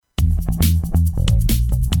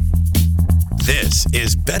This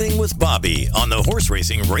is Betting with Bobby on the Horse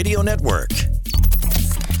Racing Radio Network.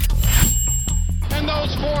 And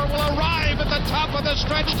those four will arrive at the top of the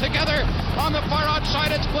stretch together. On the far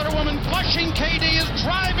outside, it's Glitter Woman. Blushing KD is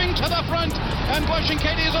driving to the front, and Blushing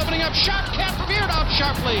KD is opening up. Sharp Cat veered out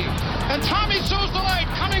sharply. And Tommy Sue's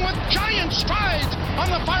Delight coming with giant strides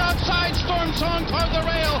on the far outside. Storm Song towards the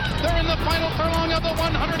rail. They're in the final furlong of the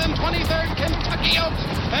 123rd Kentucky Oaks,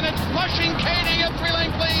 and it's Blushing KD a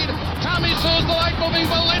 3-length lead. Tommy Sue's Delight moving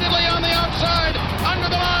belatedly on the outside. Under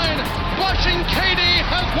the line, Blushing KD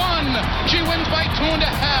has won. She wins by 2.5.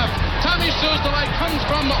 Tommy Sue's Delight comes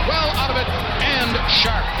from well out of it, and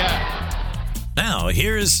Sharp Cat. Now,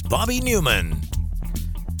 here's Bobby Newman.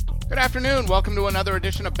 Good afternoon. Welcome to another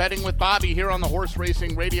edition of Betting with Bobby here on the Horse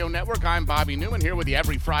Racing Radio Network. I'm Bobby Newman here with you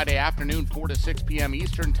every Friday afternoon, 4 to 6 p.m.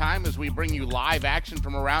 Eastern Time, as we bring you live action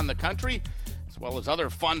from around the country, as well as other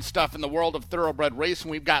fun stuff in the world of thoroughbred racing.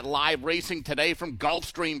 We've got live racing today from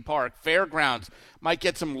Gulfstream Park Fairgrounds. Might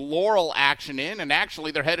get some Laurel action in, and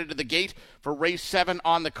actually they're headed to the gate for race 7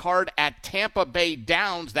 on the card at Tampa Bay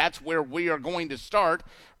Downs. That's where we are going to start.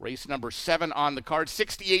 Race number 7 on the card.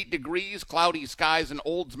 68 degrees, cloudy skies in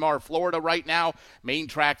Oldsmar, Florida right now. Main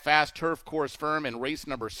track fast, turf course firm, and race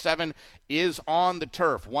number 7 is on the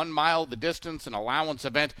turf. 1 mile the distance, an allowance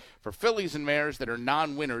event for fillies and mares that are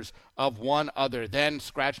non-winners of one other than.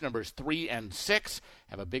 Scratch numbers 3 and 6.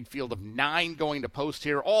 Have a big field of 9 going to post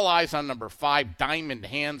here. All eyes on number 5, Diamond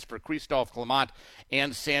Hands for Christophe Clement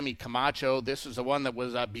and Sammy Camacho. This is the one that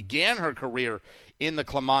was began her career in the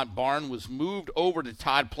Clement barn, was moved over to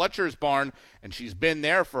Todd Pletcher's barn, and she's been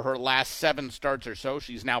there for her last 7 starts or so.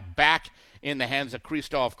 She's now back in the hands of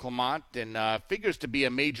Christophe Clement and figures to be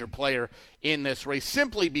a major player in this race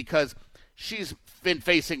simply because she's been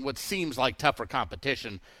facing what seems like tougher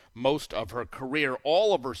competition most of her career.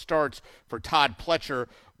 All of her starts for Todd Pletcher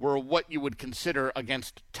were what you would consider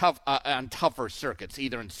against on tougher circuits,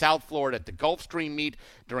 either in South Florida at the Gulfstream meet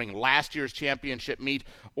during last year's championship meet,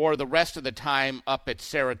 or the rest of the time up at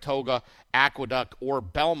Saratoga, Aqueduct, or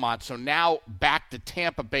Belmont. So now back to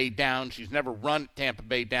Tampa Bay Downs. She's never run Tampa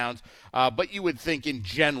Bay Downs, but you would think in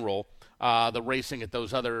general the racing at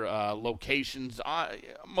those other locations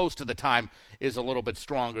most of the time is a little bit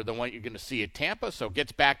stronger than what you're going to see at Tampa. So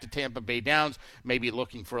gets back to Tampa Bay Downs, maybe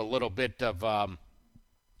looking for a little bit of a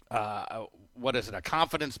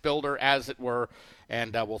confidence builder, as it were,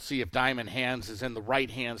 and we'll see if Diamond Hands is in the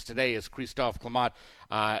right hands today as Christophe Clement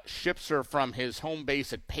ships her from his home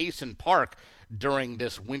base at Payson Park during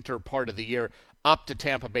this winter part of the year up to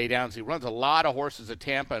Tampa Bay Downs. He runs a lot of horses at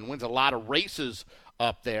Tampa and wins a lot of races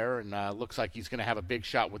up there, and looks like he's going to have a big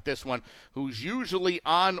shot with this one, who's usually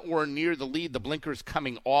on or near the lead. The blinkers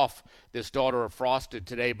coming off this Daughter of Frosted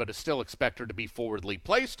today, but I still expect her to be forwardly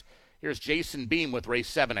placed. Here's Jason Beam with race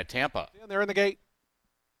 7 at Tampa. And they're in the gate.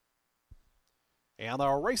 And the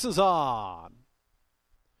race is on.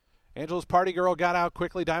 Angela's Party Girl got out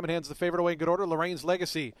quickly. Diamond Hands the favorite away in good order. Lorraine's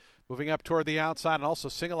Legacy moving up toward the outside. And also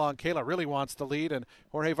Sing Along Kayla really wants the lead. And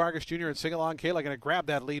Jorge Vargas Jr. and Sing Along Kayla going to grab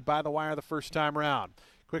that lead by the wire the first time round.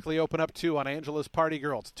 Quickly open up 2 on Angela's Party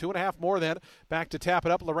Girl. It's 2.5 more then. Back to tap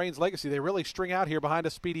it up. Lorraine's Legacy. They really string out here behind a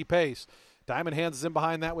speedy pace. Diamond Hands is in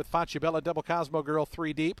behind that with Facciabella, Double Cosmo Girl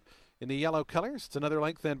 3 deep in the yellow colors. It's another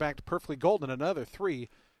length then back to Perfectly Golden. Another 3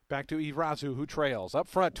 back to Ivrazu, who trails. Up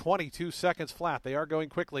front, 22 seconds flat. They are going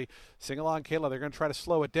quickly. Sing Along Kayla, they're going to try to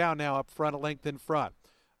slow it down now up front, a length in front.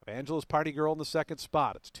 Angela's Party Girl in the second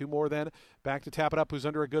spot. It's 2 more then. Back to Tap It Up, who's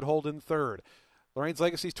under a good hold in third. Lorraine's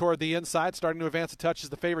Legacy's toward the inside, starting to advance a touch as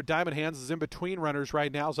the favorite Diamond Hands is in between runners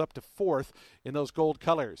right now, is up to 4th in those gold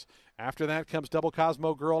colors. After that comes Double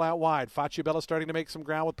Cosmo Girl out wide. Facciabella starting to make some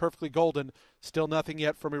ground with Perfectly Golden. Still nothing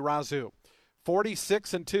yet from Irazu.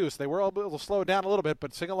 46-2, so they were able to slow it down a little bit,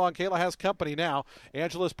 but Sing Along Kayla has company now.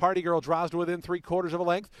 Angela's Party Girl draws to within 3/4 of a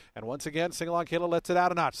length, and once again, Sing Along Kayla lets it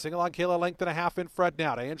out a notch. Sing Along Kayla, 1.5 in front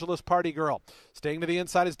now to Angela's Party Girl. Staying to the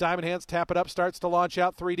inside is Diamond Hands. Tap It Up starts to launch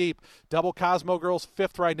out 3 deep. Double Cosmo Girl's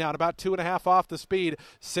 5th right now, at about 2.5 off the speed.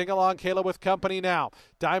 Sing Along Kayla with company now.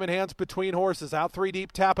 Diamond Hands between horses, out 3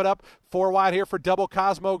 deep. Tap It Up, 4 wide here for Double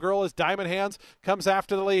Cosmo Girl as Diamond Hands comes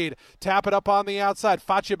after the lead. Tap It Up on the outside.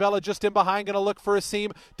 Facciabella just in behind, going to look for a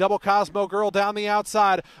seam. Double Cosmo Girl down the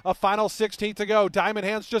outside. A final 16th to go. Diamond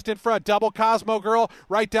Hands just in front. Double Cosmo Girl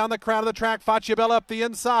right down the crown of the track. Facciabella up the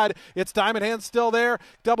inside. It's Diamond Hands still there.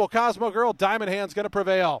 Double Cosmo Girl. Diamond Hands going to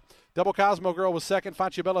prevail. Double Cosmo Girl was second.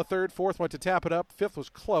 Facciabella third. 4th went to Tap It Up. 5th was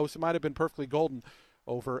close. It might have been Perfectly Golden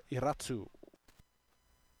over Iratsu.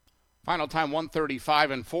 Final time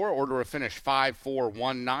 135-4. Order of finish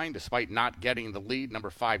 5-4-1-9. Despite not getting the lead, number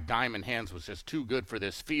 5 Diamond Hands was just too good for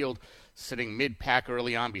this field. Sitting mid-pack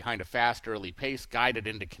early on behind a fast early pace, guided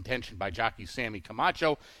into contention by jockey Sammy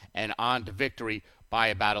Camacho, and on to victory by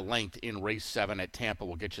about a length in race 7 at Tampa.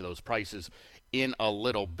 We'll get you those prices in a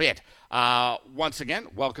little bit. Once again,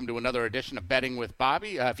 welcome to another edition of Betting with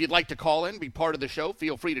Bobby. If you'd like to call in, be part of the show,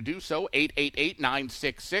 feel free to do so.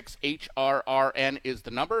 888-966-HRRN is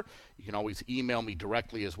the number. You can always email me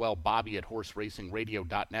directly as well,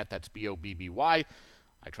 bobby@horseracingradio.net. That's BOBBY.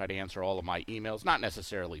 I try to answer all of my emails, not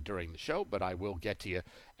necessarily during the show, but I will get to you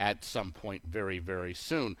at some point very, very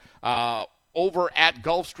soon. Over at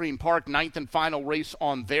Gulfstream Park, 9th and final race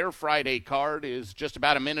on their Friday card is just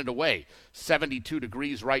about a minute away. 72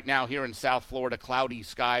 degrees right now here in South Florida, cloudy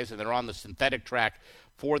skies, and they're on the synthetic track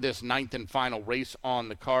for this 9th and final race on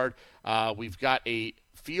the card. We've got a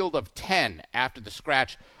field of 10 after the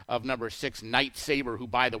scratch of number 6, Night Saber, who,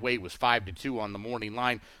 by the way, was 5-2 on the morning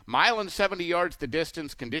line. Mile and 70 yards the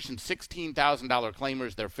distance, conditioned $16,000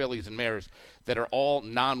 claimers. They're fillies and mares that are all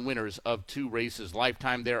non-winners of 2 races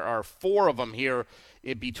lifetime. There are 4 of them here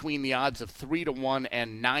in between the odds of 3-1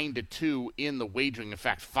 and 9-2 in the wagering. In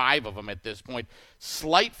fact, 5 of them at this point.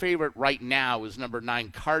 Slight favorite right now is number 9,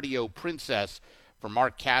 Cardio Princess, for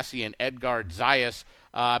Mark Cassidy and Edgar Zayas.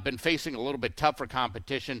 Been facing a little bit tougher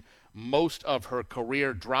competition most of her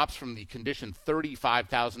career. Drops from the conditioned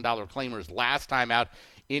 $35,000 claimers last time out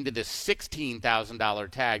into the $16,000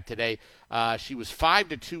 tag today. She was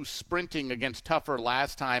 5-2 sprinting against tougher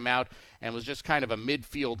last time out and was just kind of a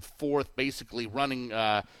midfield fourth, basically running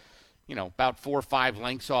about 4 or 5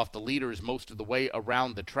 lengths off the leaders most of the way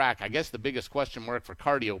around the track. I guess the biggest question mark for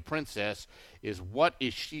Cardio Princess is what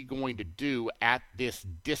is she going to do at this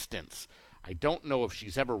distance? I don't know if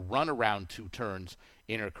she's ever run around 2 turns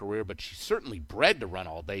in her career, but she's certainly bred to run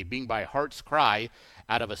all day, being by Heart's Cry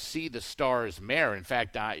out of a See the Stars mare. In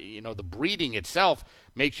fact, the breeding itself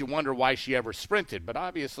makes you wonder why she ever sprinted, but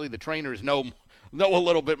obviously the trainers know a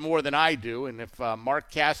little bit more than I do, and if Mark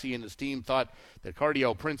Cassidy and his team thought that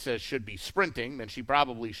Cardio Princess should be sprinting, then she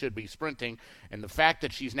probably should be sprinting, and the fact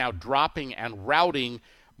that she's now dropping and routing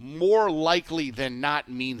more likely than not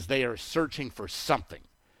means they are searching for something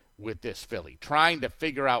with this filly, trying to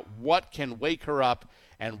figure out what can wake her up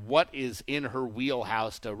and what is in her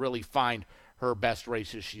wheelhouse to really find her best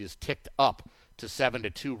races. She is ticked up to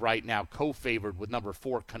 7-2 right now, co-favored with number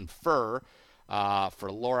 4, Confer,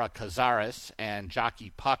 for Laura Cazares and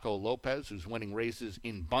jockey Paco Lopez, who's winning races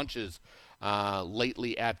in bunches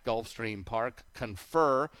lately at Gulfstream Park.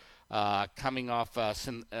 Confer, coming off a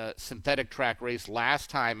synthetic track race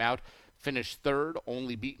last time out, finished 3rd,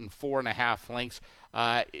 only beaten 4.5 lengths.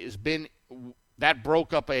 That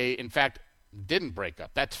broke up didn't break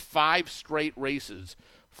up. That's 5 straight races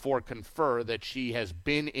for Confer that she has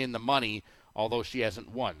been in the money, although she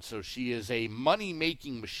hasn't won. So she is a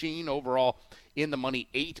money-making machine overall in the money,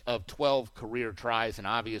 8 of 12 career tries, and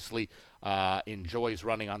obviously enjoys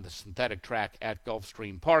running on the synthetic track at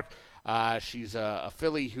Gulfstream Park. She's a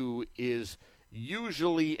filly who is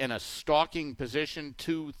usually in a stalking position,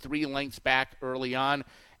 2-3 lengths back early on,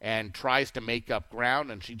 and tries to make up ground,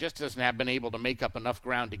 and she just hasn't been able to make up enough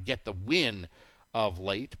ground to get the win of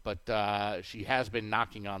late, but she has been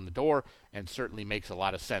knocking on the door and certainly makes a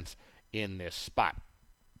lot of sense in this spot.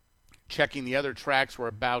 Checking the other tracks, we're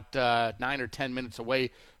about 9 or 10 minutes away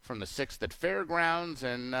from the 6th at Fairgrounds,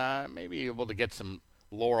 and maybe able to get some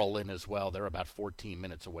Laurel in as well. They're about 14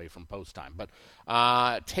 minutes away from post time. But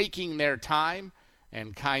taking their time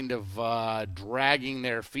and kind of dragging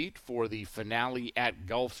their feet for the finale at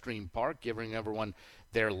Gulfstream Park, giving everyone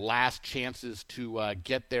their last chances to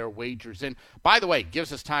get their wagers in. By the way,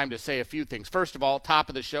 gives us time to say a few things. First of all, top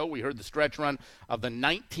of the show, we heard the stretch run of the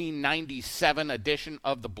 1997 edition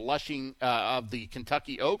of the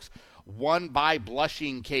Kentucky Oaks, won by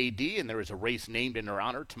Blushing KD, and there is a race named in her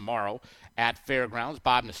honor tomorrow at Fairgrounds.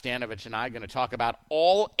 Bob Nastanovich and I are going to talk about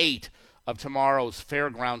all 8 of tomorrow's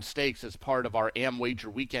Fairground Stakes as part of our AmWager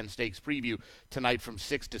Weekend Stakes preview tonight from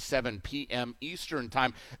 6 to 7 p.m. Eastern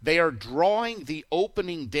Time. They are drawing the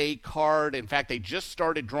opening day card. In fact, they just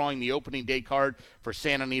started drawing the opening day card for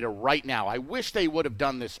Santa Anita right now. I wish they would have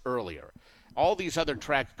done this earlier. All these other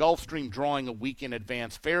tracks, Gulfstream drawing a week in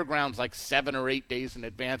advance, Fairgrounds like 7 or 8 days in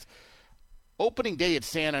advance. Opening day at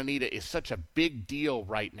Santa Anita is such a big deal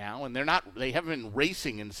right now, and they haven't been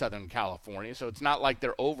racing in Southern California, so it's not like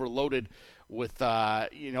they're overloaded with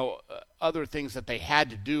other things that they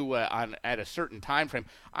had to do at a certain time frame.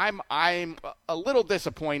 I'm a little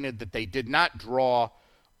disappointed that they did not draw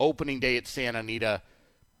opening day at Santa Anita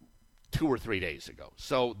 2 or 3 days ago.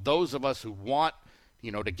 So those of us who want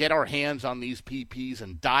to get our hands on these PPs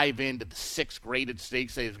and dive into the 6 graded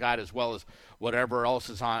steaks they've got, as well as whatever else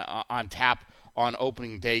is on tap on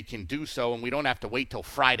opening day, can do so, and we don't have to wait till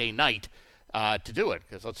Friday night to do it,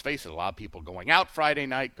 because let's face it, a lot of people going out Friday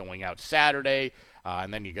night, going out Saturday,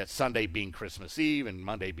 and then you got Sunday being Christmas Eve and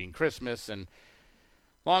Monday being Christmas. And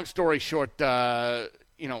long story short, maybe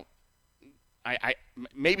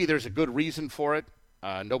there's a good reason for it.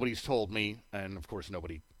 Nobody's told me, and of course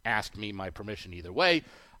nobody asked me my permission either way.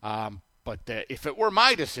 But if it were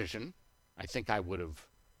my decision, I think I would have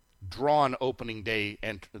drawn opening day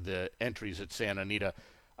the entries at Santa Anita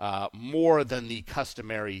more than the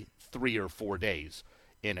customary 3 or 4 days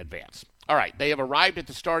in advance. All right, they have arrived at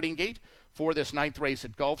the starting gate for this 9th race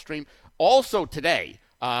at Gulfstream. Also today,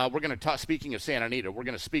 we're going to talk, speaking of Santa Anita, we're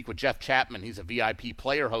going to speak with Jeff Chapman. He's a VIP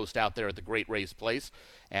player host out there at the Great Race Place,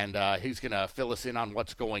 and he's going to fill us in on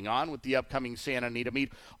what's going on with the upcoming Santa Anita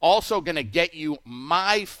meet. Also going to get you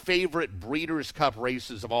my favorite Breeders' Cup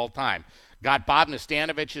races of all time. Got Bob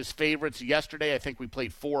Nastanovich's favorites yesterday. I think we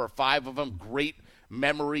played 4 or 5 of them. Great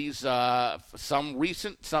memories, some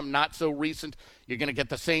recent, some not so recent. You're going to get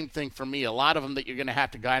the same thing from me. A lot of them that you're going to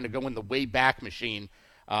have to kind of go in the way back machine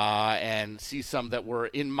and see some that were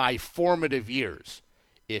in my formative years,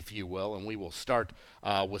 if you will. And we will start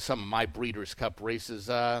with some of my Breeders' Cup races.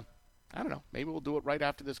 I don't know. Maybe we'll do it right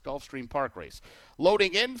after this Gulfstream Park race.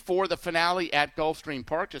 Loading in for the finale at Gulfstream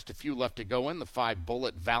Park. Just a few left to go in. The 5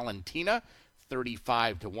 Bullet Valentina,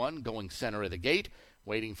 35-1, going center of the gate.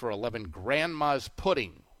 Waiting for 11 Grandma's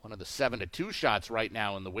Pudding, one of the 7-2 shots right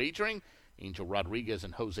now in the wagering. Angel Rodriguez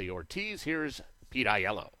and Jose Ortiz. Here's Pete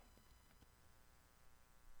Aiello.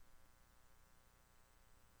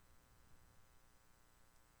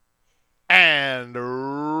 And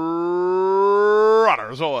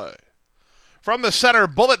runners away. From the center,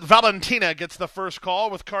 Bullet Valentina gets the first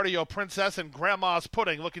call with Cardio Princess and Grandma's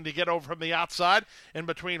Pudding looking to get over from the outside. In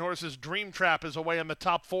between horses, Dream Trap is away in the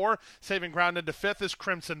top 4. Saving ground into 5th is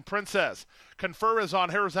Crimson Princess. Confer is on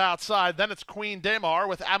hers outside. Then it's Queen Damar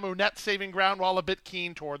with Amunet saving ground while a bit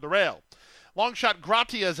keen toward the rail. Longshot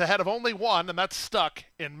Gratia is ahead of only 1, and that's Stuck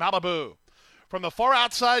in Malibu. From the far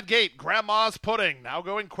outside gate, Grandma's Pudding now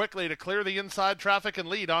going quickly to clear the inside traffic and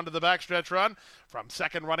lead onto the backstretch run. From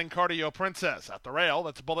second running Cardio Princess. At the rail,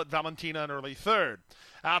 that's Bullet Valentina in early 3rd.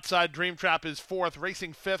 Outside Dream Trap is 4th,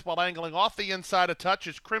 racing 5th while angling off the inside a touch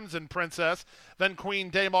is Crimson Princess, then Queen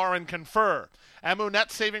Damar and Confer. Amunet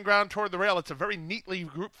saving ground toward the rail. It's a very neatly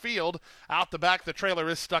grouped field. Out the back, the trailer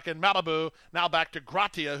is Stuck in Malibu. Now back to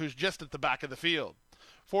Gratia, who's just at the back of the field.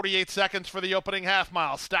 48 seconds for the opening half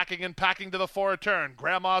mile. Stacking and packing to the forward turn.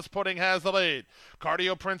 Grandma's Pudding has the lead.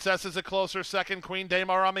 Cardio Princess is a closer second. Queen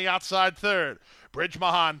Damar on the outside 3rd. Bridge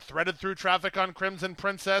Mahan threaded through traffic on Crimson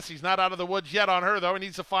Princess. He's not out of the woods yet on her, though. He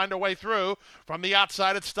needs to find a way through. From the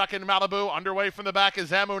outside, it's Stuck in Malibu. Underway from the back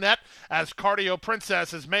is Amunet as Cardio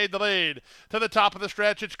Princess has made the lead. To the top of the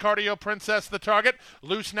stretch, it's Cardio Princess the target.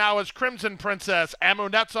 Loose now is Crimson Princess.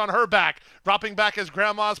 Amunet's on her back. Dropping back is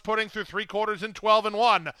Grandma's Pudding through 3/4 in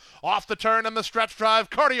 12-1. Off the turn and the stretch drive,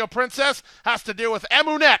 Cardio Princess has to deal with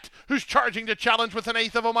Amunet, who's charging to challenge with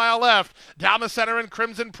 1/8 of a mile left. Down the center in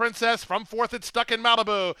Crimson Princess. From 4th, it's Stuck in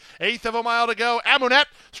Malibu. 1/8 of a mile to go. Amunet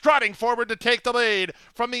striding forward to take the lead.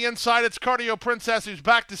 From the inside, it's Cardio Princess, who's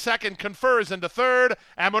back to second, confers into 3rd.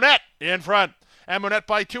 Amunet in front. Amunet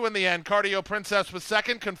by 2 in the end. Cardio Princess was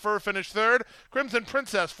second. Confer finished 3rd. Crimson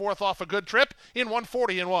Princess 4th off a good trip in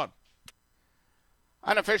 1:40-1.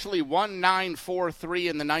 Unofficially 1943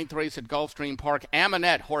 in the 9th race at Gulfstream Park.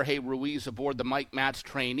 Amunet, Jorge Ruiz aboard the Mike Matz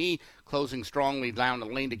trainee, closing strongly down the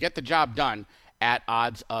lane to get the job done at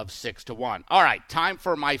odds of 6-1. All right, time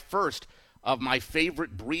for my first of my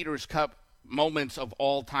favorite Breeders' Cup moments of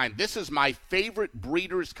all time. This is my favorite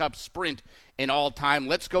Breeders' Cup sprint in all time.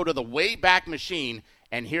 Let's go to the way back machine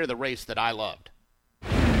and hear the race that I loved.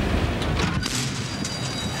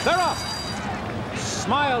 They're up.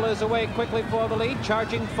 Smile is away quickly for the lead.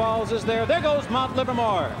 Charging Falls is there. There goes Mount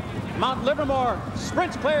Livermore. Mount Livermore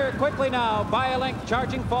sprints clear quickly now by a length.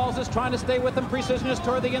 Charging Falls is trying to stay with them. Precision is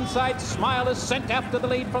toward the inside. Smile is sent after the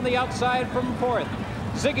lead from the outside from 4th.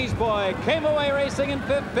 Ziggy's Boy came away racing in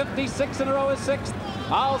 5th. 56 in a row is 6th.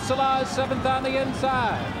 Al Salah is 7th on the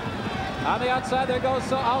inside. On the outside there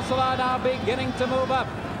goes Al Salah now beginning to move up.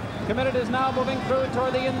 Committed is now moving through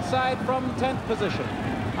toward the inside from 10th position.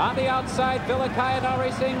 On the outside, Villicaya now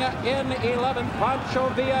racing in 11th. Pancho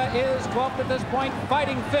Villa is 12th at this point,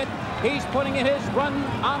 fighting fit. He's putting in his run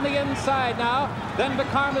on the inside now. Then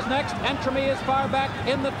Vicarm is next. Entramy is far back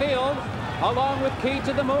in the field. along with Key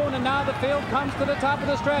to the Moon, and now the field comes to the top of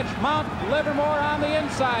the stretch. Mount Livermore on the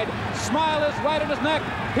inside. Smile is right at his neck.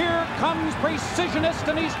 Here comes Precisionist,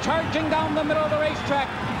 and he's charging down the middle of the racetrack.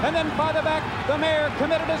 And then farther back, the mare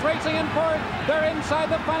Committed is racing in for it. They're inside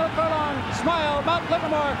the final furlong. Smile, Mount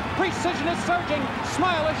Livermore. Precisionist surging.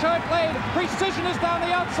 Smile is short laid. Precisionist down the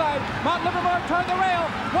outside. Mount Livermore toward the rail.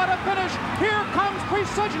 What a finish. Here comes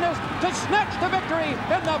Precisionist to snatch the victory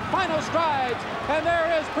in the final strides. And there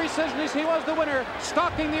is Precisionist. He was the winner,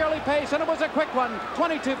 stalking the early pace, and it was a quick one.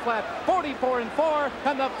 22 flat, 44 and 4,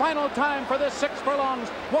 and the final time for this 6 furlongs,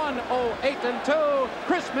 1:08 and 2.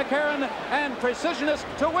 Chris McCarron and Precisionist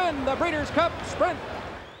to win the Breeders' Cup Sprint.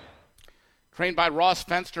 Trained by Ross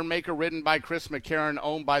Fenstermaker, ridden by Chris McCarron,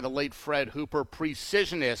 owned by the late Fred Hooper.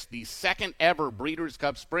 Precisionist, the second ever Breeders'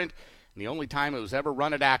 Cup Sprint, and the only time it was ever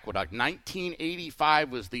run at Aqueduct. 1985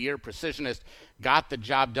 was the year Precisionist got the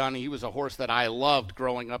job done. He was a horse that I loved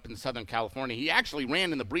growing up in Southern California. He actually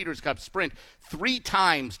ran in the Breeders' Cup Sprint 3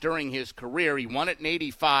 times during his career. He won it in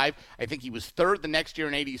 85. I think he was third the next year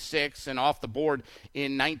in 86 and off the board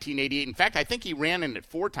in 1988. In fact, I think he ran in it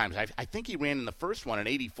 4 times. I think he ran in the first one in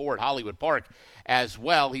 84 at Hollywood Park as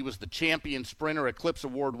well. He was the champion sprinter, Eclipse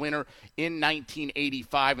Award winner in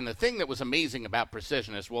 1985. And the thing that was amazing about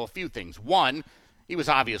Precisionist, well, a few things. 1, he was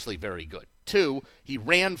obviously very good. 2, he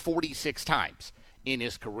ran 46 times in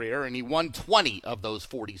his career, and he won 20 of those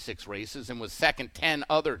 46 races and was second 10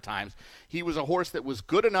 other times. He was a horse that was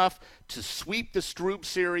good enough to sweep the Strube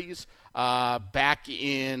Series back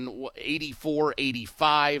in 84,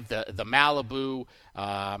 85, the Malibu,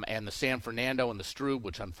 and the San Fernando and the Strube,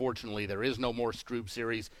 which unfortunately there is no more Strube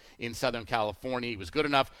Series in Southern California. He was good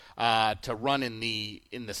enough to run in the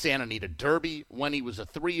Santa Anita Derby when he was a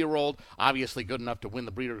 3-year-old, obviously good enough to win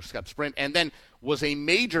the Breeders' Cup Sprint, and then was a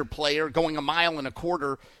major player going 1.25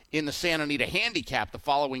 miles in the Santa Anita Handicap the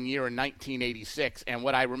following year in 1986. And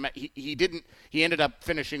what I remember, he ended up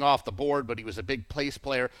finishing off the board, but he was a big place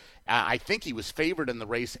player. I think he was favored in the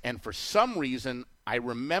race, and for some reason, I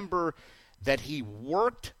remember that he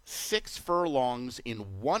worked 6 furlongs in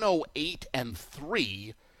 1:08 and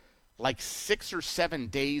 3, like 6 or 7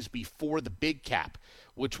 days before the big cap,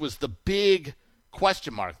 which was the big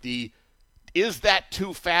question mark. Is that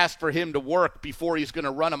too fast for him to work before he's going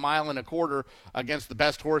to run 1.25 miles against the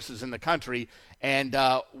best horses in the country? And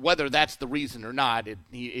whether that's the reason or not,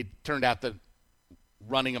 it turned out that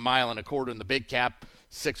running 1.25 miles in the big cap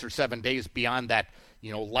 6 or 7 days beyond that,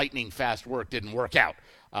 lightning fast work didn't work out.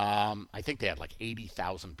 I think they had like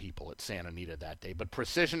 80,000 people at Santa Anita that day. But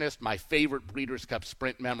Precisionist, my favorite Breeders' Cup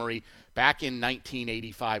Sprint memory, back in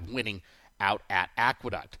 1985, winning out at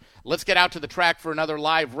Aqueduct. Let's get out to the track for another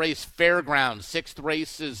live race. Fairgrounds, 6th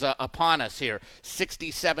race is upon us here.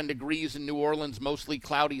 67 degrees in New Orleans, mostly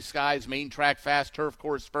cloudy skies, main track fast, turf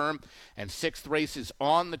course firm, and 6th race is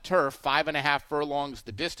on the turf, 5.5 furlongs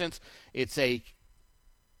the distance. It's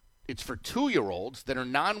for 2-year-olds that are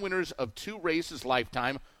non-winners of 2 races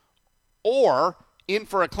lifetime or in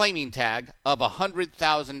for a claiming tag of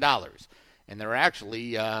 $100,000. And there are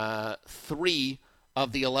actually 3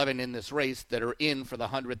 of the 11 in this race that are in for the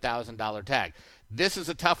 $100,000 tag. This is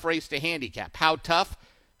a tough race to handicap. How tough?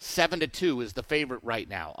 7-2 is the favorite right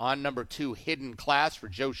now. On number 2, Hidden Class for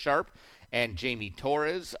Joe Sharp and Jamie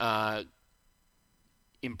Torres.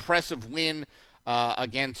 Impressive win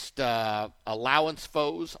against allowance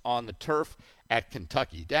foes on the turf at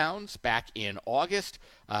Kentucky Downs back in August,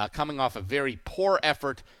 coming off a very poor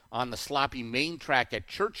effort on the sloppy main track at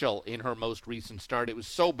Churchill in her most recent start. It was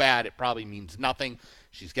so bad it probably means nothing.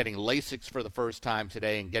 She's getting Lasix for the first time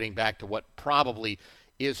today and getting back to what probably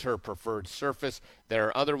is her preferred surface. There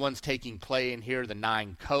are other ones taking play in here. The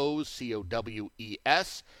 9 Coes,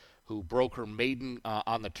 C-O-W-E-S, who broke her maiden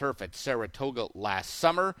on the turf at Saratoga last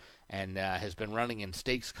summer and has been running in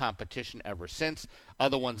stakes competition ever since.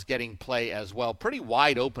 Other ones getting play as well. Pretty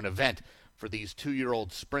wide open event for these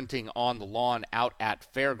 2-year-olds sprinting on the lawn out at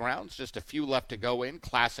Fairgrounds. Just a few left to go in.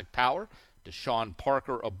 Classic Power. Deshaun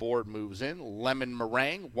Parker aboard moves in. Lemon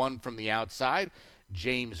Meringue, 1 from the outside.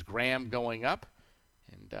 James Graham going up.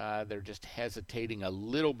 And they're just hesitating a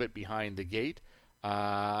little bit behind the gate.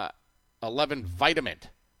 11 Vitamint,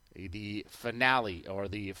 the finale or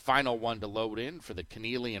the final one to load in for the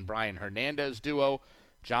Keneally and Brian Hernandez duo.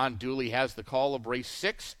 John Dooley has the call of race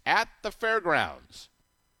 6 at the Fairgrounds.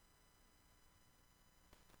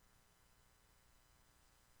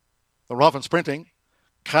 The rough and sprinting.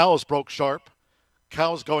 Cows broke Sharp.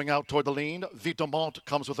 Cows going out toward the lead. Vito Mont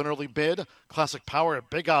comes with an early bid. Classic Power at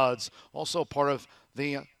big odds. Also part of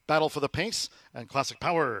the battle for the pace, and Classic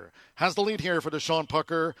Power has the lead here for Deshaun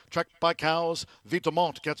Parker. Tracked by Cows.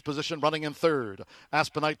 Vitamont gets position running in third.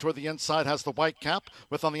 Aspenite toward the inside has the white cap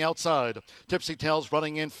with on the outside Tipsy Tails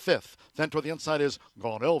running in fifth. Then toward the inside is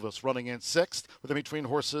Gone Elvis running in sixth. With in between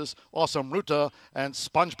horses, Awesome Ruta and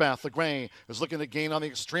Sponge Bath. The gray is looking to gain on the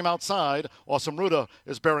extreme outside. Awesome Ruta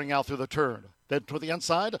is bearing out through the turn. Then toward the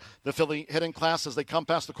inside, the filly hitting class as they come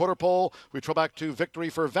past the quarter pole. We trail back to Victory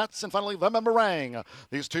for Vets and finally Lemon Meringue.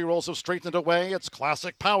 These 2-year-olds have straightened away. It's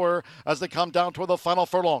Classic Power as they come down toward the final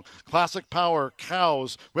furlong. Classic Power,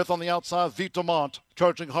 Cows with on the outside Vitamont.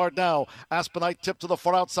 Charging hard now. Aspenite tipped to the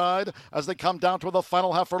far outside as they come down toward the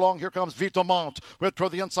final half furlong. Here comes Vitamont with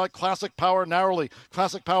toward the inside Classic Power narrowly.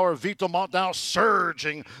 Classic Power, Vitamont now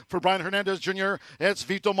surging for Brian Hernandez Jr. It's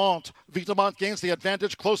Vitamont. Vitamont gains the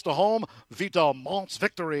advantage close to home. Vitamont's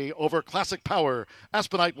victory over Classic Power.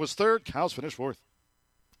 Aspenite was third. Cows finished fourth.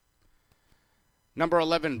 Number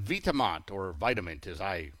 11, Vitamont, or Vitamint, as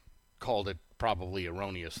I called it probably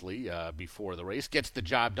erroneously before the race, gets the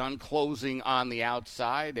job done, closing on the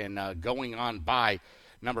outside and going on by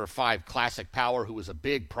number 5, Classic Power, who was a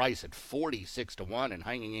big price at 46-1 and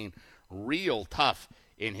hanging in real tough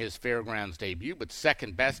in his Fairgrounds debut, but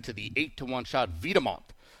second best to the 8-1 shot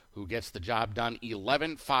Vitamont, who gets the job done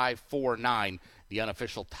 11-5-4-9, the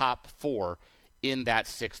unofficial top 4 in that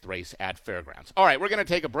 6th race at Fairgrounds. All right, we're going to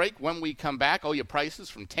take a break. When we come back, your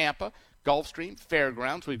prices from Tampa, Gulfstream,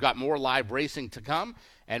 Fairgrounds. We've got more live racing to come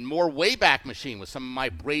and more Wayback Machine with some of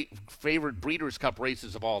my favorite Breeders' Cup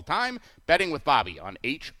races of all time. Betting with Bobby on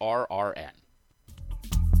HRRN.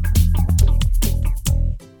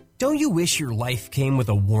 Don't you wish your life came with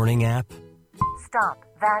a warning app? Stop.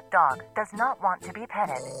 That dog does not want to be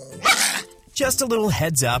petted. Just a little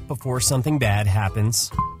heads up before something bad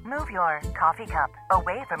happens. Move your coffee cup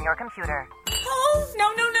away from your computer. Oh,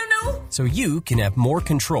 no. So you can have more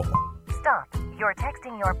control. Stop. You're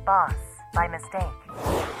texting your boss by mistake.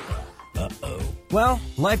 Uh-oh. Well,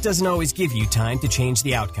 life doesn't always give you time to change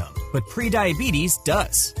the outcome, but prediabetes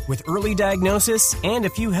does. With early diagnosis and a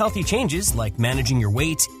few healthy changes like managing your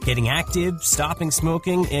weight, getting active, stopping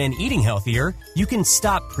smoking, and eating healthier, you can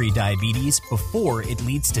stop prediabetes before it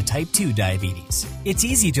leads to type 2 diabetes. It's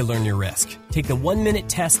easy to learn your risk. Take the 1-minute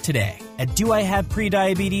test today at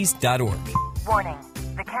doihaveprediabetes.org. Warning.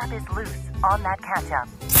 The cap is loose on that catch-up.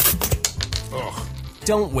 Ugh.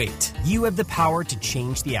 Don't wait. You have the power to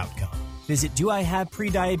change the outcome. Visit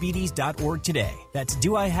doihaveprediabetes.org today. That's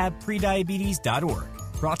doihaveprediabetes.org.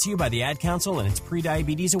 Brought to you by the Ad Council and its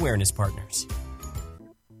prediabetes awareness partners.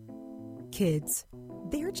 Kids,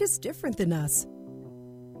 they're just different than us.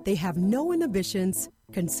 They have no inhibitions,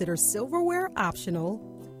 consider silverware optional,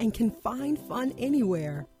 and can find fun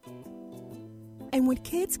anywhere. And when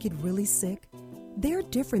kids get really sick, they're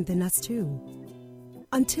different than us too.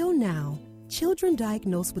 Until now, children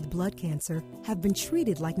diagnosed with blood cancer have been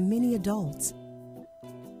treated like many adults.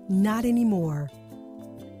 Not anymore.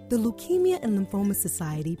 The Leukemia and Lymphoma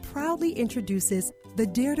Society proudly introduces the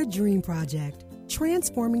Dare to Dream Project,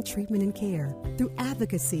 transforming treatment and care through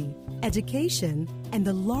advocacy, education, and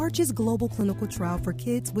the largest global clinical trial for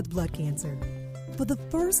kids with blood cancer. For the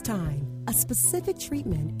first time, a specific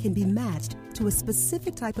treatment can be matched to a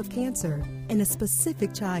specific type of cancer in a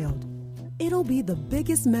specific child. It'll be the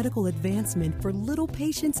biggest medical advancement for little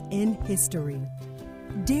patients in history.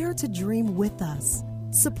 Dare to dream with us.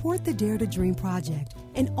 Support the Dare to Dream Project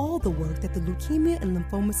and all the work that the Leukemia and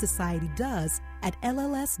Lymphoma Society does at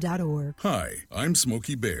LLS.org. Hi, I'm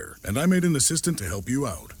Smokey Bear, and I made an assistant to help you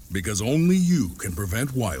out, because only you can prevent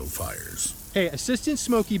wildfires. Hey, Assistant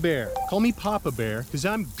Smokey Bear. Call me Papa Bear, because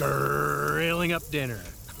I'm grilling up dinner.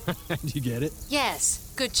 Do you get it?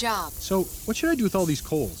 Yes, good job. So, what should I do with all these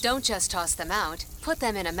coals? Don't just toss them out. Put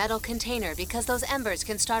them in a metal container because those embers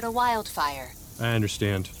can start a wildfire. I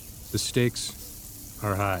understand. The stakes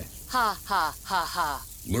are high. Ha, ha, ha, ha.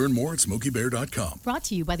 Learn more at SmokeyBear.com. Brought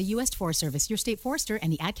to you by the U.S. Forest Service, your state forester,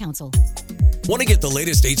 and the Ad Council. Want to get the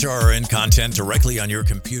latest HRRN content directly on your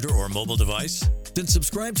computer or mobile device? Then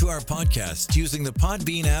subscribe to our podcasts using the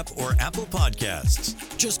Podbean app or Apple Podcasts.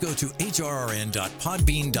 Just go to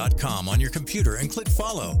hrrn.podbean.com on your computer and click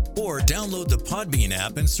follow, or download the Podbean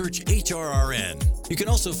app and search HRRN. You can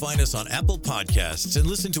also find us on Apple Podcasts and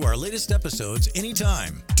listen to our latest episodes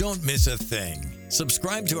anytime. Don't miss a thing.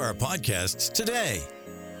 Subscribe to our podcasts today.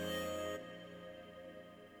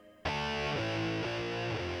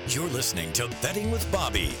 You're listening to Betting with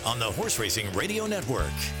Bobby on the Horse Racing Radio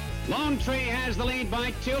Network. Lone Tree has the lead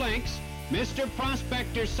by 2 lengths. Mr.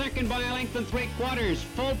 Prospector second by a length and 3/4.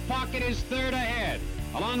 Full Pocket is third ahead.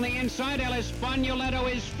 Along the inside, El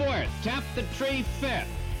Españoletto is fourth. Tap the Tree fifth.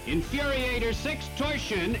 Infuriator 6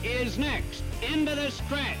 Torsion is next. Into the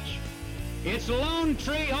stretch. It's Lone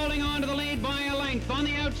Tree holding on to the lead by a length. On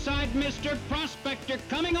the outside, Mr. Prospector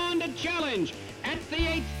coming on to challenge. At the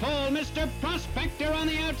 8th pole, Mr. Prospector on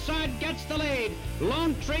the outside gets the lead.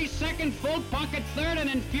 Lone Tree second, Full Pocket third, and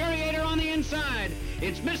Infuriator on the inside.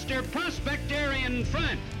 It's Mr. Prospector in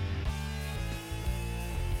front.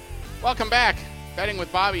 Welcome back. Betting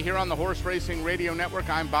with Bobby here on the Horse Racing Radio Network.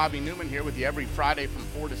 I'm Bobby Newman here with you every Friday from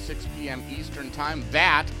 4 to 6 p.m. Eastern Time.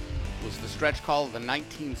 That was the stretch call of the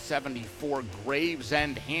 1974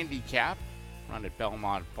 Gravesend Handicap run at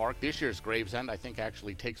Belmont Park. This year's Gravesend, I think,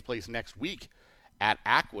 actually takes place next week at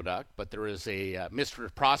Aqueduct, but there is a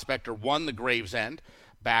Mr. Prospector won the Gravesend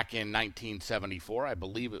back in 1974. I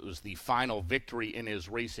believe it was the final victory in his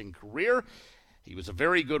racing career. He was a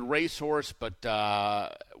very good racehorse, but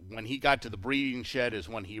when he got to the breeding shed is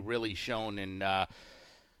when he really shone, and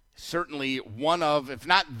certainly one of, if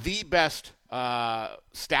not the best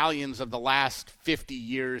stallions of the last 50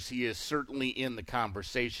 years. He is certainly in the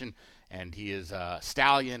conversation, and he is a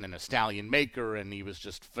stallion and a stallion maker, and he was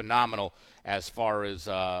just phenomenal as far as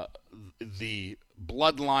the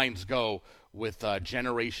bloodlines go with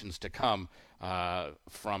generations to come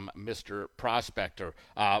from Mr. Prospector.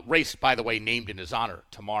 Race, by the way, named in his honor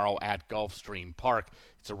tomorrow at Gulfstream Park.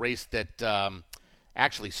 It's a race that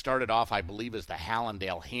actually started off, I believe, as the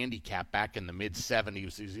Hallandale Handicap back in the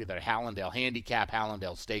mid-'70s. It was either Hallandale Handicap,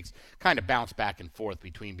 Hallandale Stakes, kind of bounced back and forth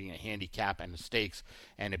between being a handicap and a stakes,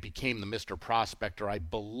 and it became the Mr. Prospector, I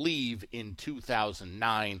believe, in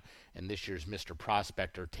 2009, and this year's Mr.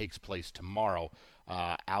 Prospector takes place tomorrow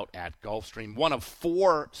out at Gulfstream. One of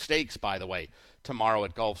 4 stakes, by the way, tomorrow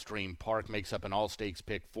at Gulfstream Park, makes up an all-stakes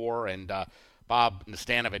pick 4, and Bob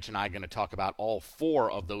Nastanovich and I are going to talk about all 4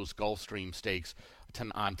 of those Gulfstream stakes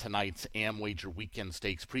on tonight's AmWager Weekend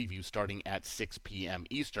Stakes preview starting at 6 p.m.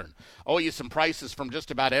 Eastern. Owe you some prices from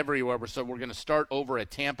just about everywhere, so we're going to start over at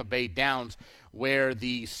Tampa Bay Downs, where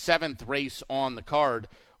the 7th race on the card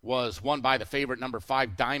was won by the favorite number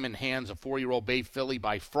 5, Diamond Hands, a 4-year-old bay filly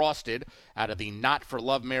by Frosted out of the Not For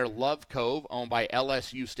Love mare Love Cove, owned by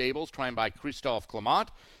LSU Stables, trained by Christophe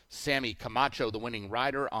Clement. Sammy Camacho, the winning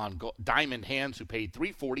rider on Diamond Hands, who paid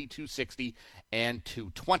 $340, $260, and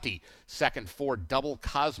 $220. Second, 4, Double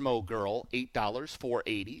Cosmo Girl, $8,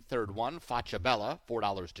 $480. Third one, Facciabella,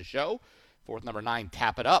 $4 to show. Fourth, number 9,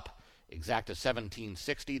 Tap It Up, Exacta,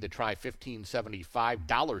 $17.60. The Try, $15.75.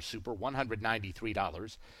 Dollar Super,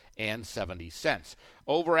 $193.70.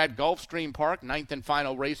 Over at Gulfstream Park, 9th and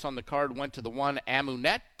final race on the card went to the 1,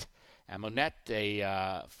 Amunet. Amunet,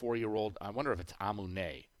 a 4-year-old, I wonder if it's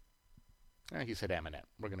Amunet. He said Amunet.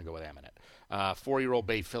 We're going to go with Amunet. 4-year-old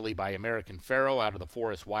bay filly by American Pharaoh out of the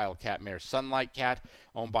Forest Wildcat mare Sunlight Cat,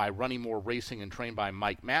 owned by Runnymore Racing and trained by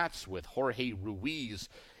Mike Matz, with Jorge Ruiz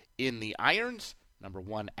in the irons. Number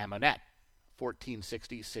 1, Amunet,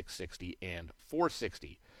 $14.60, $660, and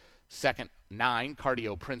 $460. Second, 9,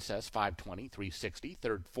 Cardio Princess, $520, $360.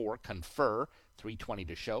 Third, 4, Confer, $320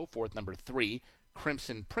 to show. Fourth, number 3,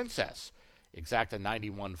 Crimson Princess, Exacta,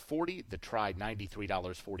 $91.40. The Try,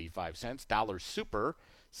 $93.45. Dollar Super,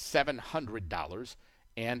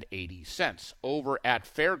 $700.80. Over at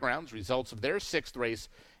Fairgrounds, results of their 6th race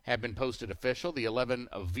have been posted official. The 11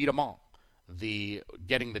 of Vitamont, the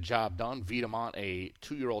getting the job done. Vitamont, a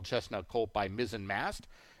 2-year-old chestnut colt by Mizzen Mast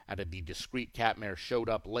out of the Discreet Cat mare Showed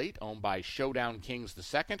Up Late, owned by Showdown Kings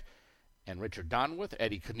II and Richard Donwith.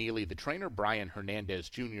 Eddie Keneally, the trainer. Brian Hernandez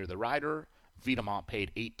Jr., the rider. Vitamont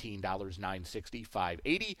paid $18, $960,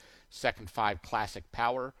 $580. Second, 5, Classic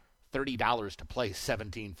Power, $30 to play,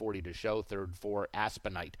 $17.40 to show. Third, 4,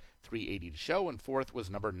 Aspenite, $380 to show. And fourth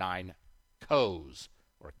was number 9, Cows,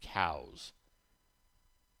 or Cows.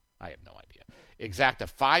 I have no idea. Exacta,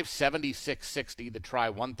 $576.60. The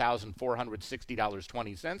Try,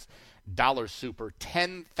 $1,460.20. Dollar Super,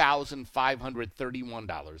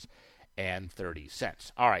 $10,531.30.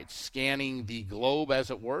 All right, scanning the globe,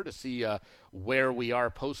 as it were, to see where we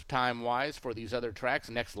are post-time-wise for these other tracks.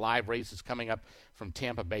 Next live race is coming up from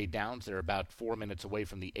Tampa Bay Downs. They're about 4 minutes away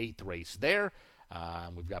from the 8th race there.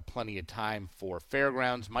 We've got plenty of time for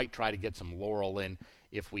Fairgrounds. Might try to get some Laurel in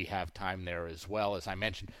if we have time there as well. As I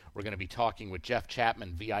mentioned, we're going to be talking with Jeff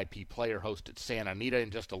Chapman, VIP player host at Santa Anita,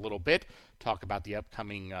 in just a little bit. Talk about the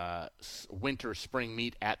upcoming winter-spring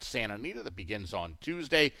meet at Santa Anita that begins on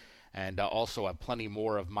Tuesday. And also have plenty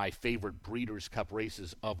more of my favorite Breeders' Cup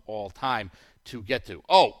races of all time to get to.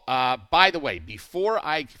 By the way, before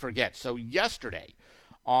I forget, so yesterday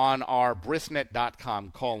on our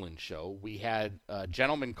Brisnet.com call-in show, we had a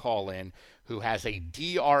gentleman call in who has a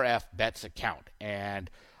DRF Bets account. And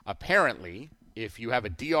apparently, if you have a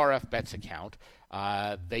DRF Bets account,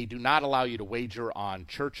 They do not allow you to wager on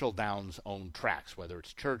Churchill Downs' own tracks, whether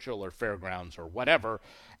it's Churchill or Fairgrounds or whatever.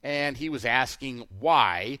 And he was asking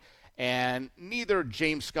why, and neither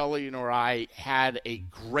James Scully nor I had a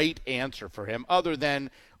great answer for him, other than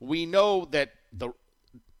we know that the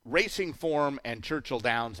Racing Form and Churchill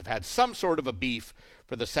Downs have had some sort of a beef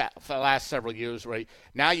for the last several years. Right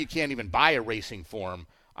now, you can't even buy a Racing Form.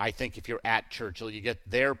 I think if you're at Churchill, you get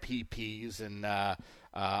their PPs, and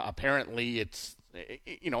apparently it's,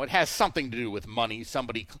 it has something to do with money.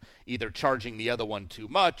 Somebody either charging the other one too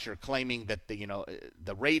much or claiming that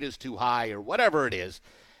the rate is too high or whatever it is.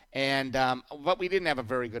 And but we didn't have a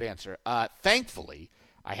very good answer. Thankfully,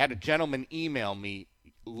 I had a gentleman email me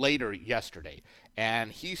later yesterday,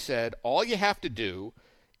 and he said all you have to do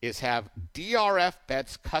is have DRF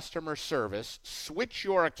Bets customer service switch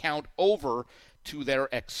your account over to their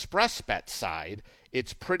Express Bet side.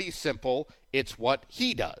 It's pretty simple. It's what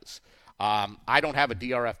he does. I don't have a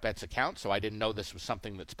DRF Bets account, so I didn't know this was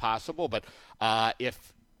something that's possible. But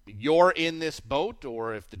if you're in this boat,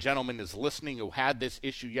 or if the gentleman is listening who had this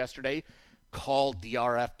issue yesterday, call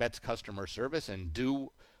DRF Bets customer service and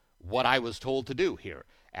do what I was told to do here.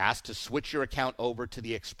 Ask to switch your account over to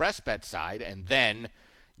the Express Bet side, and then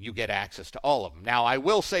you get access to all of them. Now, I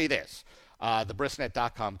will say this. The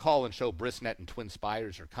Brisnet.com call-in show, Brisnet and Twin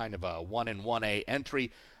Spires are kind of a 1 and 1A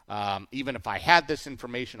entry. Even if I had this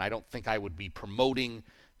information, I don't think I would be promoting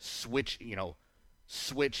switching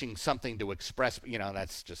something to Express.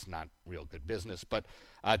 That's just not real good business. But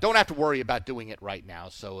don't have to worry about doing it right now.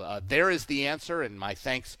 So there is the answer, and my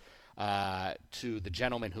thanks to the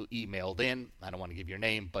gentleman who emailed in. I don't want to give your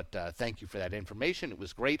name, but thank you for that information. It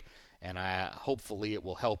was great, and hopefully it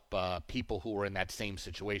will help people who are in that same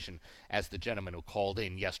situation as the gentleman who called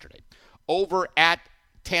in yesterday. Over at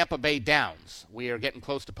Tampa Bay Downs, we are getting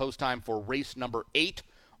close to post time for race number 8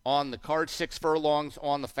 on the card. 6 furlongs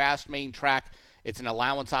on the fast main track. It's an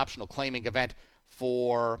allowance optional claiming event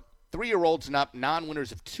for 3-year-olds and up,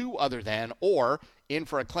 non-winners of 2 other than, or in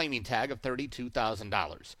for a claiming tag of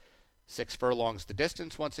 $32,000. 6 furlongs the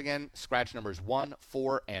distance. Once again, scratch numbers 1,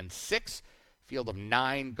 4, and 6. Field of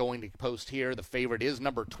 9 going to post here. The favorite is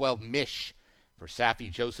number 12, Mish, for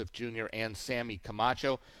Safi Joseph Jr. and Sammy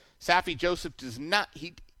Camacho. Safi Joseph does not,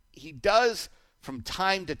 he does from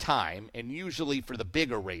time to time, and usually for the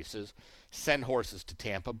bigger races, send horses to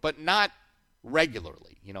Tampa, but not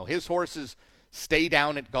regularly. His horses stay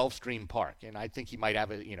down at Gulfstream Park, and I think he might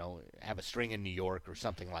have a string in New York or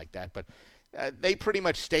something like that, but they pretty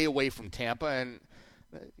much stay away from Tampa, and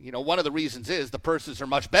one of the reasons is the purses are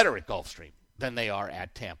much better at Gulfstream than they are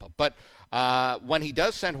at Tampa. But when he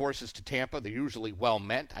does send horses to Tampa, they're usually well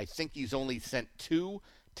meant. I think he's only sent 2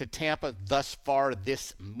 to Tampa thus far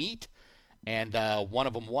this meet, and one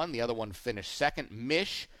of them won. The other one finished second.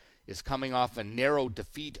 Mish is coming off a narrow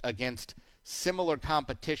defeat against similar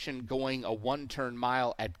competition going a one-turn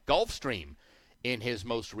mile at Gulfstream in his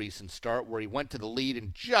most recent start, where he went to the lead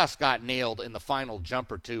and just got nailed in the final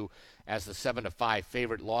jump or two as the 7-5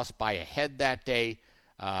 favorite. Lost by a head that day,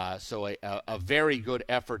 so a very good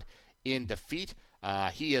effort in defeat.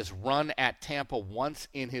 He has run at Tampa once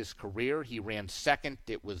in his career. He ran second.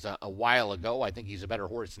 It was a while ago. I think he's a better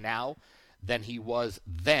horse now than he was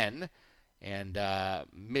then. And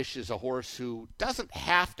Mish is a horse who doesn't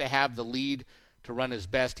have to have the lead to run his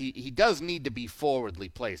best. He does need to be forwardly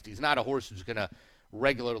placed. He's not a horse who's going to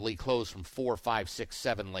regularly close from 4, 5, 6,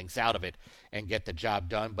 7 lengths out of it and get the job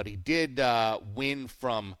done. But he did win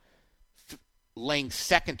from laying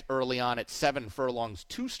second early on at 7 furlongs,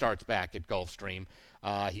 2 starts back at Gulfstream.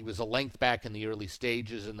 He was a length back in the early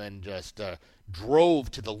stages and then just drove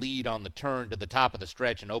to the lead on the turn to the top of the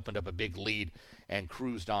stretch and opened up a big lead and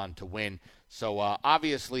cruised on to win. So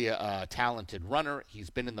obviously a talented runner. He's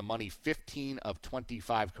been in the money 15 of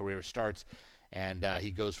 25 career starts, and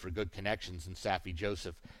he goes for good connections in Safi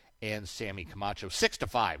Joseph and Sammy Camacho.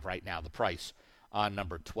 6-5 right now, the price on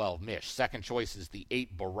number 12, Mish. Second choice is the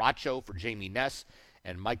 8, Borracho, for Jamie Ness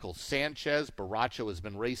and Michael Sanchez. Borracho has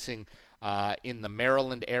been racing in the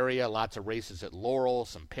Maryland area. Lots of races at Laurel,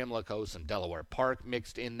 some Pimlico, some Delaware Park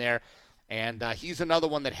mixed in there. And he's another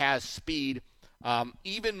one that has speed.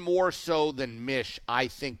 Even more so than Mish, I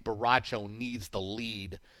think Borracho needs the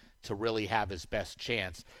lead to really have his best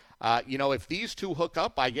chance. If these two hook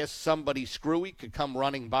up, I guess somebody screwy could come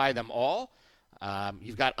running by them all.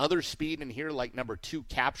 You've got other speed in here, like number 2,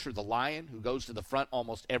 Capture the Lion, who goes to the front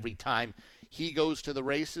almost every time he goes to the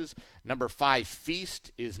races. Number 5,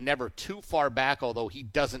 Feast, is never too far back, although he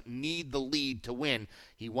doesn't need the lead to win.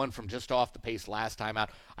 He won from just off the pace last time out.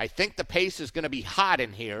 I think the pace is going to be hot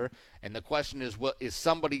in here, and the question is, is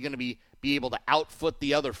somebody going to be able to outfoot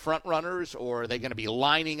the other front runners, or are they going to be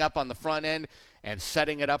lining up on the front end and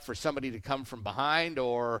setting it up for somebody to come from behind,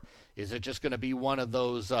 or is it just going to be one of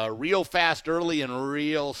those real fast early and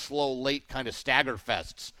real slow late kind of stagger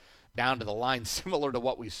fests down to the line, similar to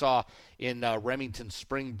what we saw in Remington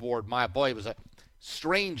Springboard Mile? Boy, it was a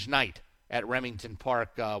strange night at Remington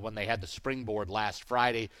Park when they had the springboard last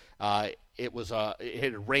Friday. It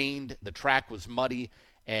had rained, the track was muddy,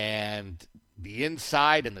 and the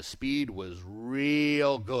inside and the speed was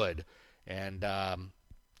real good. And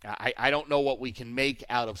I don't know what we can make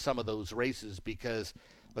out of some of those races because,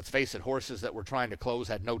 let's face it, horses that were trying to close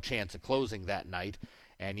had no chance of closing that night.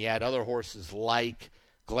 And you had other horses like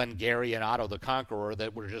Glengarry and Otto the Conqueror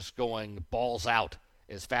that were just going balls out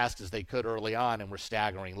as fast as they could early on and were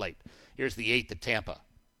staggering late. Here's the 8th at Tampa.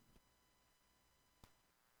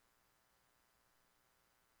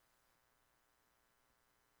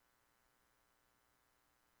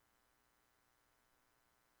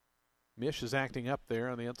 Mish is acting up there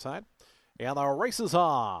on the inside. And the race is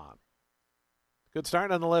on. Good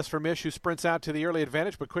start nonetheless for Mish, who sprints out to the early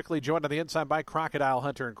advantage, but quickly joined on the inside by Crocodile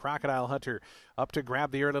Hunter. And Crocodile Hunter up to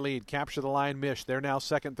grab the early lead. Capture the Lion, Mish. They're now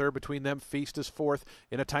second, third between them. Feast is fourth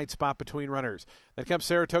in a tight spot between runners. Then comes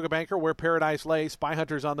Saratoga Banker, Where Paradise Lay. Spy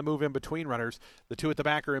Hunter's on the move in between runners. The 2 at the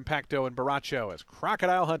back are Impacto and Baracho, as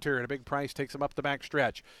Crocodile Hunter at a big price takes them up the back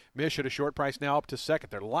stretch. Mish at a short price now up to second.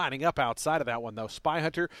 They're lining up outside of that one, though. Spy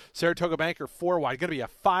Hunter, Saratoga Banker 4 wide. Going to be a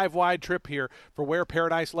 5-wide trip here for Where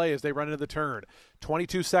Paradise Lay as they run into the turn.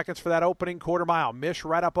 22 seconds for that opening quarter mile. Mish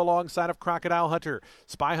right up alongside of Crocodile Hunter.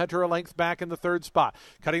 Spy Hunter a length back in the third spot.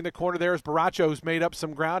 Cutting the corner there is Baracho, who's made up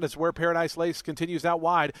some ground as Where Paradise Lace continues out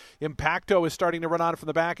wide. Impacto is starting to run on from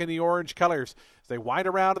the back in the orange colors. As they wind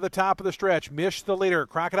around to the top of the stretch, Mish the leader.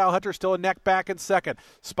 Crocodile Hunter still a neck back in second.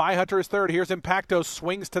 Spy Hunter is third. Here's Impacto,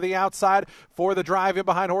 swings to the outside for the drive in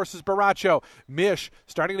behind horses Baracho. Mish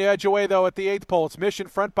starting to edge away, though, at the 8th pole. It's Mish in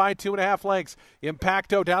front by 2.5 lengths.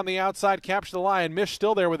 Impacto down the outside, Capture the Lion. Mish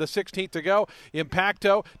still there with a 16th to go.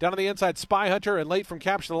 Impacto down on the inside, Spy Hunter, and late from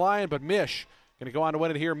Capture the Lion, but Mish going to go on to win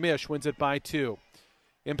it here. Mish wins it by 2.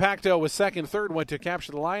 Impacto was second, third went to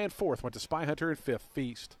Capture the Lion, fourth went to Spy Hunter, and fifth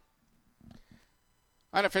Feast.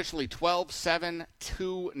 Unofficially 12, 7,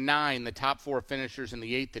 2, 9, the top 4 finishers in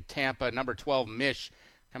the 8th at Tampa. Number 12, Mish,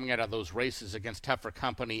 coming out of those races against tougher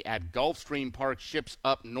company at Gulfstream Park, ships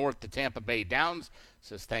up north to Tampa Bay Downs,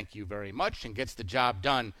 says thank you very much, and gets the job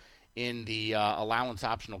done in the allowance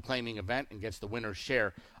optional claiming event and gets the winner's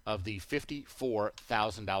share of the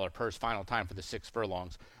 $54,000 purse. Final time for the 6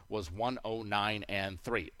 furlongs was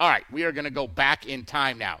 1:09.3. All right, we are going to go back in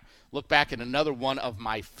time now. Look back at another one of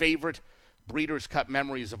my favorite Breeders' Cup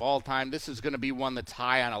memories of all time. This is going to be one that's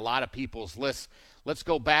high on a lot of people's lists. Let's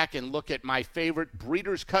go back and look at my favorite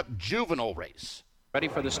Breeders' Cup juvenile race. Ready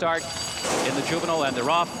for the start in the juvenile, and they're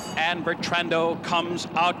off, and Bertrando comes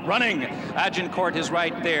out running. Agincourt is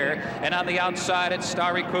right there, and on the outside it's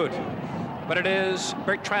Starry Coot. But it is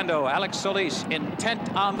Bertrando, Alex Solis,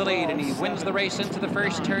 intent on the lead, and he wins the race into the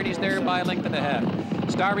first turn. He's there by a length and a half.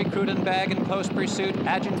 Starry Coot and Bag in close pursuit.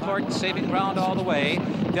 Agincourt saving ground all the way.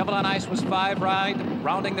 Devil on Ice was 5 wide,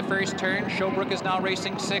 rounding the first turn. Showbrook is now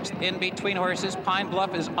racing 6th in between horses. Pine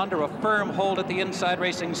Bluff is under a firm hold at the inside,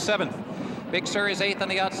 racing 7th. Big Sur is 8th on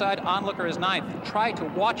the outside. Onlooker is 9th. Try to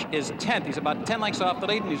Watch is 10th. He's about 10 lengths off the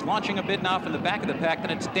lead, and he's launching a bid now from the back of the pack. Then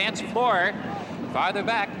it's Dance Floor. Farther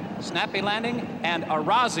back, Snappy Landing, and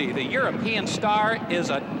Arazi, the European star, is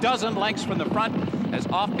a dozen lengths from the front as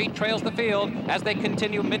Offbeat trails the field as they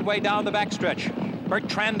continue midway down the backstretch.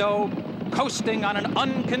 Bertrando coasting on an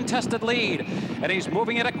uncontested lead, and he's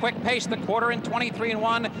moving at a quick pace. The quarter in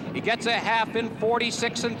 23-1. He gets a half in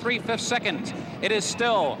 46 3/5 seconds. It is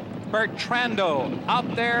still Bertrando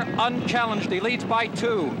out there unchallenged. He leads by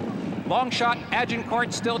 2. Long shot,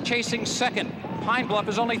 Agincourt still chasing second. Pine Bluff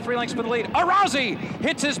is only 3 lengths for the lead. Arazi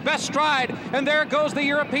hits his best stride, and there goes the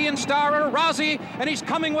European star Arazi, and he's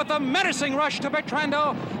coming with a menacing rush to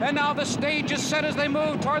Bertrando, and now the stage is set as they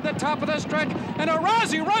move toward the top of the stretch, and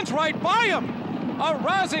Arazi runs right by him.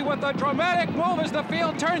 Arazi with a dramatic move as the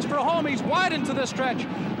field turns for home. He's wide into the stretch.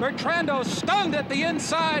 Bertrando stunned at the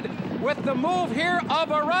inside. with the move here of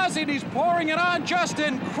Arazi. He's pouring it on. Just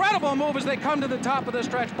incredible move as they come to the top of the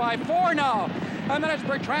stretch by 4 now. And then it's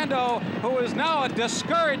Bertrando, who is now a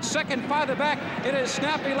discouraged second farther back. It is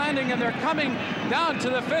snappy landing, and they're coming down to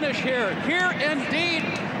the finish here. Here indeed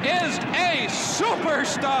is a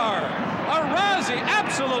superstar. Arazi,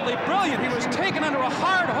 absolutely brilliant. He was taken under a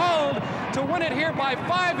hard hold to win it here by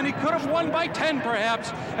 5, and he could have won by 10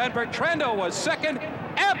 perhaps. And Bertrando was second.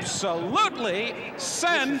 Absolutely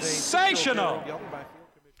sensational.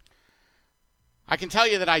 I can tell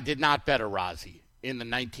you that I did not bet Arazi in the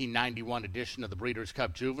 1991 edition of the Breeders'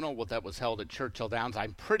 Cup Juvenile that was held at Churchill Downs.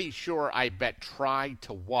 I'm pretty sure I bet Try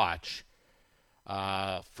to Watch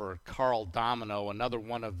for Carl Domino, another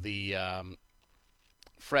one of the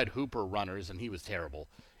Fred Hooper runners, and he was terrible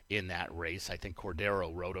in that race. I think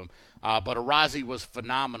Cordero rode him. But Arazi was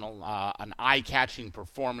phenomenal, an eye-catching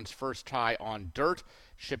performance, first try on dirt,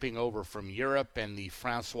 shipping over from Europe, and the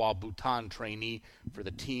Francois Bouton trainee for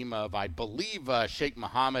the team of, I believe, Sheikh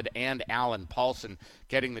Mohammed and Alan Paulson,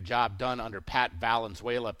 getting the job done under Pat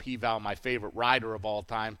Valenzuela. P-Val, my favorite rider of all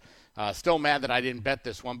time. Still mad that I didn't bet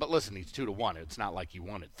this one, but listen, he's 2-1. It's not like he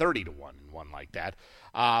won it 30-1 and one like that.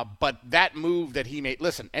 But that move that he made,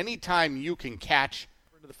 listen, anytime you can catch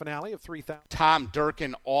the finale of 3,000. Tom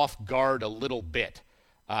Durkin off guard a little bit,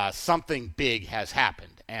 something big has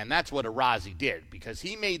happened. And that's what Arazi did, because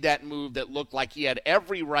he made that move that looked like he had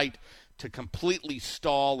every right to completely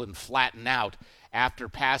stall and flatten out after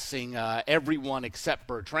passing everyone except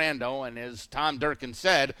Bertrando. And as Tom Durkin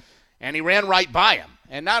said, and he ran right by him.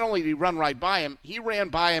 And not only did he run right by him, he ran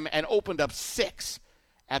by him and opened up 6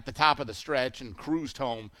 at the top of the stretch and cruised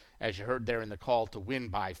home, as you heard there in the call, to win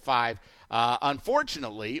by 5.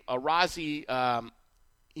 Unfortunately, Arazi,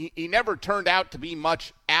 he never turned out to be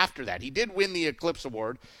much after that. He did win the Eclipse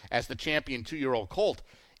Award as the champion 2-year-old colt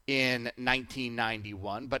in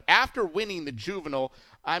 1991. But after winning the Juvenile,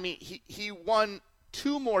 I mean, he won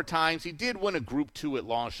 2 more times. He did win a Group 2 at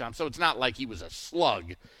Longchamp, so it's not like he was a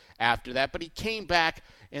slug after that. But he came back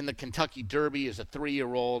in the Kentucky Derby as a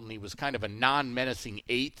 3-year-old, and he was kind of a non-menacing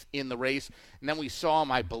 8th in the race. And then we saw him,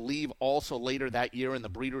 I believe, also later that year in the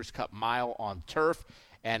Breeders' Cup Mile on turf,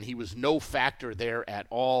 and he was no factor there at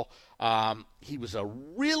all. He was a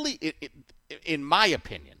really, in my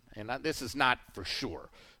opinion, and this is not for sure,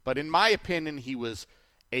 but in my opinion, he was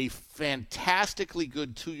a fantastically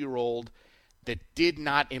good 2-year-old that did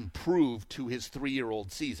not improve to his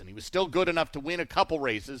 3-year-old season. He was still good enough to win a couple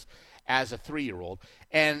races as a 3-year-old.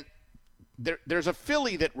 And there's a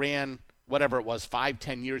filly that ran, whatever it was,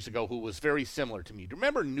 5-10 years ago, who was very similar to me. Do you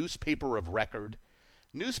remember Newspaper of Record?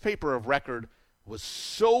 Newspaper of Record was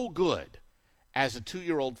so good as a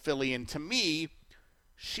 2-year-old filly, and to me,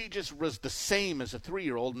 she just was the same as a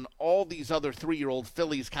 3-year-old, and all these other 3-year-old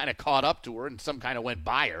fillies kind of caught up to her, and some kind of went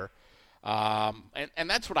by her. And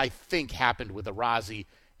that's what I think happened with Arazi,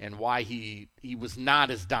 and why he was not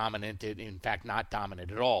as dominant, in fact, not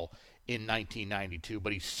dominant at all in 1992,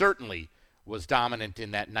 but he certainly was dominant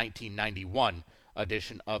in that 1991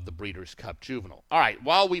 edition of the Breeders' Cup Juvenile. All right,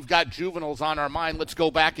 while we've got juveniles on our mind, let's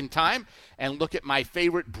go back in time and look at my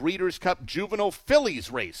favorite Breeders' Cup Juvenile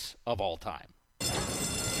fillies race of all time.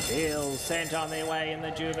 Heels sent on their way in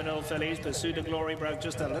the juvenile fillies. Pursuit of Glory broke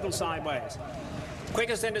just a little sideways.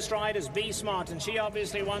 Quickest into stride is Be Smart, and she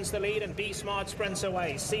obviously wants the lead, and Be Smart sprints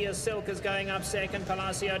away. Sia Silk is going up second.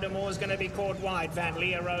 Palacio de Moore is going to be caught wide. Van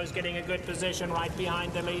Leer Rose getting a good position right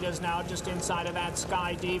behind the leaders now, just inside of that.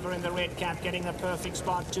 Sky Diva in the red cap getting the perfect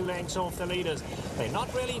spot, 2 lengths off the leaders. They're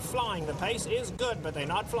not really flying. The pace is good, but they're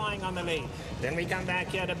not flying on the lead. Then we come back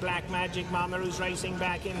here to Black Magic Mama, who's racing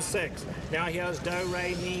back in 6th. Now here's Do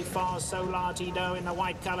Re Mi Fa Solati Do in the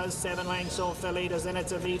white colors, 7 lengths off the leaders. Then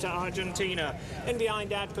it's Evita Argentina. And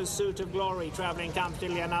behind that, Pursuit of Glory, travelling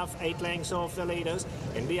comfortably enough, 8 lengths off the leaders.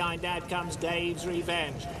 And behind that comes Dave's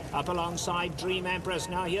Revenge. Up alongside Dream Empress.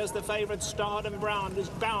 Now here's the favourite, Stardom Brown, who's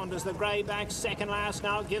bound as the greyback second last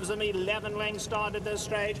now, gives them 11 lengths start at this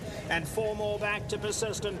stage, and 4 more back to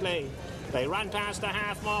Persistently. They run past the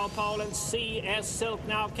half-mile pole, and CS Silk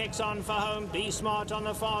now kicks on for home. Be Smart on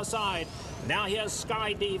the far side. Now here's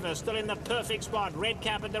Sky Diva, still in the perfect spot. Red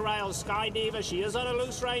cap at the rails. Sky Diva, she is on a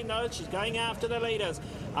loose rein though. She's going after the leaders.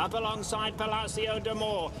 Up alongside Palacio de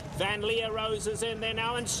Moore. Van Leer Rose is in there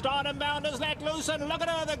now, and Stardom Bound is let loose, and look at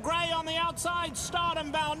her, the grey on the outside.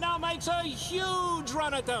 Stardom Bound now makes a huge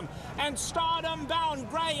run at them, and Stardom Bound,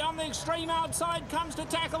 grey on the extreme outside, comes to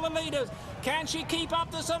tackle the leaders. Can she keep up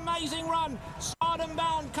this amazing run? Stardom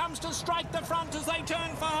Bound comes to strike the front as they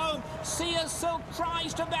turn for home. Sia Silk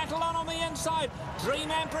tries to battle on the inside.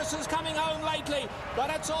 Dream Empress is coming home lately, but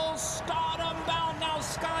it's all Stardom Bound now.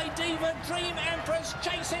 Sky Diva, Dream Empress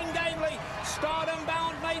chasing gamely. Stardom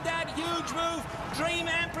Bound made that huge move. Dream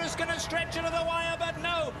Empress going to stretch it to the wire, but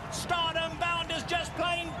no. Stardom Bound is just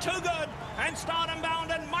plain too good. And Stardom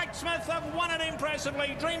Bound and Mike Smith have won it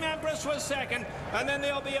impressively. Dream Empress was second. And then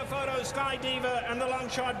there'll be a photo, Sky Diva and the long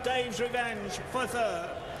shot Dave's Revenge for third.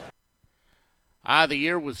 The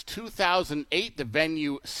year was 2008. The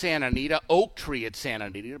venue, Santa Anita, Oak Tree at Santa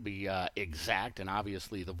Anita to be exact. And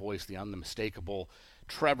obviously the voice, the unmistakable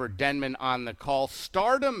Trevor Denman on the call.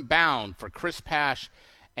 Stardom Bound for Chris Pash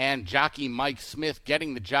and jockey Mike Smith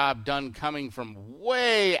getting the job done, coming from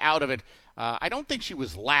way out of it. I don't think she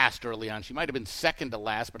was last early on. She might have been second to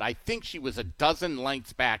last, but I think she was a dozen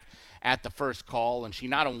lengths back at the first call, and she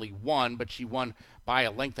not only won, but she won by a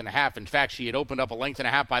length and a half. In fact, she had opened up a length and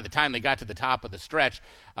a half by the time they got to the top of the stretch.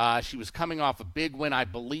 She was coming off a big win, I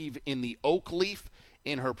believe, in the Oak Leaf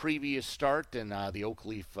in her previous start, and the Oak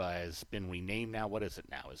Leaf has been renamed now. What is it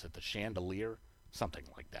now? Is it the Chandelier? Something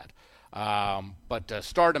like that. But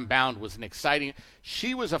Stardom Bound was an exciting.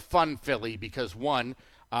 She was a fun filly because, one,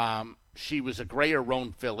 she was a grayer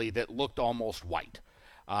roan filly that looked almost white.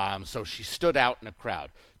 So she stood out in a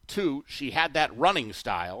crowd. Two, she had that running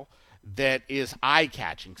style that is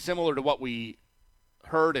eye-catching, similar to what we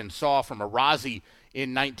heard and saw from Arazi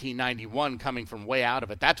in 1991 coming from way out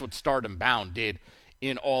of it. That's what Stardom Bound did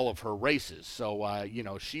in all of her races. So,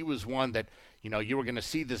 she was one that, you were going to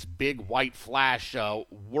see this big white flash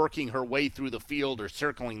working her way through the field or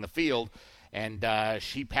circling the field, and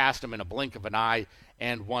she passed him in a blink of an eye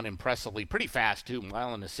and won impressively, pretty fast too,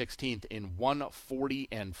 mile and a 16th in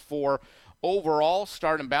 1:40.4. Overall,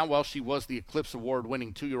 Stardom Bound, well, she was the Eclipse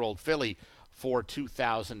Award-winning 2-year-old filly for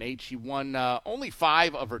 2008. She won only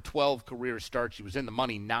 5 of her 12 career starts. She was in the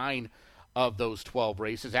money 9 of those 12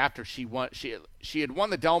 races. After she won, she had won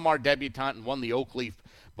the Del Mar Debutante and won the Oak Leaf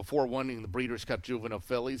before winning the Breeders' Cup Juvenile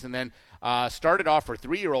Fillies, and then started off her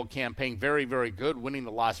 3-year-old campaign very, very good, winning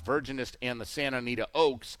the Las Virginist and the Santa Anita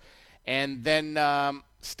Oaks, and then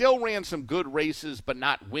still ran some good races, but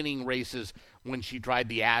not winning races when she tried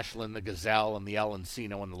the Ashland, the Gazelle, and the El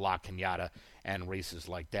Encino, and the La Cañada, and races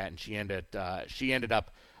like that. And she ended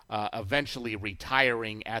up eventually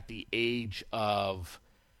retiring at the age of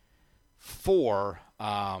 4,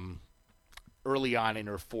 early on in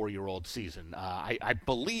her 4-year-old season. I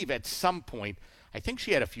believe at some point, I think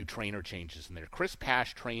she had a few trainer changes in there. Chris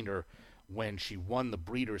Pash trained her when she won the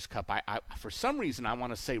Breeders' Cup. I for some reason, I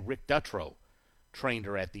want to say Rick Dutrow trained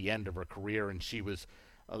her at the end of her career, and she was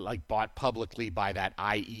bought publicly by that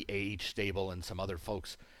IEH stable and some other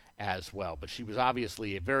folks as well. But she was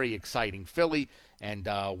obviously a very exciting filly, and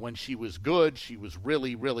when she was good, she was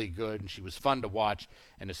really, really good, and she was fun to watch,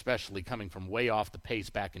 and especially coming from way off the pace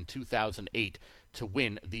back in 2008 to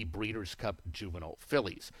win the Breeders' Cup Juvenile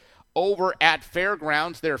Fillies. Over at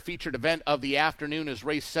Fairgrounds, their featured event of the afternoon is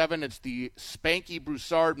race 7. It's the Spanky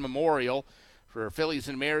Broussard Memorial for fillies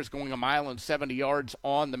and mares going 1 mile and 70 yards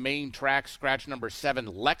on the main track. Scratch number 7,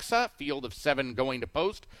 Lexa, field of 7 going to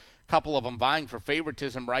post. Couple of them vying for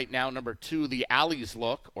favoritism right now. Number 2, the Alice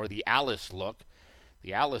Look, or the Alice Look.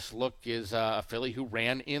 The Alice Look is a filly who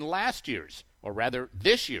ran in last year's, or rather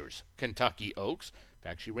this year's, Kentucky Oaks. In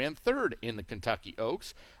fact, she ran 3rd in the Kentucky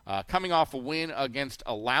Oaks, coming off a win against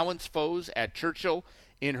Allowance Foes at Churchill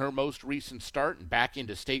in her most recent start, and back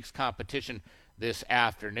into stakes competition this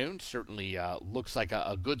afternoon. Certainly looks like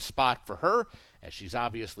a good spot for her, as she's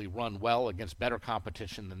obviously run well against better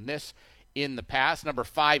competition than this in the past. Number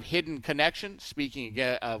 5, Hidden Connection. Speaking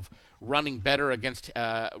again of running well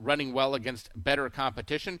against better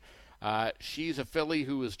competition, she's a filly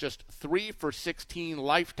who is just 3 for 16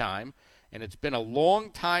 lifetime, and it's been a long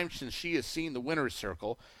time since she has seen the winner's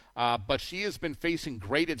circle, but she has been facing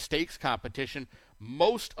graded stakes competition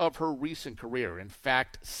most of her recent career. In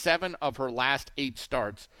fact, 7 of her last 8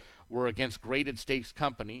 starts were against graded stakes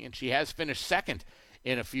company, and she has finished 2nd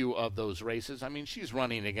in a few of those races. I mean, she's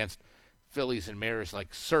running against fillies and mares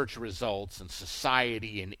like Search Results and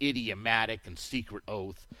Society and Idiomatic and Secret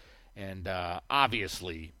Oath, and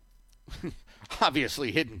obviously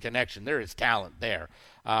Hidden Connection. There is talent there.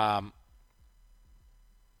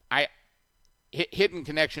 Hidden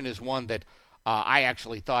Connection is one that I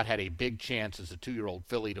actually thought had a big chance as a 2-year-old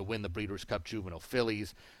filly to win the Breeders' Cup Juvenile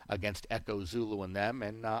Fillies against Echo Zulu and them,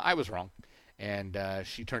 and I was wrong. And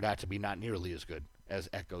she turned out to be not nearly as good as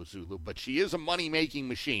Echo Zulu, but she is a money-making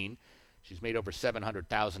machine. She's made over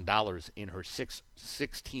 $700,000 in her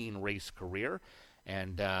 16-race career,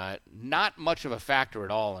 and not much of a factor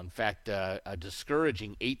at all. In fact, a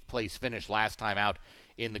discouraging 8th-place finish last time out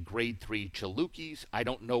in the Grade 3 Chalukis. I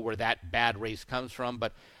don't know where that bad race comes from,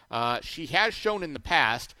 but she has shown in the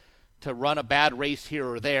past to run a bad race here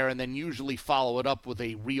or there and then usually follow it up with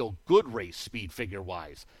a real good race speed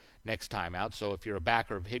figure-wise next time out. So if you're a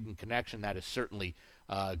backer of Hidden Connection, that is certainly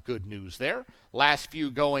good news there. Last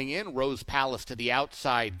few going in, Rose Palace to the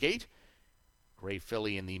outside gate. Gray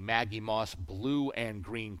filly in the Maggie Moss blue and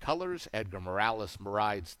green colors. Edgar Morales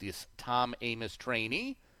rides this Tom Amos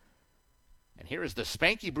trainee. And here is the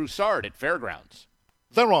Spanky Broussard at Fairgrounds.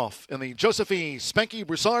 They're off in the Joseph E. Spanky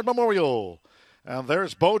Broussard Memorial. And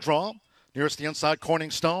there's Beau Draw. Nearest the inside,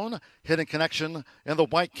 Corning Stone. Hidden Connection in the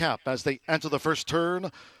white cap as they enter the first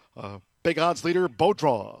turn. Big odds leader, Beau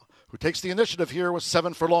Draw, who takes the initiative here with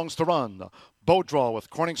 7 furlongs to run. Beau Draw with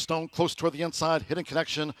Corning Stone close toward the inside. Hidden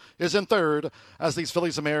Connection is in third as these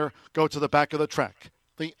fillies of mare go to the back of the track.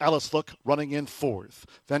 The Alice Look running in 4th.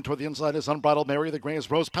 Then toward the inside is Unbridled Mary. The gray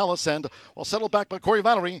is Rose Palace. And while settled back by Corey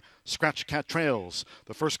Valerie, Scratch Cat trails.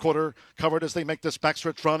 The first quarter covered as they make this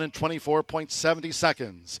backstretch run in 24.70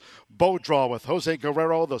 seconds. Beau Draw with Jose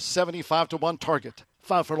Guerrero, the 75-1 target.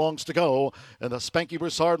 5 furlongs to go in the Spanky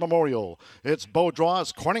Broussard Memorial. It's Beau Draw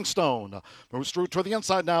as Corning Stone moves through to the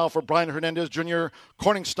inside now for Brian Hernandez Jr.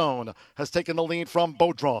 Corning Stone has taken the lead from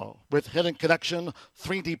Beau Draw with Hidden Connection,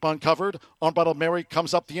 3 deep uncovered. Unbridled Mary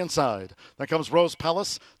comes up the inside. Then comes Rose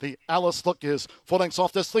Palace. The Alice Look is full lengths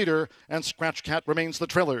off this leader, and Scratch Cat remains the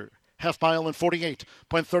trailer. Half mile in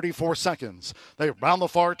 48.34 seconds. They round the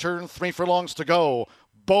far turn, 3 furlongs to go.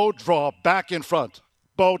 Beau Draw back in front.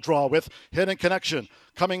 Beau Draw with Hidden Connection.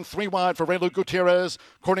 Coming 3 wide for Raylu Gutierrez.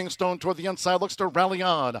 Corning Stone toward the inside looks to rally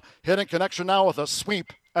on. Hidden Connection now with a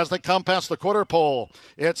sweep as they come past the quarter pole.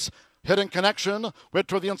 It's Hidden Connection with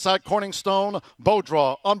toward the inside Corning Stone. Beau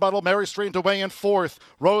Draw. Unbridled Mary straightened away in 4th.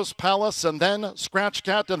 Rose Palace and then Scratch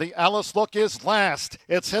Cat, and the Alice Look is last.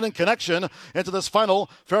 It's Hidden Connection into this final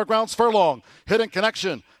Fairgrounds furlong. Hidden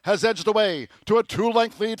Connection has edged away to a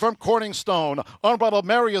 2-length lead from Corning Stone. Unbridled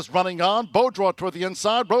Mary is running on. Beau Draw toward the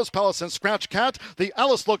inside. Rose Palace and Scratch Cat. The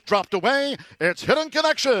Alice Look dropped away. It's Hidden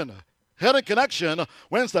Connection. Hidden Connection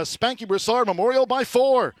wins the Spanky Broussard Memorial by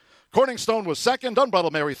 4. Corning Stone was second,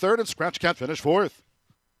 Unbridled Mary third, and Scratch Cat finished 4th.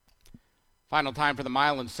 Final time for the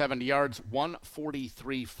mile and 70 yards,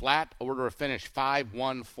 1:43 flat. Order of finish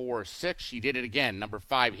 5:146. She did it again. Number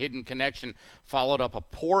 5, Hidden Connection, followed up a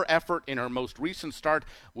poor effort in her most recent start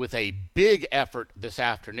with a big effort this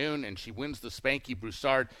afternoon, and she wins the Spanky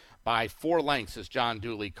Broussard by 4 lengths, as John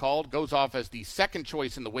Dooley called. Goes off as the second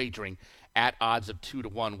choice in the wagering at odds of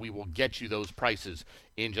 2-1. We will get you those prices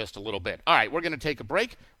in just a little bit. All right, we're going to take a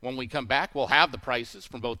break. When we come back, we'll have the prices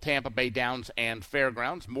from both Tampa Bay Downs and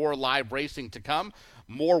Fairgrounds. More live racing to come.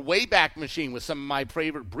 More Wayback Machine with some of my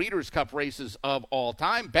favorite Breeders' Cup races of all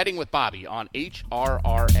time. Betting with Bobby on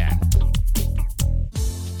HRRN.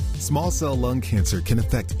 Small cell lung cancer can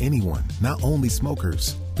affect anyone, not only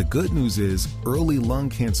smokers. The good news is early lung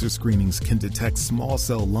cancer screenings can detect small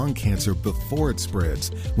cell lung cancer before it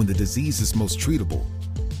spreads, when the disease is most treatable.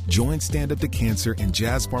 Join Stand Up to Cancer and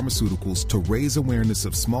Jazz Pharmaceuticals to raise awareness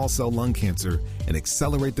of small cell lung cancer and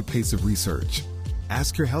accelerate the pace of research.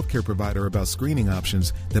 Ask your healthcare provider about screening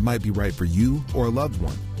options that might be right for you or a loved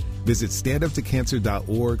one. Visit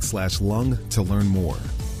standuptocancer.org/lung to learn more.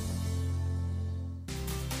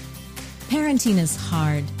 Parenting is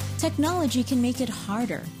hard. Technology can make it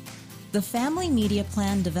harder. The Family Media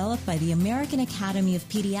Plan developed by the American Academy of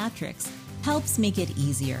Pediatrics helps make it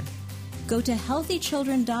easier. Go to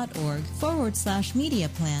healthychildren.org/media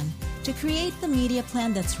plan to create the media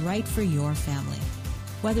plan that's right for your family.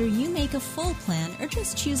 Whether you make a full plan or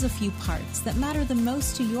just choose a few parts that matter the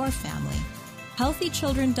most to your family,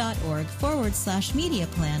 healthychildren.org/media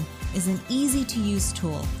plan is an easy-to-use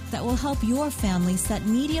tool that will help your family set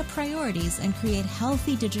media priorities and create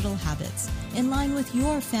healthy digital habits in line with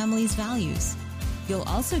your family's values. You'll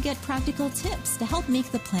also get practical tips to help make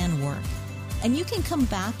the plan work. And you can come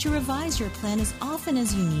back to revise your plan as often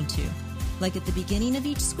as you need to, like at the beginning of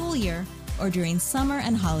each school year or during summer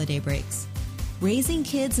and holiday breaks. Raising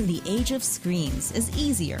kids in the age of screens is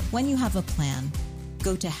easier when you have a plan.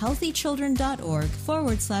 Go to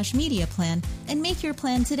healthychildren.org/media plan and make your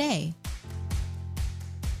plan today.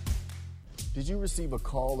 Did you receive a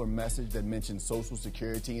call or message that mentioned Social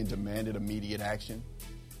Security and demanded immediate action?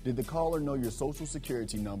 Did the caller know your Social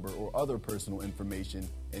Security number or other personal information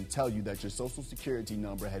and tell you that your Social Security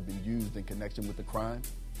number had been used in connection with the crime?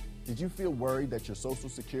 Did you feel worried that your Social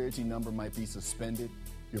Security number might be suspended,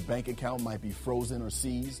 your bank account might be frozen or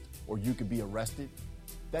seized, or you could be arrested?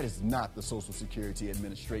 That is not the Social Security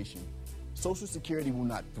Administration. Social Security will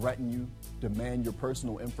not threaten you, demand your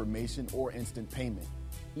personal information, or instant payment,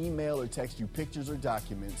 email or text you pictures or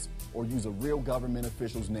documents, or use a real government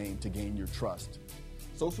official's name to gain your trust.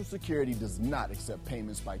 Social Security does not accept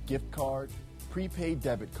payments by gift card, prepaid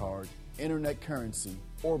debit card, internet currency,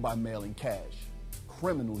 or by mailing cash.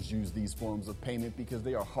 Criminals use these forms of payment because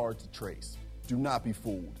they are hard to trace. Do not be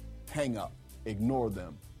fooled. Hang up. Ignore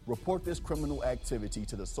them. Report this criminal activity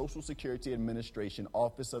to the Social Security Administration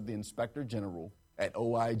Office of the Inspector General at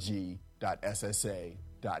oig.ssa.gov.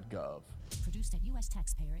 Produced at U.S.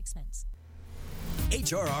 taxpayer expense.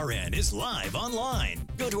 HRRN is live online.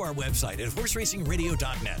 Go to our website at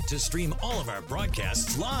horseracingradio.net to stream all of our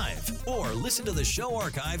broadcasts live or listen to the show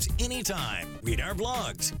archives anytime. Read our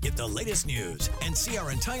blogs, get the latest news, and see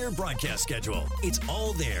our entire broadcast schedule. It's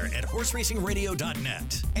all there at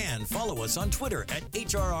horseracingradio.net. And follow us on Twitter at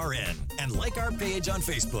HRRN and like our page on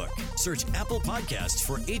Facebook. Search Apple Podcasts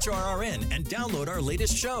for HRRN and download our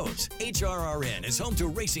latest shows. HRRN is home to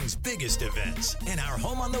racing's biggest events, and our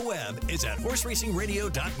home on the web is at horseracingradio.net.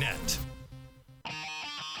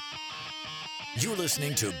 You're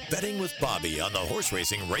listening to Betting with Bobby on the Horse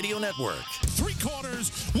Racing Radio Network.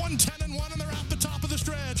 3/4, 110-1, and they're at the top of the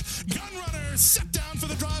stretch. Gunrunner set down for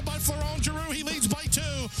the drive by Florent Giroux. He leads by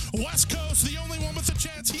 2. West Coast, the only one with a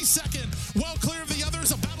chance. He's second. Well clear of the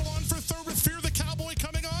others. A battle on for third with Fear the Cowboy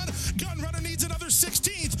coming on. Gunrunner needs another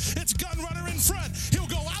 16th. It's Gunrunner in front. He'll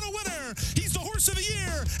go out a winner. He's the horse of the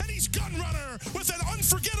year, and he's Gunrunner with an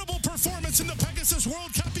unforgettable performance in the Pegasus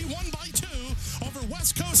World Cup. He won by 2 over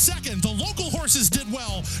West Coast second. The local horses did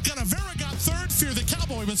well. Ganavera got third. Fear the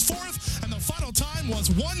Cowboy was fourth, and the final time was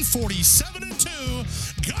 1:47.2.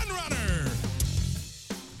 Gunrunner.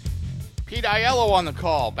 Pete Aiello on the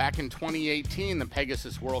call. Back in 2018, the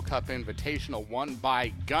Pegasus World Cup Invitational won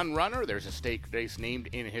by Gunrunner. There's a stake race named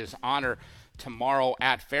in his honor tomorrow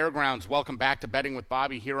at Fairgrounds. Welcome back to Betting with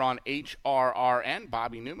Bobby here on HRRN.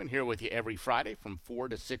 Bobby Newman here with you every Friday from 4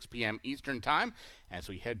 to 6 p.m. Eastern Time as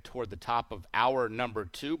we head toward the top of hour number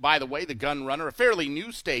 2. By the way, the Gunrunner, a fairly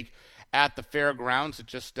new stake at the Fairgrounds.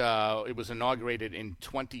 It was inaugurated in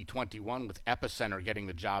 2021 with Epicenter getting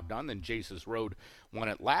the job done. Then Jace's Road won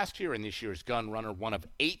it last year, and this year's Gunrunner, one of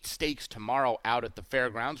 8 stakes tomorrow out at the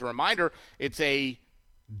Fairgrounds. A reminder, it's a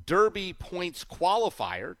Derby points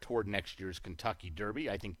qualifier toward next year's Kentucky Derby.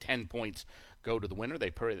 I think 10 points go to the winner. They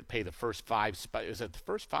pay the first 5 spots. Is it the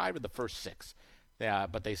first 5 or the first 6?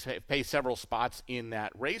 But they pay several spots in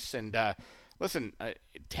that race. And listen,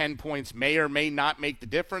 10 points may or may not make the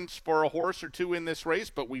difference for a horse or two in this race,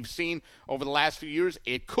 but we've seen over the last few years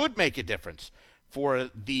it could make a difference for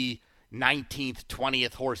the 19th,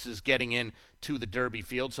 20th horses getting in to the Derby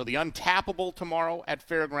field. So the Untappable tomorrow at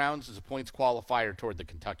Fairgrounds is a points qualifier toward the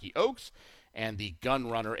Kentucky Oaks, and the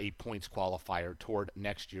Gunrunner a points qualifier toward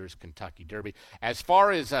next year's Kentucky Derby. As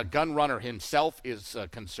far as Gunrunner himself is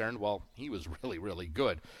concerned, well, he was really, really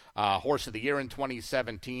good. Horse of the Year in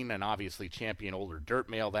 2017, and obviously champion Older Dirt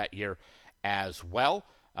Mail that year as well.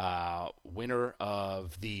 Winner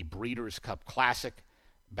of the Breeders' Cup Classic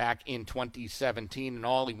back in 2017, and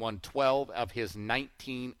all he won 12 of his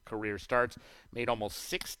 19 career starts, made almost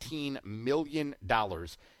 $16 million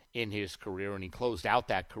in his career, and he closed out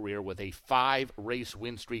that career with a 5-race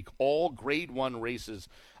win streak, all Grade 1 races,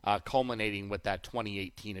 culminating with that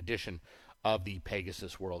 2018 edition of the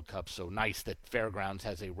Pegasus World Cup. So nice that Fairgrounds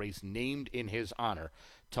has a race named in his honor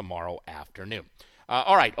tomorrow afternoon.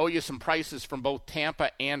 All right, owe you some prices from both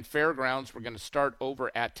Tampa and Fairgrounds. We're going to start over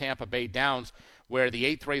at Tampa Bay Downs, where the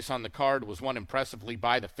 8th race on the card was won impressively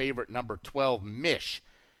by the favorite number 12, Mish.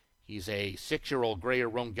 He's a 6-year-old Greyer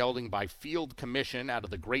Roan gelding by Field Commission out of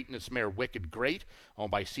the Greatness mare Wicked Great,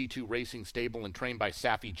 owned by C2 Racing Stable and trained by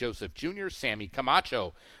Safi Joseph Jr. Sammy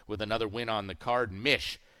Camacho with another win on the card.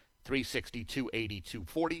 Mish, 360, 280,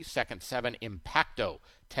 240. Second 7, Impacto,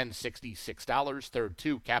 $10.60, $6. Third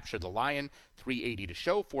 2, Capture the Lion, $380 to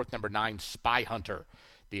show. Fourth number 9, Spy Hunter.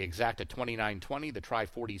 The exact at $29.20. The try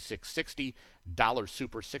 $46.60. Dollar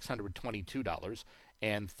Super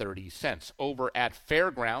 $622.30. Over at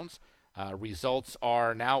Fairgrounds, results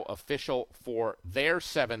are now official for their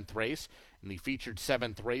 7th race. And the featured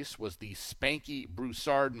 7th race was the Spanky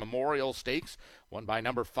Broussard Memorial Stakes, won by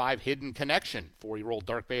number 5, Hidden Connection, 4-year-old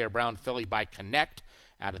Dark Bear Brown filly by Connect,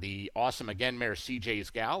 out of the Awesome Again mare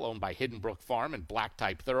CJ's Gal, owned by Hidden Brook Farm and Black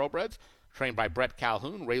Type Thoroughbreds, trained by Brett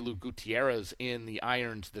Calhoun. Raylu Gutierrez in the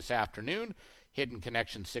irons this afternoon. Hidden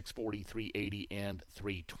Connection, 640, 380, and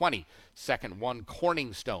 320. Second 1,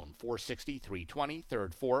 Corningstone, 460, 320.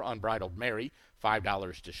 Third 4, Unbridled Mary,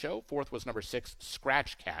 $5 to show. Fourth was number 6,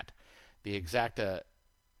 Scratch Cat. The exacta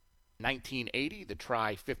 $19.80, the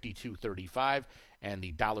Tri $52.35, and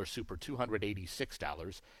the Dollar Super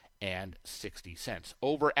 $286.60.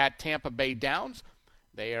 Over at Tampa Bay Downs,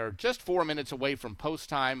 they are just 4 minutes away from post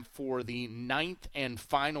time for the 9th and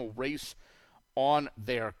final race on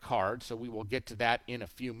their card, so we will get to that in a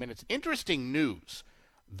few minutes. Interesting news,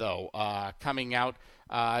 though, coming out.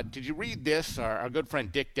 Did you read this? Our good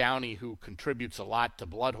friend Dick Downey, who contributes a lot to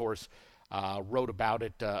Blood Horse, wrote about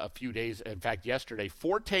it a few days, in fact, yesterday.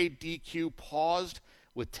 Forte DQ paused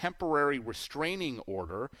with temporary restraining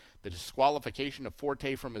order. The disqualification of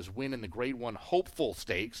Forte from his win in the Grade 1 Hopeful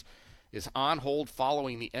Stakes is on hold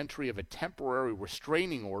following the entry of a temporary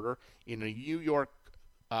restraining order in a New York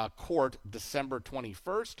court December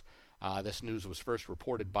 21st. This news was first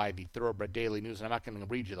reported by the Thoroughbred Daily News, and I'm not going to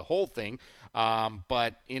read you the whole thing.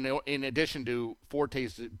 But in addition to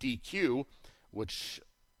Forte's DQ, which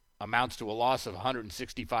amounts to a loss of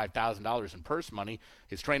 $165,000 in purse money,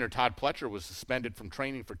 his trainer Todd Pletcher was suspended from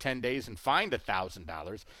training for 10 days and fined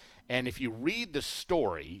 $1,000. And if you read the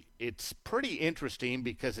story, it's pretty interesting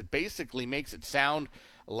because it basically makes it sound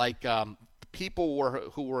like people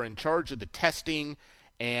who were in charge of the testing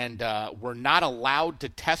and were not allowed to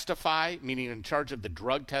testify, meaning in charge of the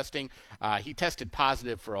drug testing. He tested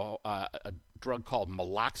positive for a drug called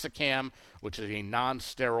meloxicam, which is a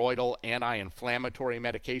non-steroidal anti-inflammatory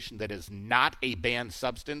medication that is not a banned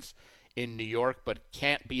substance in New York, but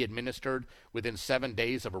can't be administered within 7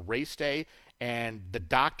 days of a race day. And the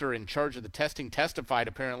doctor in charge of the testing testified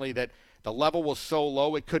apparently that the level was so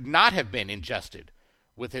low it could not have been ingested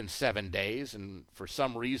within 7 days. And for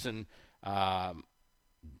some reason,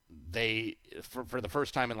 they, for the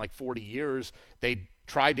first time in like 40 years, they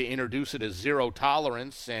tried to introduce it as zero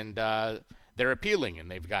tolerance, and they're appealing.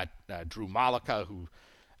 And they've got Drew Malika, who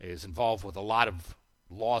is involved with a lot of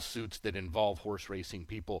lawsuits that involve horse racing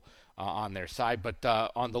people on their side. But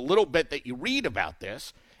on the little bit that you read about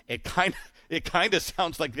this, it kind of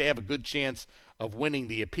sounds like they have a good chance of winning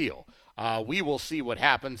the appeal. We will see what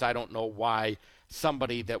happens. I don't know why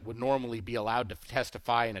somebody that would normally be allowed to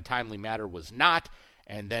testify in a timely manner was not.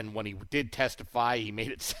 And then when he did testify, he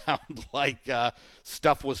made it sound like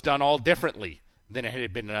stuff was done all differently than it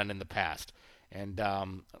had been done in the past. And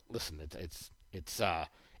listen, it's not,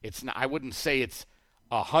 I wouldn't say it's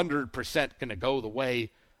 100% going to go the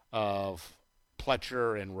way of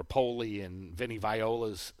Pletcher and Rapoli and Vinny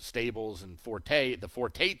Viola's stables and the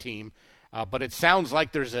Forte team, but it sounds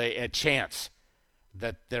like there's a chance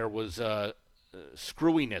that there was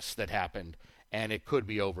screwiness that happened and it could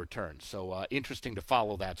be overturned. So interesting to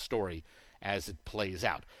follow that story as it plays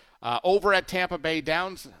out. Over at Tampa Bay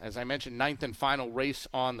Downs, as I mentioned, 9th and final race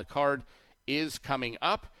on the card is coming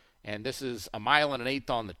up, and this is 1 1/8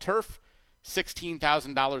 on the turf.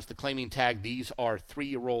 $16,000 the claiming tag. These are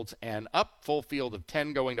 3-year-olds and up. Full field of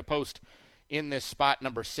 10 going to post in this spot.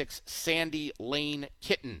 Number 6, Sandy Lane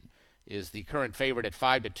Kitten is the current favorite at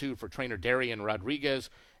 5-2 for trainer Darian Rodriguez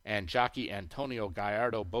and jockey Antonio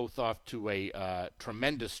Gallardo, both off to a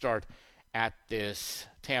tremendous start at this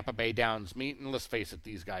Tampa Bay Downs meet. And let's face it,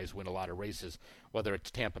 these guys win a lot of races, whether it's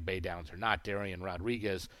Tampa Bay Downs or not. Darian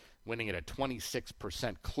Rodriguez winning at a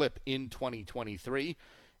 26% clip in 2023.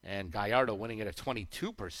 And Gallardo winning at a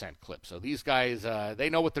 22% clip. So these guys, they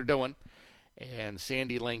know what they're doing. And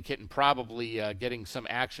Sandy Lane Kitten probably getting some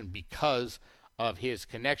action because of his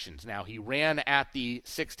connections. Now, he ran at the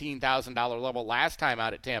 $16,000 level last time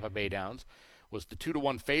out at Tampa Bay Downs, was the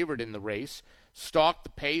 2-1 favorite in the race, stalked the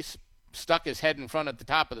pace, stuck his head in front at the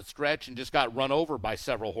top of the stretch, and just got run over by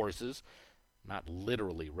several horses. Not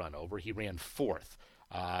literally run over. He ran 4th,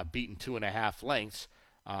 beaten 2.5 lengths.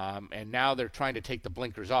 And now they're trying to take the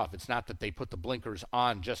blinkers off. It's not that they put the blinkers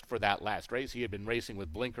on just for that last race. He had been racing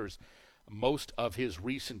with blinkers most of his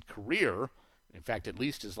recent career. In fact, at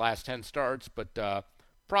least his last 10 starts, but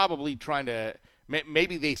probably trying to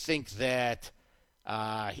maybe they think that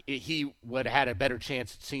he would have had a better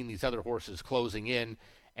chance at seeing these other horses closing in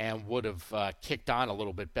and would have kicked on a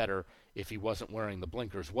little bit better if he wasn't wearing the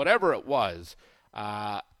blinkers. Whatever it was,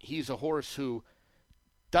 he's a horse who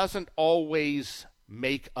doesn't always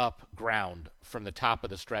make up ground from the top of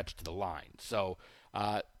the stretch to the line. So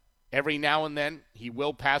every now and then he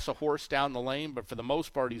will pass a horse down the lane, but for the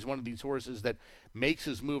most part he's one of these horses that makes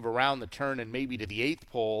his move around the turn and maybe to the 8th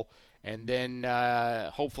pole, and then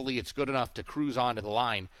hopefully it's good enough to cruise onto the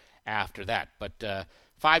line after that. But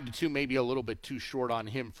 5-2 maybe a little bit too short on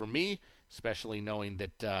him for me, especially knowing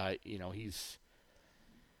that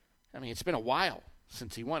it's been a while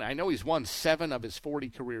since he won. I know he's won 7 of his 40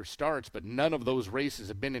 career starts, but none of those races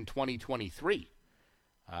have been in 2023.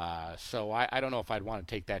 So I don't know if I'd want to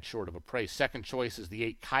take that short of a price. Second choice is the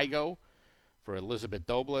 8 Kygo for Elizabeth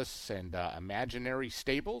Douglas and Imaginary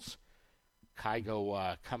Stables.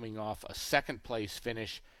 Kygo coming off a second-place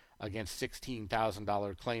finish against $16,000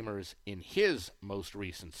 claimers in his most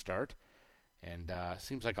recent start. And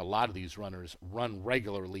seems like a lot of these runners run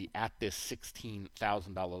regularly at this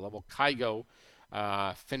 $16,000 level. Kygo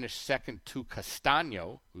finished second to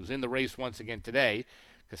Castano, who's in the race once again today.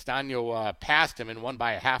 Castano passed him and won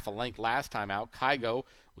by a half a length last time out. Kygo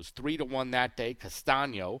was 3-1 that day.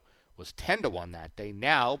 Castano was 10-1 that day.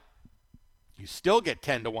 Now, you still get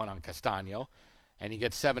 10-1 on Castano, and you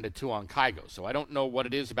get 7-2 on Kygo. So I don't know what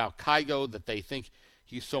it is about Kygo that they think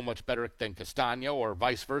he's so much better than Castano, or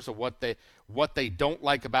vice versa, what they don't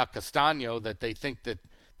like about Castano that they think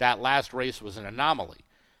that last race was an anomaly.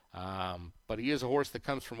 But he is a horse that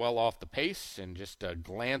comes from well off the pace, and just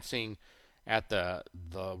glancing at the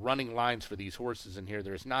running lines for these horses in here,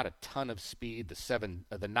 there's not a ton of speed.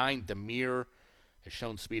 The 9 Demir has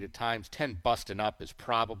shown speed at times. 10 Bustin' Up is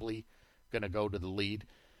probably going to go to the lead.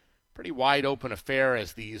 Pretty wide open affair,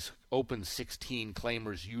 as these open 16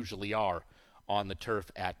 claimers usually are on the turf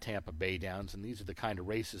at Tampa Bay Downs, and these are the kind of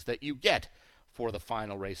races that you get for the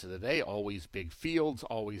final race of the day. Always big fields,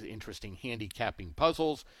 always interesting handicapping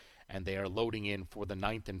puzzles, and they are loading in for the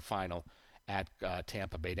 9th and final at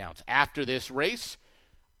Tampa Bay Downs. After this race,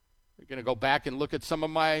 we're going to go back and look at some of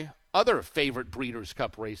my other favorite Breeders'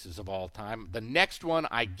 Cup races of all time. The next one,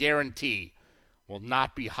 I guarantee, will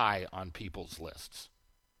not be high on people's lists.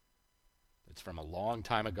 It's from a long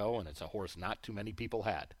time ago, and it's a horse not too many people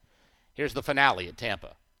had. Here's the finale at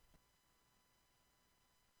Tampa.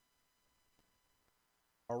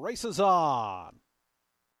 Our race is on.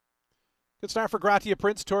 Good start for Gratia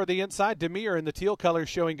Prince toward the inside. Demir in the teal colors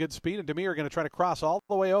showing good speed, and Demir going to try to cross all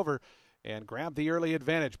the way over and grab the early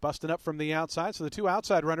advantage. Busting up from the outside, so the two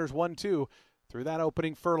outside runners 1-2 through that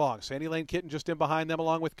opening furlong. Sandy Lane Kitten just in behind them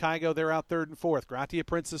along with Kygo. They're out 3rd and 4th. Gratia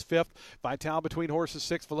Prince is 5th. Vital between horses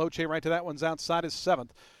 6th. Veloce right to that one's outside is 7th.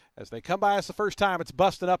 As they come by us the first time, it's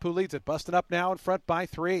Bustin' Up who leads it. Bustin' Up now in front by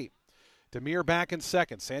 3. Demir back in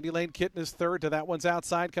 2nd. Sandy Lane Kitten is 3rd. To that one's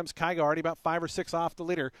outside comes Kygo, already about 5 or 6 off the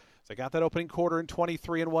leader. They got that opening quarter in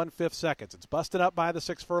 23 1/5 seconds. It's Bustin' Up by the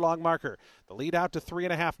 6 furlong marker. The lead out to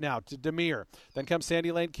 3.5 now to Demir. Then comes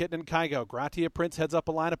Sandy Lane Kitten and Kygo. Gratia Prince heads up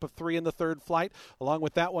a lineup of 3 in the 3rd flight. Along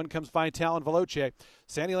with that one comes Vital and Veloce.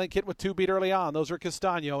 Sandy Lane Kitten with 2 beat early on. Those are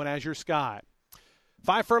Castano and Azure Sky.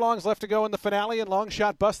 5 furlongs left to go in the finale, and Long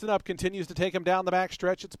Shot Bustin' Up continues to take him down the back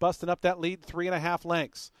stretch. It's Bustin' Up that lead 3.5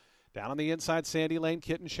 lengths. Down on the inside, Sandy Lane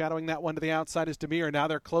Kitten shadowing that one to the outside is Demir. Now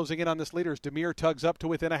they're closing in on this leader as Demir tugs up to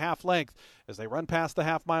within a half length as they run past the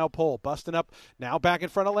half-mile pole. Bustin' Up now back in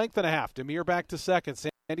front of length and a half. Demir back to 2nd.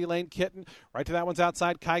 Sandy Lane Kitten right to that one's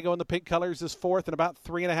outside. Kygo in the pink colors is 4th and about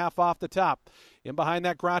 3.5 off the top. In behind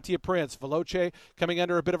that, Gratia Prince. Veloce coming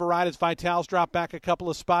under a bit of a ride as Vital's dropped back a couple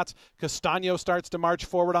of spots. Castano starts to march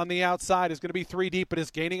forward on the outside. Is going to be 3 deep, but is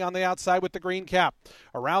gaining on the outside with the green cap.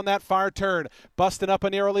 Around that far turn, Bustin' Up a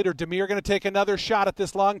narrow leader. Demir going to take another shot at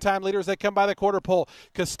this long-time leader as they come by the quarter pole.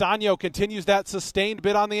 Castano continues that sustained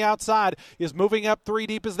bit on the outside. Is moving up 3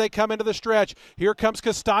 deep as they come into the stretch. Here comes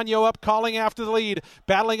Castano up, calling after the lead.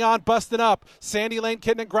 Battling on, Bustin' Up. Sandy Lane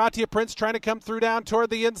Kitten and Gratia Prince trying to come through down toward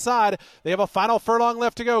the inside. They have a final furlong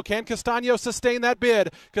left to go. Can Castano sustain that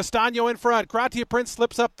bid? Castano in front. Gratia Prince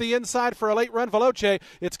slips up the inside for a late run. Veloce.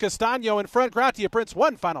 It's Castano in front. Gratia Prince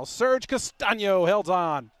one final surge. Castano held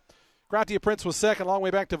on. Gratia Prince was 2nd, long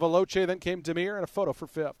way back to Veloce. Then came Demir and a photo for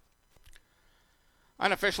 5th.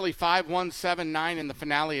 Unofficially 5-1-7-9 in the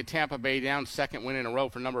finale at Tampa Bay Downs. 2nd win in a row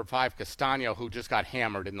for number 5 Castano, who just got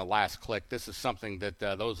hammered in the last click. This is something that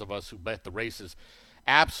those of us who bet the races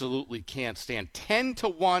absolutely can't stand.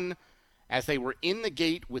 10-1 as they were in the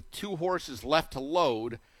gate with 2 horses left to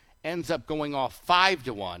load, ends up going off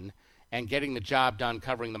 5-1 and getting the job done,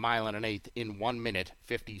 covering the 1 1/8 in 1 minute,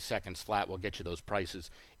 50 seconds flat. We'll get you those prices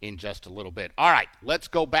in just a little bit. All right, let's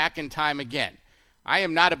go back in time again. I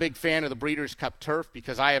am not a big fan of the Breeders' Cup turf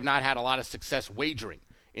because I have not had a lot of success wagering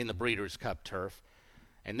in the Breeders' Cup turf.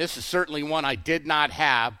 And this is certainly one I did not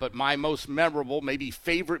have, but my most memorable, maybe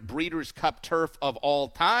favorite Breeders' Cup turf of all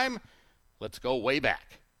time. Let's go way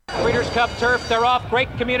back. Breeders' Cup turf, they're off.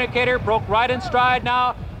 Great communicator, broke right in stride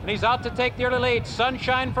now, and he's out to take the early lead.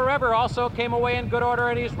 Sunshine Forever also came away in good order,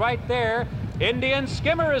 and he's right there. Indian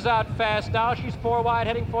Skimmer is out fast now. She's 4 wide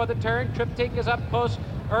heading for the turn. Triptych is up close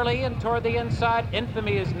early and toward the inside.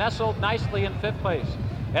 Infamy is nestled nicely in 5th place.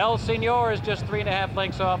 El Senor is just 3.5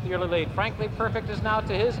 lengths off the early lead. Frankly Perfect is now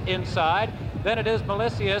to his inside. Then it is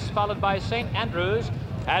Malicious, followed by St. Andrews.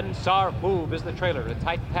 And Sarhoub is the trailer. A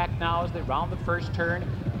tight pack now as they round the first turn.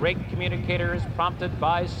 Great Communicator is prompted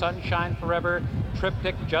by Sunshine Forever.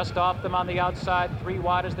 Triptych just off them on the outside, 3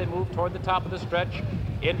 wide as they move toward the top of the stretch.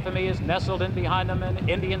 Infamy is nestled in behind them, and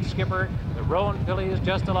Indian Skipper, the Roan filly, is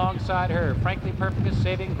just alongside her. Frankly Perfect is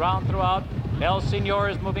saving ground throughout. El Senor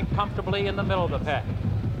is moving comfortably in the middle of the pack.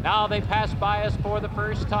 Now they pass by us for the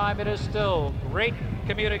first time. It is still Great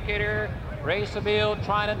Communicator. Ray Seville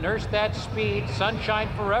trying to nurse that speed. Sunshine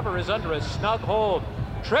Forever is under a snug hold.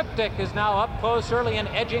 Triptych is now up close early and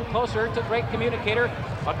edging closer to Great Communicator.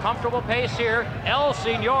 A comfortable pace here. El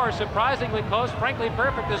Senor surprisingly close. Frankly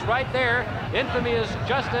Perfect is right there. Infamy is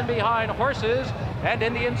just in behind Horses. And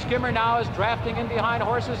Indian Skimmer now is drafting in behind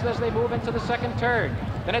Horses as they move into the second turn.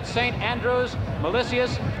 Then it's St. Andrews,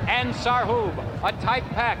 Malicious, and Sarhub. A tight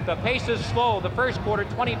pack. The pace is slow. The first quarter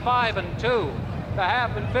 25-2. The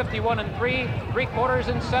half in 51-3, 3/4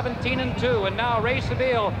 in 17-2, and now Ray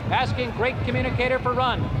Seville asking Great Communicator for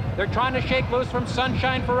run. They're trying to shake loose from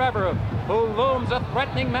Sunshine Forever, who looms a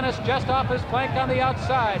threatening menace just off his flank on the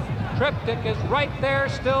outside. Triptych is right there,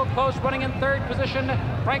 still close, running in third position.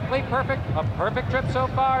 Frankly Perfect, a perfect trip so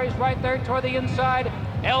far. He's right there toward the inside.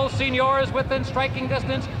 El Senor is within striking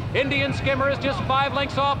distance. Indian Skimmer is just 5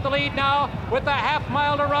 lengths off the lead now, with a half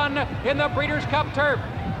mile to run in the Breeders' Cup Turf.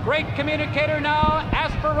 Great Communicator now.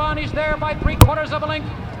 Asperani's there by 3/4 of a length.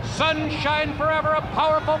 Sunshine Forever, a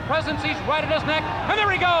powerful presence. He's right at his neck. And there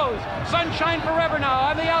he goes. Sunshine Forever now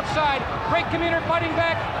on the outside. Great Communicator fighting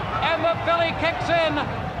back. And the filly kicks in.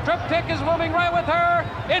 Triptych is moving right with her.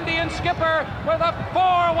 Indian Skipper with a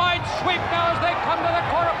 4-wide sweep now as they come to the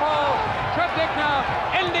quarter pole. Triptych now.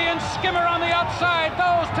 Indian Skimmer on the outside.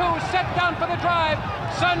 Those two set down for the drive.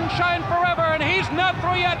 Sunshine Forever, and he's not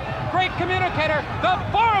through yet. Great Communicator. The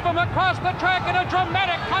 4 of them across the track in a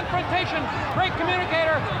dramatic confrontation. Great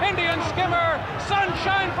Communicator, Indian Skimmer,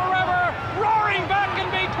 Sunshine Forever, roaring back in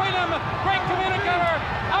between them. Great Communicator,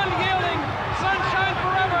 unyielding. Sunshine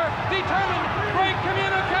Forever, determined. Great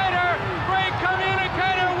Communicator. Great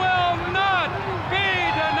Communicator will not be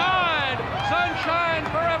denied. Sunshine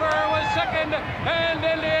Forever was second, and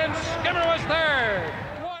Indian Skimmer was third.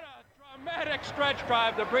 What a dramatic stretch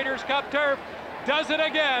drive. The Breeders' Cup Turf does it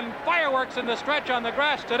again. Fireworks in the stretch on the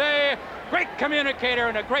grass today. Great Communicator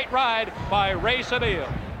and a great ride by Ray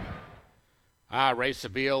Seville. Ray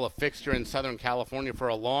Seville, a fixture in Southern California for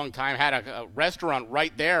a long time, had a restaurant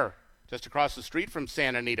right there just across the street from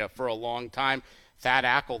Santa Anita for a long time. Thad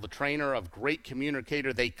Ackle, the trainer of Great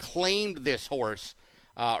Communicator, they claimed this horse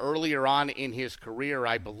earlier on in his career,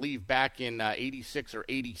 I believe back in 86 or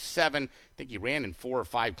 87. I think he ran in 4 or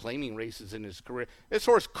 5 claiming races in his career. This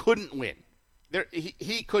horse couldn't win.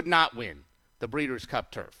 He could not win the Breeders' Cup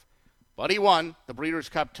Turf. But he won the Breeders'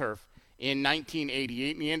 Cup Turf in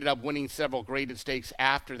 1988, and he ended up winning several graded stakes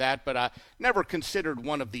after that, but never considered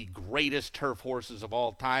one of the greatest turf horses of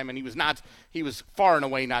all time, and he was far and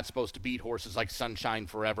away not supposed to beat horses like Sunshine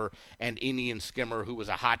Forever and Indian Skimmer, who was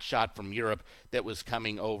a hot shot from Europe that was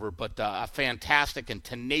coming over, but a fantastic and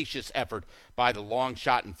tenacious effort by the long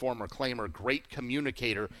shot and former claimer Great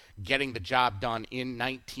Communicator, getting the job done in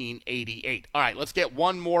 1988. All right, let's get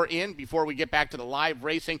one more in before we get back to the live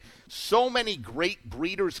racing. So many great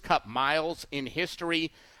Breeders' Cup miles in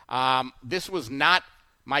history. This was not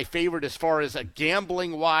my favorite as far as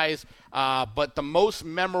gambling-wise, but the most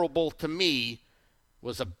memorable to me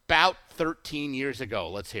was about 13 years ago.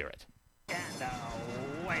 Let's hear it. And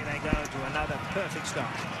away they go to another perfect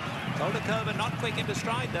start. Goldakova not quick into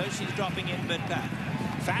stride, though. She's dropping in mid-pack.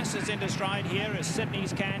 Fastest into stride here is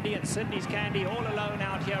Sydney's Candy, and Sydney's Candy all alone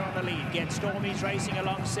out here on the lead. Get Stormy's racing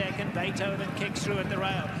along second. Beethoven kicks through at the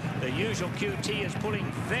rail. The Usual QT is pulling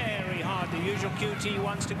very hard. The Usual QT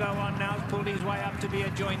wants to go on now. He's pulled his way up to be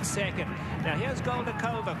a joint second. Now here's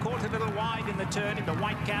Goldakova, caught a little wide in the turn, and the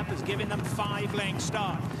white cap is giving them 5-length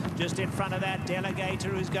start. Just in front of that,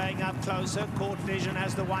 Delegator, who's going up closer. Court Vision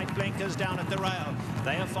has the white blinkers down at the rail.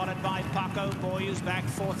 They are followed by Paco Boy, who's back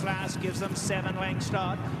 4th last, gives them 7-length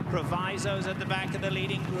start. Proviso's at the back of the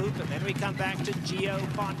leading group, and then we come back to Gio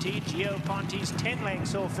Ponti. Gio Ponti's 10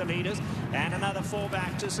 lengths off the leaders, and another 4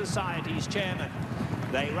 back to Society's chairman.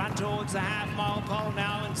 They run towards the half-mile pole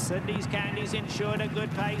now, and Sydney's Candy's ensured a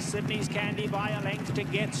good pace. Sydney's Candy by a length to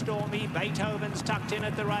Get Stormy. Beethoven's tucked in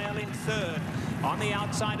at the rail in 3rd. On the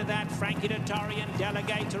outside of that, Frankie Dettori and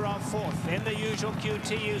Delegator are 4th. Then the Usual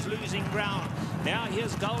QT is losing ground. Now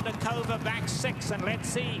here's Goldakova back 6, and let's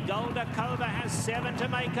see. Goldakova has 7 to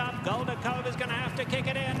make up. Goldakova's going to have to kick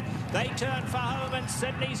it in. They turn for home, and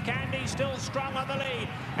Sydney's Candy still strong on the lead.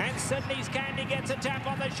 And Sydney's Candy gets a tap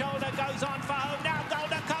on the shoulder, goes on for home. Now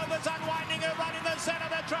Goldakova's unwinding her run in the centre of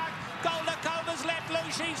the track. Goldakova's let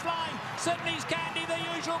loose. she's flying. Sydney's Candy, the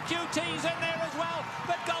usual QT's in there as well.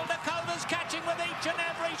 But Goldakova's catching with each and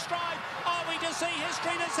every stride. Are we to see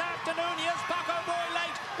history this afternoon? Here's Paco Boy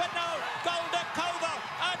late, but no, Goldakova,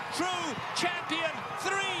 a true champion.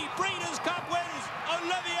 3 Breeders' Cup wins.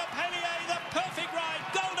 Olivia Pellier, the perfect ride.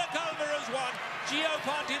 Goldakova has won. Gio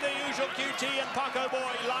Ponti, the usual QT, and Paco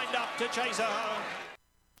Boy lined up to chase her home.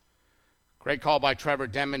 Great call by Trevor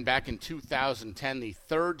Denman back in 2010, the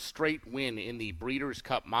 3rd straight win in the Breeders'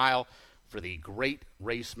 Cup Mile for the great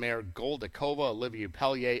race mare Goldakova. Olivia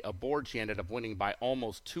Pellier aboard. She ended up winning by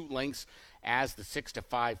almost 2 lengths as the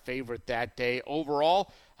 6-5 favorite that day.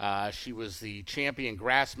 Overall, she was the champion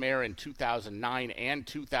grass mare in 2009 and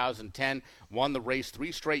 2010. Won the race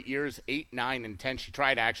 3 straight years, 8, 9, and 10. She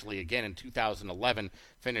tried actually again in 2011,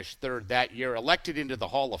 finished 3rd that year. Elected into the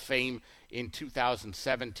Hall of Fame in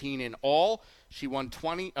 2017. In all, she won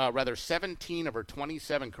 17 of her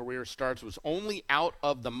 27 career starts, was only out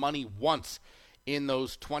of the money once in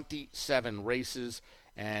those 27 races,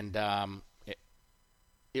 and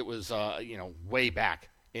it was way back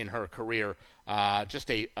in her career. Just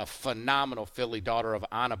a phenomenal filly, daughter of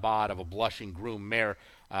Anabad, of a blushing groom mare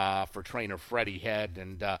for trainer Freddie Head.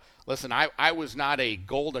 And listen, I was not a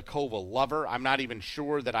Goldakova lover. I'm not even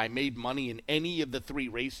sure that I made money in any of the 3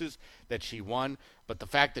 races that she won. But the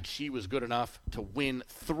fact that she was good enough to win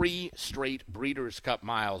 3 straight Breeders' Cup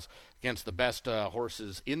miles against the best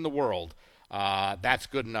horses in the world, that's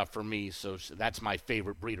good enough for me. So that's my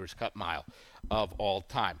favorite Breeders' Cup mile of all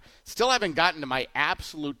time. Still haven't gotten to my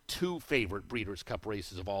absolute 2 favorite Breeders' Cup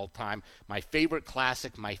races of all time. My favorite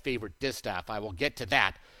classic, my favorite distaff. I will get to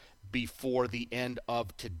that before the end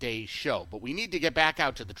of today's show. But we need to get back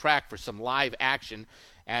out to the track for some live action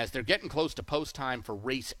as they're getting close to post time for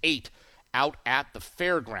race 8 out at the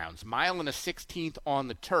fairgrounds. 1 1/16 on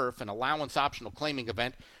the turf, an allowance optional claiming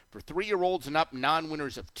event for 3-year-olds and up,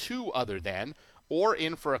 non-winners of 2 other than, or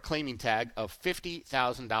in for a claiming tag of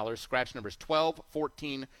 $50,000. Scratch numbers 12,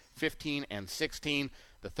 14, 15, and 16.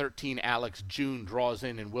 The 13, Alex June, draws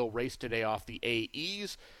in and will race today off the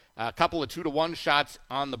AEs. A couple of 2-to-1 shots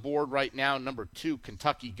on the board right now. Number 2,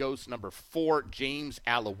 Kentucky Ghost. Number 4, James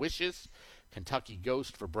Aloysius. Kentucky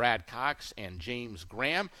Ghost for Brad Cox and James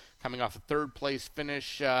Graham. Coming off a 3rd-place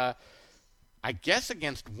finish, I guess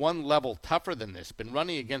against one level tougher than this. Been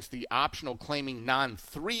running against the optional claiming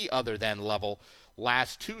non-3 other than level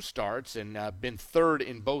last 2 starts and been 3rd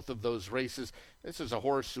in both of those races. This is a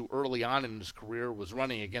horse who early on in his career was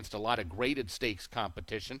running against a lot of graded stakes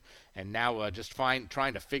competition and now just trying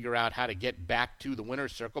to figure out how to get back to the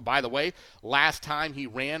winner's circle. By the way, last time he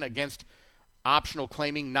ran against optional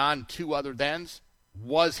claiming non-2 other thans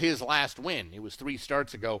was his last win. It was 3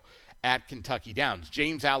 starts ago at Kentucky Downs.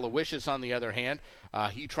 James Aloysius, on the other hand,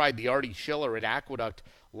 he tried the Artie Schiller at Aqueduct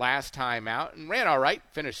last time out and ran all right,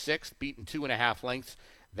 finished 6th, beaten 2.5 lengths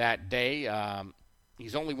that day.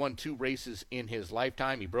 He's only won 2 races in his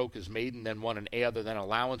lifetime. He broke his maiden, then won an A other than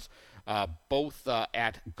allowance, both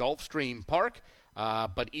at Gulfstream Park.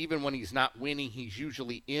 But even when he's not winning, he's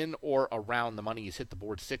usually in or around the money. He's hit the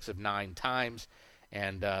board 6 of 9 times,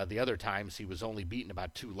 and the other times he was only beaten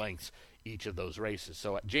about 2 lengths each of those races.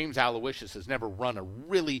 So James Aloysius has never run a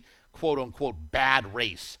really quote-unquote bad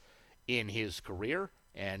race in his career,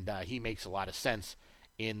 and he makes a lot of sense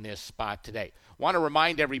in this spot today. Want to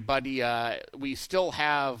remind everybody, we still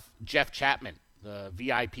have Jeff Chapman, the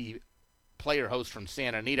VIP player host from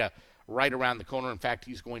Santa Anita, right around the corner. In fact,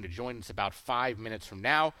 he's going to join us about 5 minutes from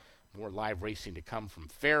now. More live racing to come from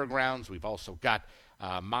Fairgrounds. We've also got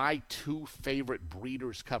my 2 favorite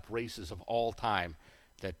Breeders' Cup races of all time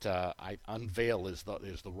that I unveil is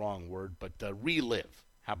the wrong word, but relive.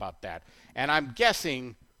 How about that? And I'm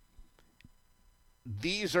guessing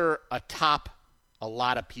these are atop a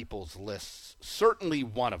lot of people's lists. Certainly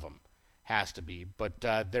one of them has to be, but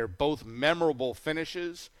they're both memorable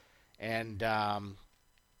finishes, and I'm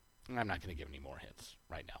not going to give any more hints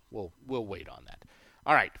right now. We'll wait on that.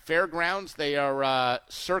 All right, Fairgrounds, they are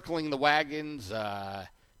circling the wagons,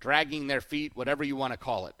 dragging their feet, whatever you want to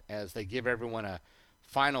call it, as they give everyone a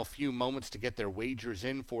final few moments to get their wagers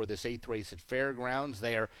in for this 8th race at Fairgrounds.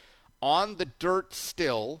 They are on the dirt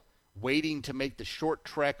still, waiting to make the short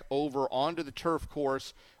trek over onto the turf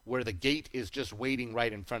course where the gate is just waiting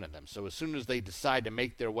right in front of them. So as soon as they decide to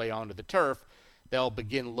make their way onto the turf, they'll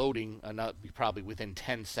begin loading, probably within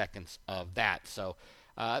 10 seconds of that. So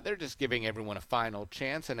they're just giving everyone a final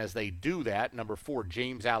chance. And as they do that, number 4,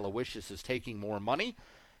 James Aloysius, is taking more money,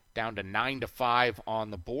 down to 9-5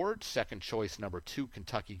 on the board. Second choice, number 2,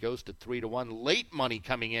 Kentucky Ghost at 3-1. Late money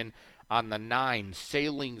coming in on the 9,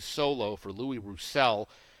 Sailing Solo for Louis Roussel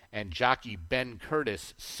and jockey Ben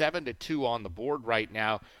Curtis, 7-2 on the board right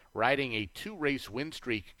now, riding a 2-race win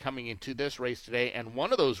streak coming into this race today. And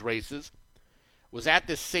one of those races was at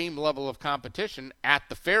this same level of competition at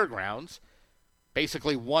the fairgrounds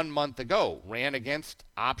basically 1 month ago. Ran against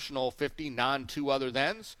optional 50 non-2 other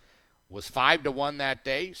thens, was 5-1 that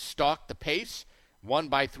day, stalked the pace, won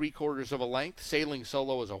by 3/4 of a length. Sailing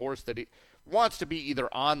Solo is a horse that he wants to be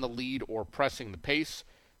either on the lead or pressing the pace.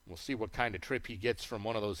 We'll see what kind of trip he gets from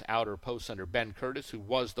one of those outer posts under Ben Curtis, who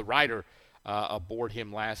was the rider aboard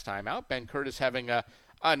him last time out. Ben Curtis having a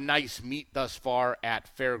nice meet thus far at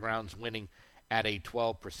fairgrounds, winning at a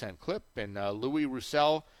 12% clip. And Louis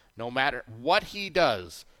Roussel, no matter what he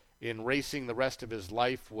does in racing the rest of his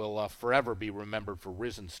life, will forever be remembered for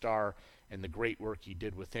Risen Star and the great work he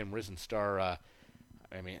did with him. Risen Star,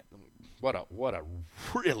 what a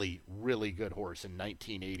really, really good horse in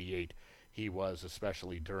 1988 he was,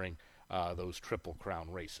 especially during those Triple Crown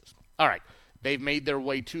races. All right, they've made their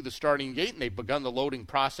way to the starting gate, and they've begun the loading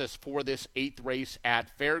process for this 8th race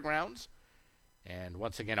at fairgrounds. And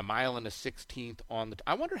once again, 1 1/16 on the...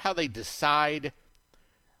 I wonder how they decide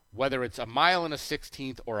whether it's 1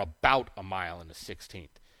 1/16 or about 1 1/16.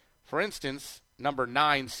 For instance, number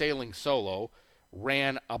 9, Sailing Solo,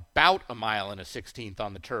 ran about 1 1/16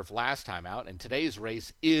 on the turf last time out, and today's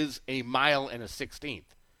race is 1 1/16.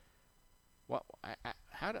 Well, I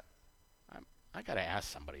got to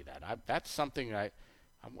ask somebody that. That's something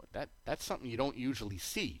that's something you don't usually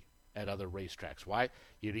see at other racetracks. Why?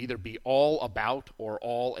 You'd either be all about or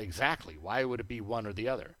all exactly. Why would it be one or the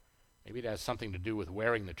other? Maybe it has something to do with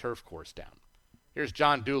wearing the turf course down. Here's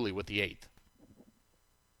John Dooley with the 8th.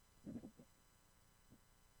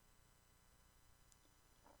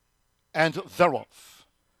 And thereof,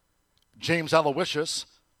 James Aloysius,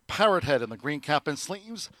 Parrot Head in the green cap and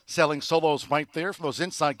sleeves. Sailing Solos right there from those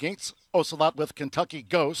inside gates. Ocelot with Kentucky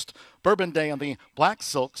Ghost. Bourbon Day on the black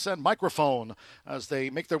silks, and Microphone as they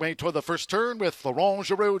make their way toward the first turn with Laurent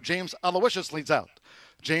Giroux. James Aloysius leads out.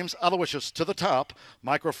 James Aloysius to the top.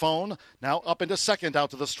 Microphone now up into second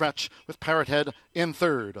out to the stretch with Parrot Head in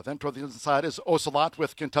third. Then toward the inside is Ocelot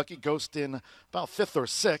with Kentucky Ghost in about 5th or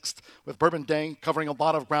 6th, with Bourbon Day covering a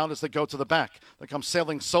lot of ground as they go to the back. Then comes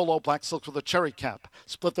Sailing Solo, black silks with a cherry cap.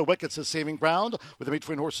 Split the Wickets is saving ground with the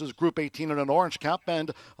between horses Group 18 and an orange cap.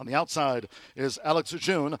 And on the outside is Alex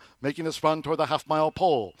June making this run toward the half-mile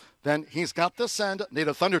pole. Then He's Got This and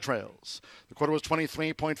Native Thunder Trails. The quarter was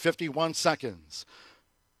 23.51 seconds.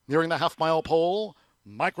 Nearing the half-mile pole,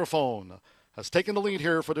 Microphone has taken the lead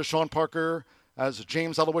here for Deshaun Parker as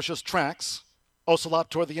James Aloysius tracks. Ocelot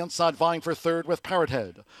toward the inside, vying for third with Parrot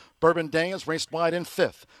Head. Bourbon Day is raced wide in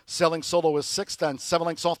 5th. Sailing Solo is 6th and 7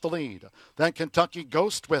 lengths off the lead. Then Kentucky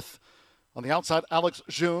Ghost with, on the outside, Alex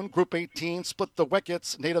June. Group 18 split the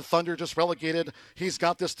Wickets. Native Thunder just relegated. He's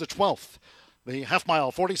Got This to 12th. The half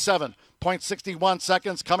mile, 47.61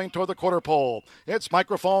 seconds, coming toward the quarter pole. It's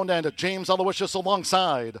Microphone and James Aloysius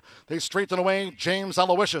alongside. They straighten away. James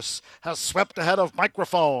Aloysius has swept ahead of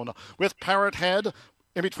Microphone with Parrot Head.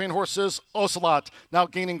 In between horses, Ocelot now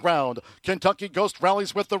gaining ground. Kentucky Ghost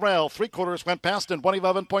rallies with the rail. 3/4 went past in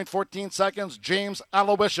 1:11.14 seconds. James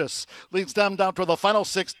Aloysius leads them down to the final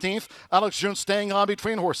 16th. Alex June staying on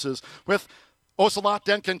between horses with Ocelot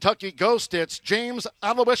and Kentucky Ghost. It's James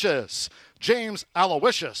Aloysius. James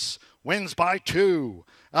Aloysius wins by 2.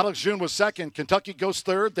 Alex June was second. Kentucky Ghost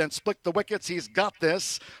third. Then split the Wickets. He's Got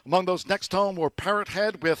This. Among those next home were Parrot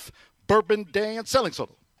Head with Bourbon Day and Sailing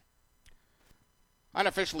Solo.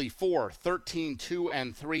 Unofficially 4, 13, 2,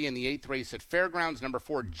 and 3 in the 8th race at Fairgrounds. Number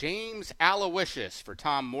 4, James Aloysius for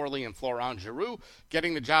Tom Morley and Florent Giroux,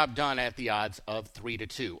 getting the job done at the odds of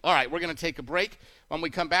 3-2. All right, we're going to take a break. When we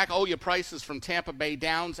come back, your prices from Tampa Bay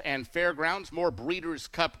Downs and Fairgrounds. More Breeders'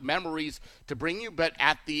 Cup memories to bring you. But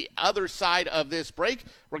at the other side of this break,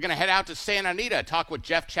 we're going to head out to Santa Anita, talk with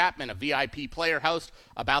Jeff Chapman, a VIP player host,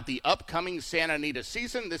 about the upcoming Santa Anita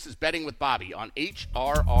season. This is Betting with Bobby on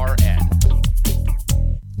HRRN.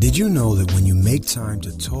 Did you know that when you make time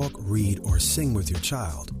to talk, read, or sing with your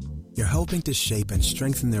child, you're helping to shape and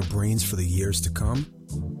strengthen their brains for the years to come?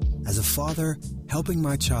 As a father, helping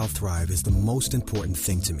my child thrive is the most important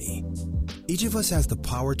thing to me. Each of us has the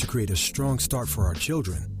power to create a strong start for our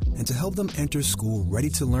children and to help them enter school ready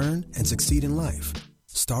to learn and succeed in life,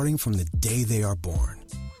 starting from the day they are born.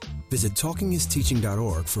 Visit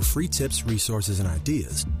TalkingIsTeaching.org for free tips, resources, and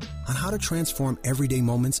ideas on how to transform everyday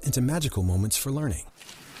moments into magical moments for learning.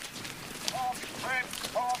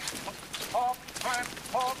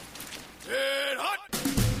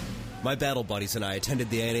 My battle buddies and I attended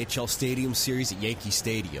the NHL Stadium Series at Yankee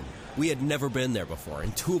Stadium. We had never been there before,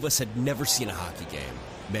 and two of us had never seen a hockey game.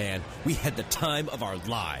 Man, we had the time of our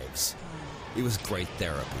lives. It was great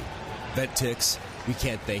therapy. VetTix, we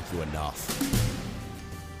can't thank you enough.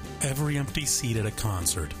 Every empty seat at a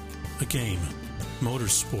concert, a game,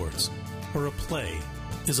 motorsports, or a play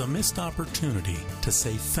is a missed opportunity to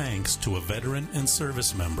say thanks to a veteran and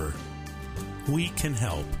service member. We can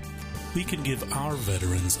help. We can give our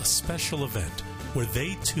veterans a special event where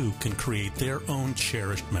they too can create their own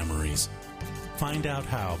cherished memories. Find out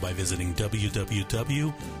how by visiting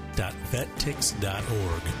www.vettix.org.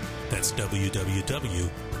 That's www.vettix.org.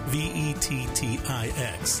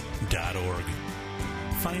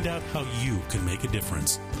 Find out how you can make a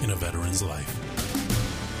difference in a veteran's life.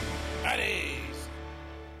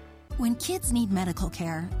 When kids need medical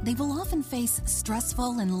care, they will often face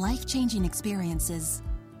stressful and life-changing experiences.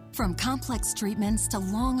 From complex treatments to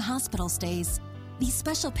long hospital stays, these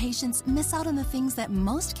special patients miss out on the things that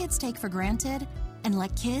most kids take for granted and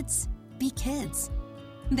let kids be kids.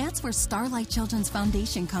 That's where Starlight Children's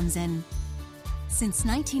Foundation comes in. Since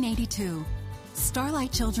 1982,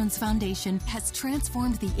 Starlight Children's Foundation has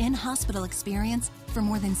transformed the in-hospital experience for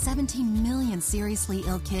more than 17 million seriously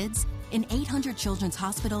ill kids in 800 children's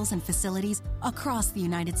hospitals and facilities across the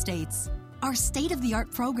United States. Our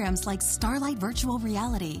state-of-the-art programs like Starlight Virtual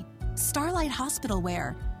Reality, Starlight Hospital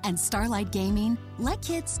Wear, and Starlight Gaming let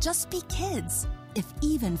kids just be kids, if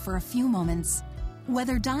even for a few moments.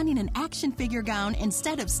 Whether donning an action figure gown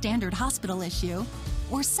instead of standard hospital issue,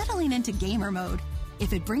 or settling into gamer mode,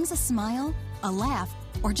 if it brings a smile, a laugh,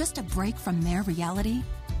 or just a break from their reality,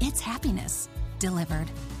 it's happiness delivered.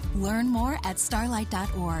 Learn more at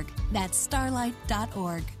starlight.org. That's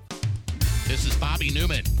starlight.org. This is Bobby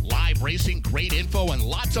Newman. Live racing, great info, and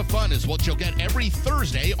lots of fun is what you'll get every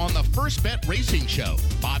Thursday on the First Bet Racing Show.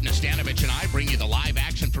 Bob Nastanovich and I bring you the live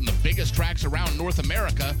action from the biggest tracks around North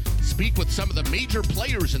America, speak with some of the major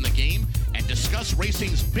players in the game, and discuss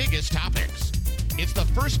racing's biggest topics. It's the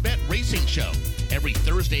First Bet Racing Show every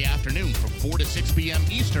Thursday afternoon from 4 to 6 p.m.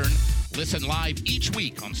 Eastern. Listen live each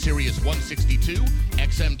week on Sirius 162,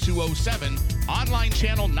 XM 207, online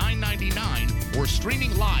channel 999, or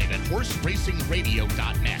streaming live at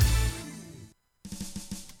horseracingradio.net.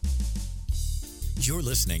 You're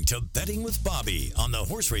listening to Betting with Bobby on the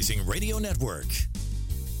Horse Racing Radio Network.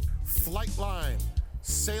 Flight line,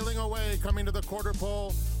 sailing away, coming to the quarter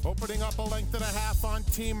pole, opening up a length and a half on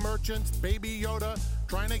Team Merchants. Baby Yoda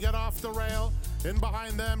trying to get off the rail. In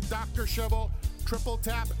behind them, Dr. Shivel. Triple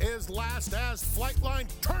Tap is last as Flightline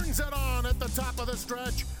turns it on at the top of the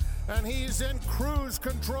stretch, and he's in cruise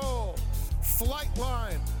control.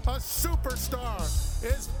 Flightline, a superstar,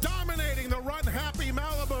 is dominating the run-happy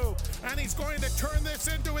Malibu, and he's going to turn this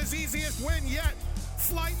into his easiest win yet.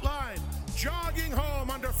 Flightline, jogging home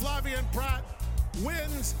under Flavian Pratt,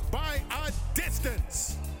 wins by a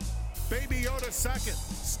distance. Baby Yoda second,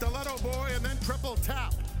 Stiletto Boy, and then Triple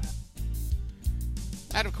Tap.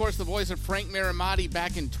 And, of course, the voice of Frank Marimati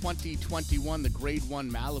back in 2021, the Grade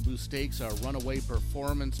 1 Malibu Stakes, a runaway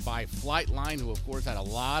performance by Flightline, who, of course, had a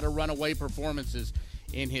lot of runaway performances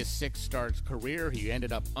in his six-start career. He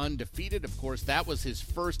ended up undefeated. Of course, that was his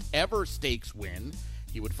first ever stakes win.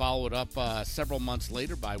 He would follow it up several months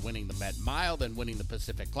later by winning the Met Mile, then winning the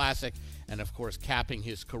Pacific Classic, and, of course, capping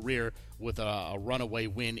his career with a runaway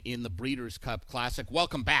win in the Breeders' Cup Classic.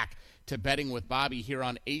 Welcome back to Betting with Bobby here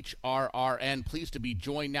on HRRN. Pleased to be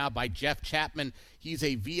joined now by Jeff Chapman. He's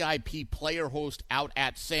a VIP player host out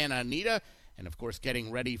at Santa Anita, and, of course,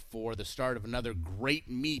 getting ready for the start of another great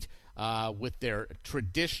meet with their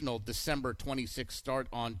traditional December 26th start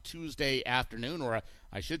on Tuesday afternoon, or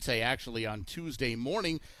I should say actually on Tuesday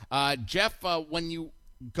morning. Jeff, when you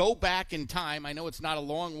go back in time, I know it's not a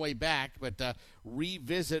long way back, but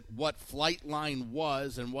revisit what Flightline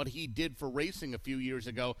was and what he did for racing a few years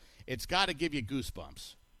ago, it's got to give you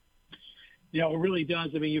goosebumps. Yeah, it really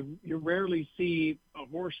does. I mean, you rarely see a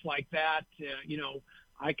horse like that.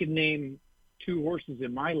 I can name two horses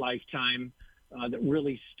in my lifetime that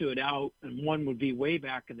really stood out, and one would be way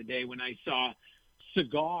back in the day when I saw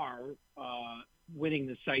Cigar winning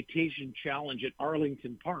the Citation Challenge at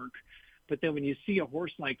Arlington Park. But then when you see a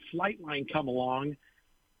horse like Flightline come along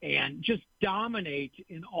and just dominate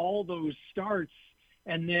in all those starts,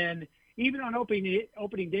 and then even on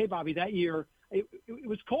opening day, Bobby, that year, it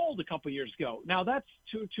was cold a couple years ago. Now that's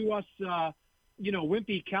to us,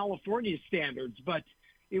 wimpy California standards, but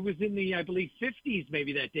it was in the, I believe, 50s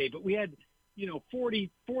maybe that day. But we had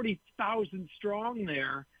 40,000 strong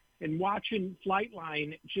there, and watching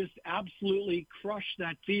Flightline just absolutely crush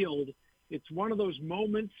that field. It's one of those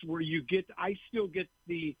moments where I still get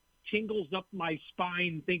the tingles up my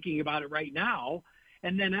spine thinking about it right now.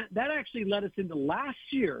 And then that actually led us into last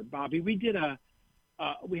year, Bobby. We did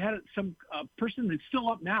we had some person that's still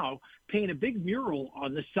up now paint a big mural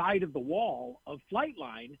on the side of the wall of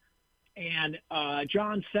Flightline. And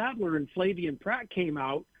John Sadler and Flavian Pratt came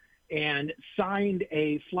out and signed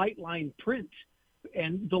a Flightline print.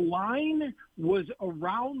 And the line was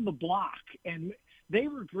around the block. And they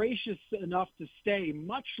were gracious enough to stay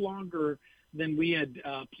much longer than we had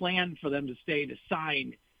planned for them to stay to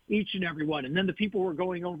sign each and every one. And then the people were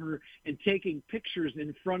going over and taking pictures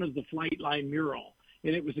in front of the Flightline mural.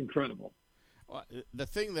 And it was incredible. Well, the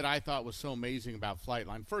thing that I thought was so amazing about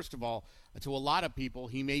Flightline, first of all, to a lot of people,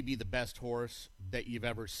 he may be the best horse that you've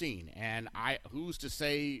ever seen. And who's to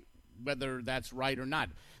say whether that's right or not?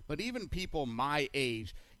 But even people my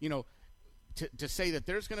age, to say that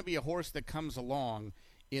there's going to be a horse that comes along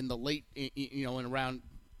in the late, in around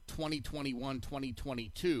 2021,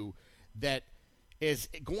 2022, that is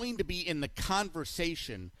going to be in the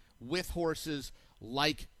conversation with horses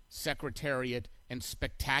like Secretariat and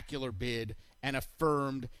Spectacular Bid and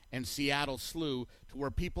Affirmed and Seattle Slew, to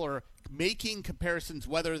where people are making comparisons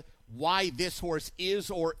why this horse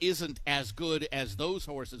is or isn't as good as those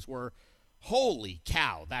horses were. Holy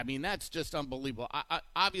cow. I mean, that's just unbelievable.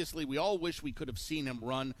 Obviously, we all wish we could have seen him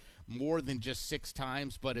run more than just 6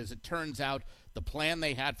 times, but as it turns out, the plan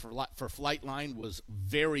they had for Flightline was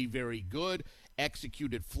very, very good,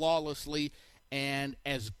 executed flawlessly, and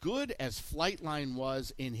as good as Flightline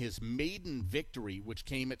was in his maiden victory, which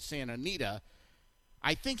came at Santa Anita,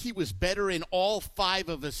 I think he was better in all 5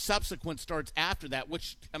 of his subsequent starts after that,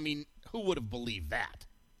 which, I mean, who would have believed that?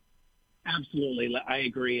 Absolutely. I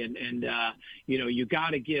agree. And you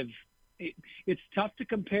got to give it's tough to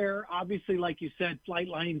compare, obviously, like you said,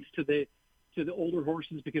 Flightlines to the older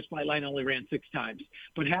horses, because Flightline only ran 6 times.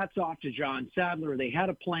 But hats off to John Sadler. They had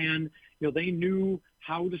a plan. They knew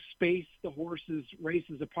how to space the horses'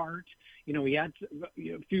 races apart. He had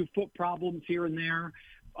a few foot problems here and there,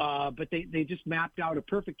 but they just mapped out a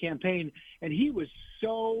perfect campaign. And he was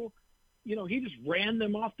so, he just ran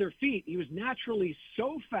them off their feet. He was naturally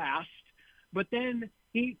so fast, but then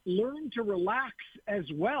he learned to relax as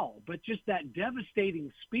well. But just that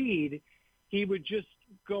devastating speed, he would just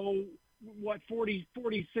go, 40,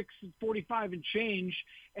 46, 45 and change,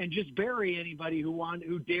 and just bury anybody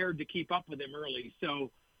who dared to keep up with him early.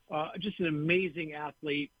 So just an amazing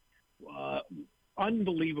athlete,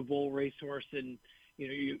 unbelievable racehorse. And,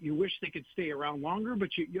 you wish they could stay around longer, but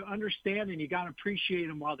you understand, and you got to appreciate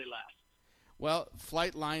them while they last. Well,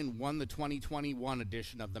 Flightline won the 2021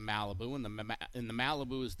 edition of the Malibu, and the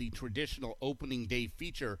Malibu is the traditional opening day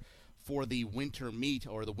feature for the winter meet,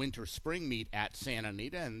 or the winter-spring meet at Santa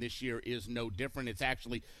Anita, and this year is no different. It's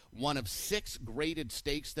actually one of 6 graded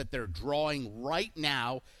stakes that they're drawing right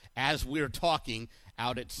now as we're talking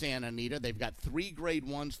out at Santa Anita. They've got 3 grade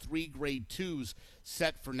 1s, 3 grade 2s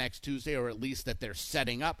set for next Tuesday, or at least that they're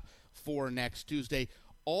setting up for next Tuesday.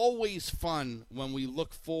 Always fun when we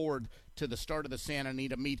look forward to the start of the Santa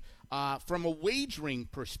Anita meet. From a wagering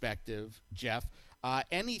perspective, Jeff,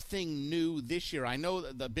 anything new this year? I know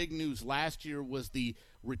that the big news last year was the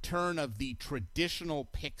return of the traditional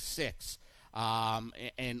pick 6,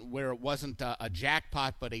 and where it wasn't a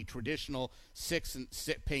jackpot, but a traditional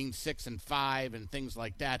paying 6 and 5 and things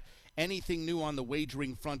like that. Anything new on the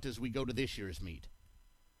wagering front as we go to this year's meet?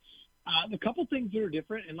 A couple things that are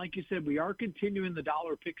different, and like you said, we are continuing the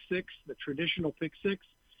dollar pick 6, the traditional pick 6,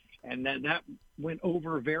 and that went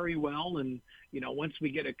over very well. And once we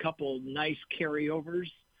get a couple nice carryovers,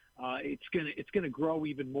 it's gonna grow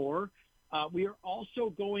even more. We are also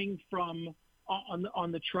going from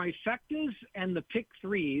on the trifectas and the pick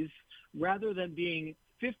 3s, rather than being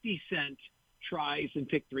 50-cent tries and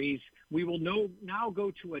pick 3s, we will now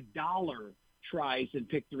go to $1 tries and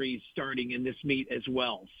pick 3s starting in this meet as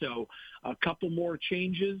well. So a couple more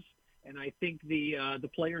changes, and I think the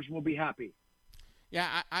players will be happy.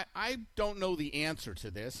 Yeah, I don't know the answer to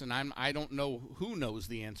this, and I don't know who knows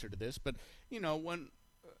the answer to this, but when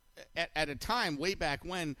at a time way back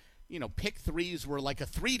when, pick 3s were like a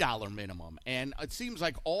 $3 minimum, and it seems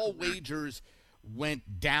like all wagers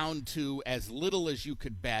went down to as little as you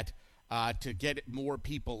could bet to get more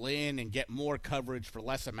people in and get more coverage for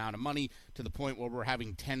less amount of money, to the point where we're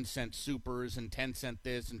having 10-cent supers and 10-cent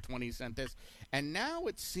this and 20-cent this. And now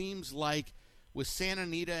it seems like with Santa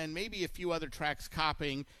Anita and maybe a few other tracks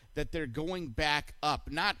copying, that they're going back up.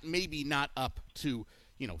 Not up to,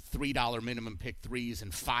 $3 minimum pick 3s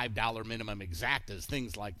and $5 minimum exactas,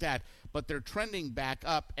 things like that, but they're trending back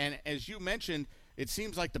up. And as you mentioned, it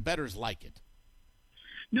seems like the bettors like it.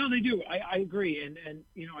 No, they do. I agree. And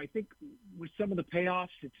I think with some of the payoffs,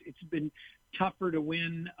 it's been tougher to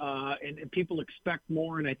win, and people expect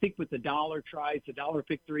more. And I think with the dollar tries, the dollar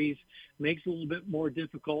pick threes makes it a little bit more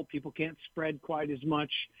difficult. People can't spread quite as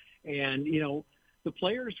much. And, the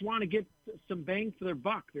players want to get some bang for their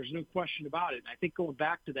buck. There's no question about it. And I think going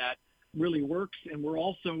back to that really works. And we're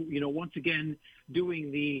also, once again,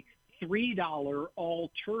 doing the $3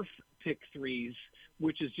 all turf pick threes,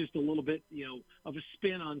 which is just a little bit, of a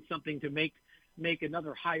spin on something to make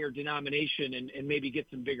another higher denomination and maybe get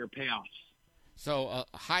some bigger payoffs. So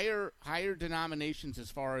higher denominations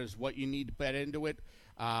as far as what you need to bet into it,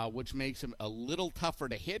 which makes them a little tougher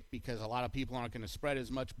to hit because a lot of people aren't going to spread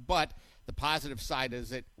as much. But the positive side is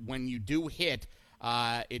that when you do hit,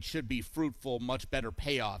 it should be fruitful, much better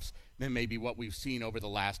payoffs than maybe what we've seen over the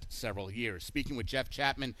last several years. Speaking with Jeff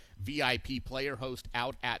Chapman, VIP player host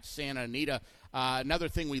out at Santa Anita. Another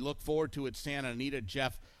thing we look forward to at Santa Anita,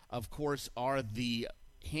 Jeff, of course, are the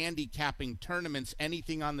handicapping tournaments.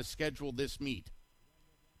 Anything on the schedule this meet?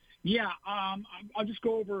 Yeah, I'll just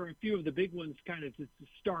go over a few of the big ones kind of to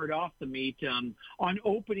start off the meet. On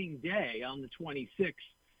opening day, on the 26th,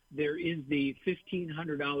 there is the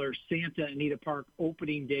 $1,500 Santa Anita Park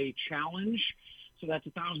Opening Day Challenge. So that's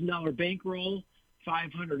a $1,000 bankroll.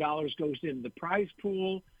 $500 goes into the prize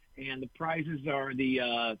pool, and the prizes are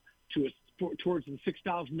towards the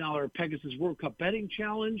 $6,000 Pegasus World Cup Betting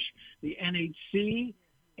Challenge, the NHC,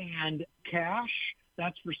 and cash.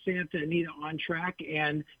 That's for Santa Anita On Track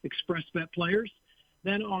and Express Bet players.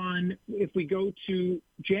 Then if we go to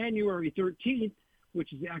January 13th,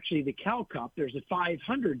 which is actually the Cal Cup, there's a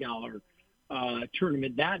 $500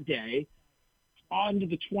 tournament that day. On to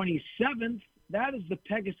the 27th, that is the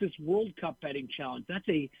Pegasus World Cup Betting Challenge. That's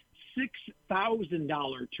a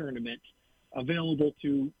 $6,000 tournament available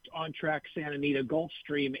to On Track, Santa Anita,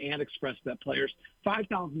 Gulfstream, and Express Bet players.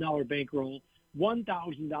 $5,000 bankroll,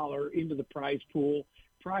 $1,000 into the prize pool.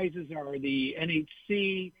 Prizes are the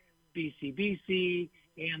NHC, BCBC,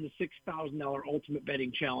 and the $6,000 Ultimate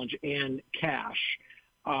Betting Challenge and cash.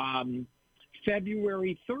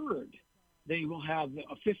 February 3rd, they will have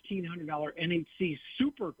a $1,500 NHC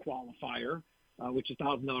Super Qualifier, which is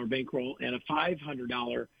 $1,000 bankroll, and a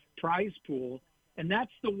 $500 prize pool. And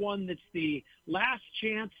that's the one that's the last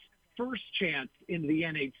chance, first chance into the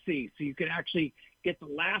NHC. So you can actually get the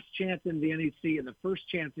last chance into the NHC and the first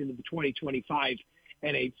chance into the 2025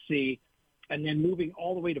 NHC. And then moving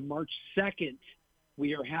all the way to March 2nd,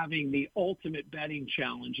 we are having the Ultimate Betting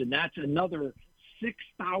Challenge, and that's another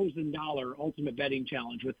 $6,000 Ultimate Betting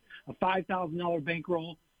Challenge with a $5,000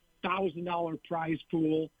 bankroll, $1,000 prize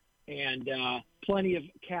pool, and plenty of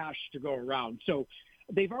cash to go around. So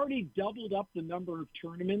they've already doubled up the number of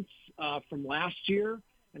tournaments from last year,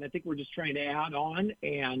 and I think we're just trying to add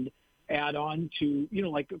on to,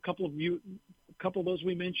 like a couple of those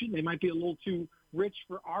we mentioned. They might be a little too rich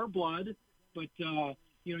for our blood, but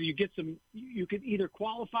you could either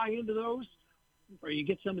qualify into those, or you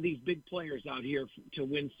get some of these big players out here to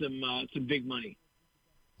win some big money.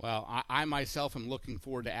 Well, I myself am looking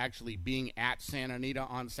forward to actually being at Santa Anita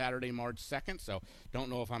on Saturday, March 2nd, so don't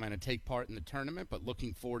know if I'm going to take part in the tournament, but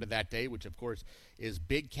looking forward to that day, which, of course, is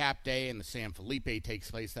Big Cap Day, and the San Felipe takes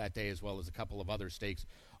place that day, as well as a couple of other stakes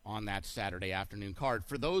on that Saturday afternoon card.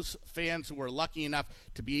 For those fans who are lucky enough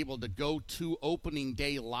to be able to go to opening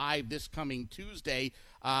day live this coming Tuesday,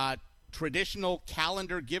 traditional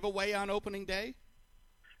calendar giveaway on opening day?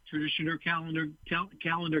 Traditional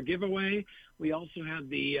calendar giveaway. We also have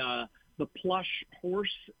the plush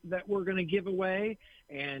horse that we're going to give away.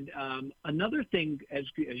 And another thing, as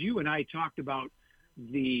you and I talked about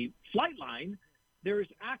the flight line, there's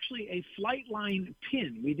actually a flight line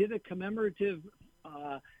pin. We did a commemorative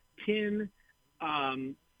pin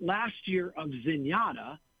last year of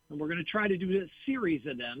Zenyatta, and we're going to try to do a series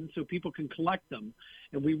of them so people can collect them.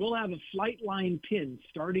 And we will have a flight line pin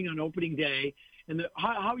starting on opening day. And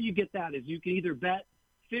how you get that is you can either bet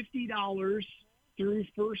 $50 through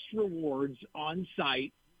First Rewards on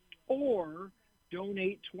site, or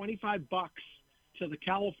donate $25 to the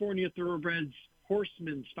California Thoroughbreds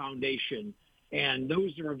Horsemen's Foundation. And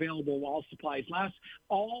those are available while supplies last.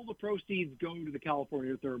 All the proceeds go to the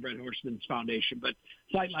California Thoroughbred Horsemen's Foundation, but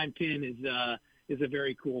Sightline Pin is a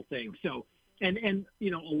very cool thing. So, and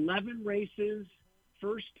 11 races,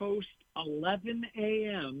 first post 11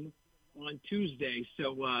 a.m. on Tuesday.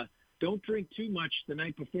 So don't drink too much the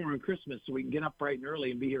night before on Christmas so we can get up bright and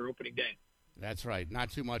early and be here opening day. That's right.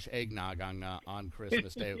 Not too much eggnog on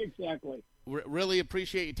Christmas Day. Exactly. Really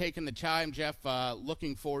appreciate you taking the time, Jeff.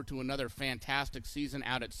 Looking forward to another fantastic season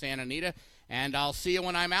out at Santa Anita. And I'll see you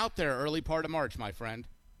when I'm out there, early part of March, my friend.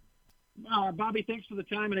 Bobby, thanks for the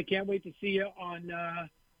time, and I can't wait to see you on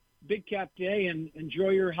Big Cap Day, and enjoy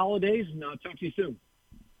your holidays, and I'll talk to you soon.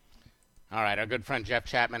 All right, our good friend Jeff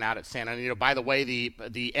Chapman out at San Antonio. By the way,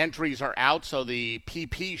 the entries are out, so the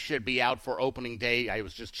PP should be out for opening day. I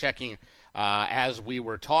was just checking as we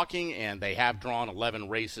were talking, and they have drawn 11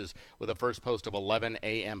 races with a first post of 11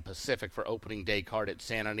 a.m. Pacific for opening day card at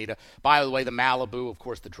Santa Anita. By the way, the Malibu, of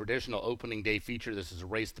course, the traditional opening day feature. This is a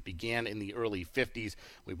race that began in the early 50s.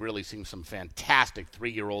 We've really seen some fantastic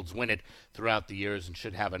 3-year-olds win it throughout the years and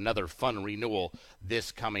should have another fun renewal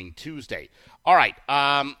this coming Tuesday. All right,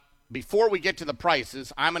 before we get to the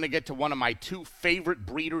prices, I'm going to get to one of my 2 favorite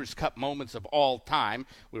Breeders' Cup moments of all time.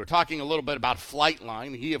 We were talking a little bit about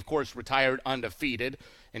Flightline. He, of course, retired undefeated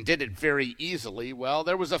and did it very easily. Well,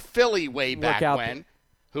 there was a filly way back when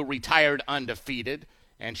who retired undefeated,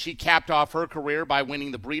 and she capped off her career by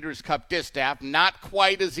winning the Breeders' Cup Distaff. Not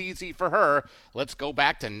quite as easy for her. Let's go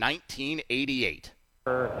back to 1988.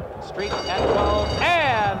 Street at 12,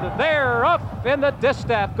 and they're up in the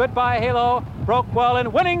distaff. Goodbye Halo broke well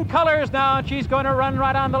in winning colors now, and she's going to run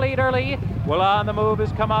right on the lead early. Well, on the move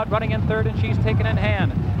has come out running in third, and she's taken in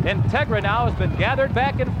hand. Integra now has been gathered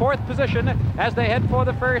back in 4th position as they head for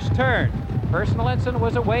the first turn. Personal Ensign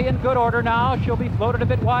was away in good order now. She'll be floated a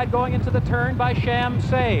bit wide going into the turn by Sham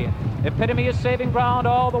Say. Epitome is saving ground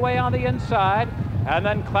all the way on the inside. And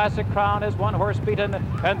then Classic Crown is 1 horse beaten,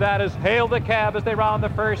 and that is Hail the Cab as they round the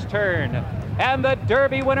first turn. And the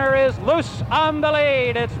Derby winner is Loose on the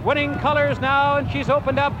lead. It's winning colors now, and she's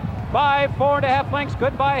opened up by 4.5 lengths.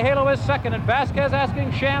 Goodbye Halo is second, and Vasquez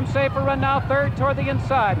asking Sham Say for run now third toward the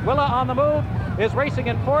inside. Willa on the move is racing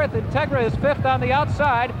in 4th. Integra is 5th on the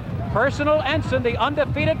outside. Personal Ensign, the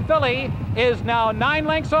undefeated filly, is now 9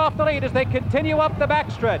 lengths off the lead as they continue up the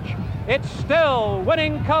backstretch. It's still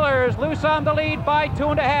winning colors, Loose on the lead by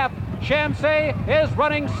 2.5. Sham Say is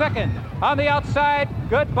running second. On the outside,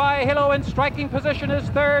 Goodbye Halo in striking position is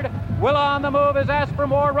third. Willa on the move is asked for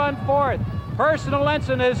more, run 4th. Personal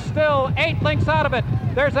Ensign is still 8 lengths out of it.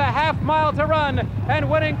 There's a half mile to run, and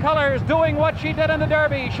winning colors doing what she did in the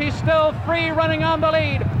Derby. She's still free running on the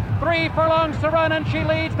lead. 3 furlongs to run, and she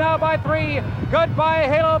leads now by 3. Goodbye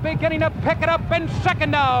Halo beginning to pick it up in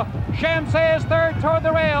second now. Sham Say is third toward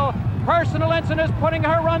the rail. Personal Ensign is putting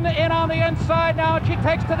her run in on the inside now, and she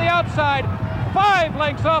takes to the outside. 5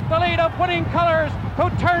 lengths off the lead of winning colors, who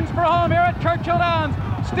turns for home here at Churchill Downs.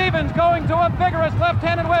 Stevens going to a vigorous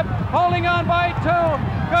left-handed whip, holding on by 2.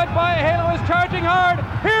 Goodbye Halo is charging hard.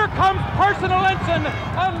 Here comes Personal Ensign,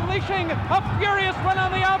 unleashing a furious run on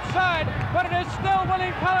the outside, but it is still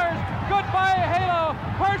winning colors. Goodbye Halo.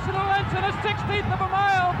 Personal Ensign, a 16th of a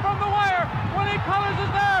mile from the wire. Winning colors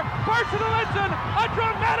is there. Personal Ensign, a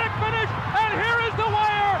dramatic finish, and here is the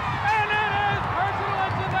wire, and it is Personal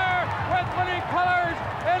Ensign there with winning colors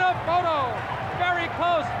in a photo. Very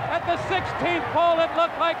close at the 16th pole. It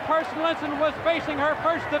looked like Personal Ensign was facing her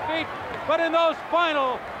first defeat, but in those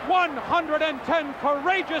final 110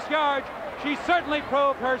 courageous yards, she certainly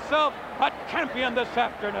proved herself a champion this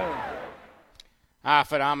afternoon.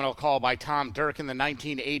 Phenomenal call by Tom Durkin, the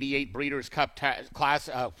 1988 Breeders' Cup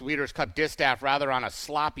Breeders' Cup Distaff, on a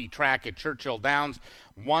sloppy track at Churchill Downs,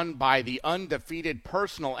 won by the undefeated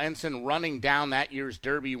Personal Ensign, running down that year's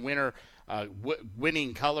Derby winner.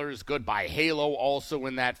 Winning colors, Goodbye Halo also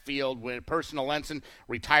in that field. When Personal Ensign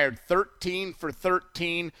retired 13 for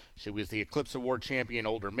 13. She was the Eclipse Award champion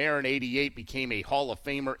older mare in 88, became a Hall of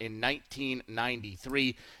Famer in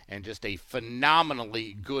 1993, and just a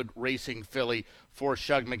phenomenally good racing filly for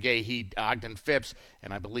Shug McGahee, Ogden Phipps,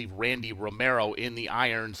 and I believe Randy Romero in the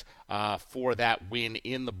irons for that win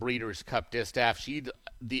in the Breeders' Cup Distaff.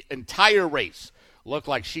 The entire race looked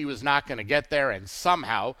like she was not going to get there, and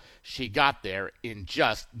somehow she got there in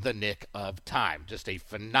just the nick of time. Just a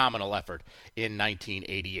phenomenal effort in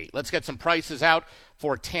 1988. Let's get some prices out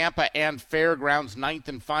for Tampa and Fairgrounds. 9th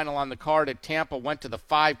and final on the card at Tampa went to the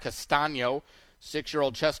 5 Castano.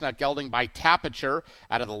 6-year-old chestnut gelding by Tapiture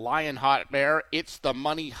out of the Lion Hot Mare. It's the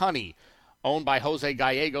Money Honey, owned by Jose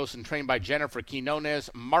Gallegos and trained by Jennifer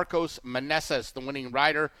Quinones. Marcos Meneses, the winning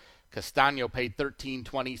rider. Castano paid $13.20,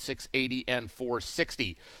 $6.80, and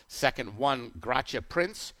 $4.60. Second one, Gracia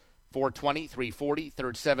Prince, $4.20, $3.40.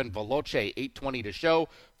 Third 7, Veloce, $8.20 to show.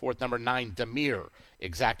 Fourth number 9, Demir,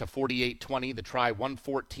 Exacta, $48.20. The try,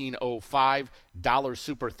 $114.05. Dollar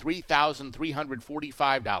Super,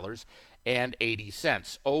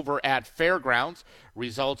 $3,345.80. Over at Fairgrounds,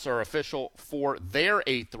 results are official for their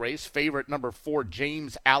 8th race. Favorite number 4,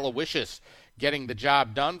 James Aloysius, getting the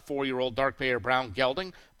job done. 4-year-old dark bay brown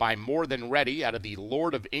gelding by More Than Ready out of the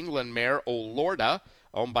Lord of England mare, O Lorda,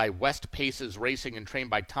 owned by West Paces Racing and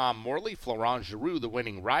trained by Tom Morley. Florent Giroux, the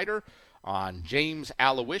winning rider. on James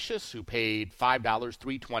Aloysius, who paid $5,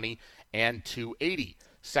 $3.20, and $2.80.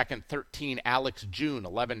 Second, 13, Alex June,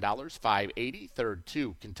 $11, $5.80. Third,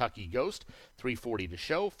 2, Kentucky Ghost, $3.40 to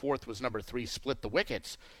show. Fourth was number 3, Split the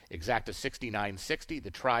Wickets, exacta $69.60.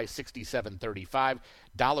 The try, $67.35.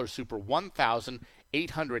 Dollar Super,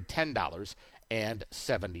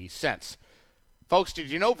 $1,810.70. Folks,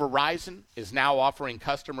 did you know Verizon is now offering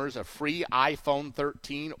customers a free iPhone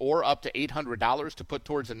 13 or up to $800 to put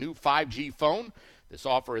towards a new 5G phone? This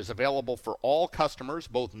offer is available for all customers,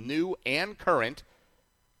 both new and current,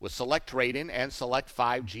 with select trade-in and select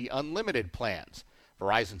 5G unlimited plans.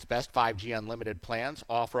 Verizon's best 5G unlimited plans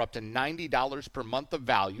offer up to $90 per month of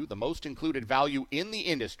value, the most included value in the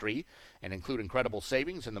industry, and include incredible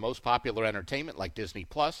savings in the most popular entertainment like Disney+,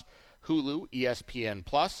 Hulu,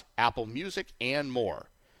 ESPN+, Apple Music, and more.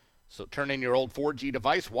 So turn in your old 4G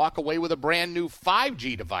device, walk away with a brand new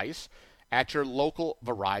 5G device at your local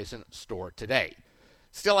Verizon store today.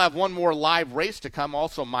 Still have one more live race to come.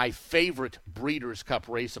 Also, my favorite Breeders' Cup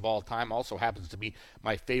race of all time. Also happens to be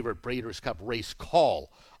my favorite Breeders' Cup race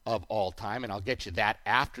call of all time. And I'll get you that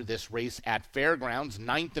after this race at Fairgrounds.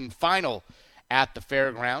 9th and final at the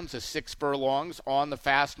Fairgrounds is 6 furlongs on the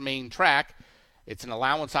fast main track. It's an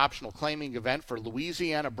allowance optional claiming event for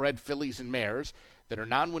Louisiana-bred fillies and mares that are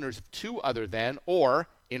non-winners of 2 other than or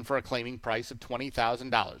in for a claiming price of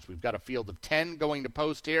 $20,000. We've got a field of 10 going to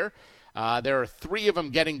post here. There are 3 of them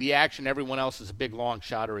getting the action. Everyone else is a big long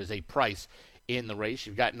shot or is a price in the race.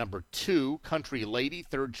 You've got number 2, Country Lady,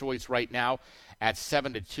 third choice right now at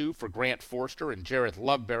 7-2 for Grant Forster and Jarrett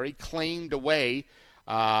Loveberry, claimed away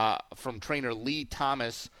from trainer Lee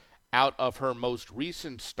Thomas out of her most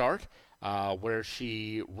recent start, where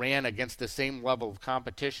she ran against the same level of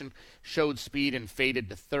competition, showed speed and faded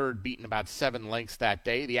to third, beaten about 7 lengths that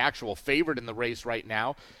day. The actual favorite in the race right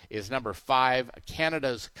now is number 5,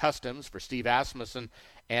 Canada's Customs for Steve Asmussen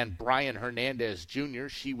and Brian Hernandez Jr.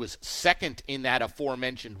 She was second in that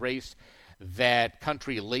aforementioned race that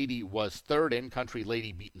Country Lady was third in. Country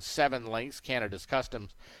Lady beaten 7 lengths. Canada's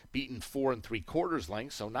Customs beaten 4 3/4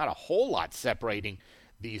 lengths, so not a whole lot separating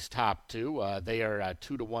these top 2. They are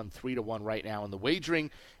 2-1, 3-1 right now in the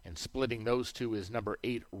wagering, and splitting those 2 is number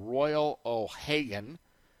 8, Royal O'Hagan.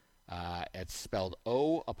 It's spelled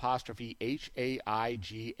O''Haigain,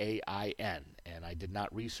 and I did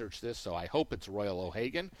not research this, so I hope it's Royal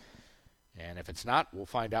O'Hagan. And if it's not, we'll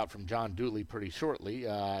find out from John Dooley pretty shortly.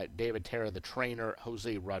 David Terra, the trainer,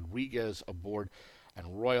 Jose Rodriguez aboard,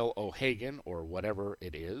 and Royal O'Hagan, or whatever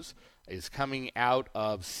it is coming out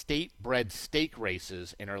of state-bred stake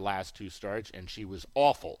races in her last 2 starts, and she was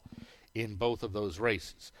awful in both of those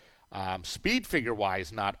races. Speed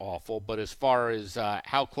figure-wise, not awful, but as far as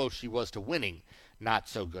how close she was to winning, not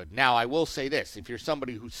so good. Now, I will say this. If you're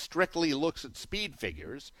somebody who strictly looks at speed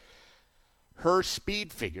figures, her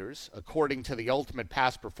speed figures, according to the Ultimate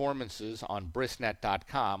Past Performances on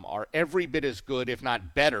Brisnet.com, are every bit as good, if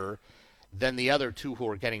not better, than the other 2 who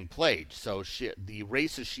are getting played. So the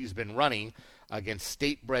races she's been running against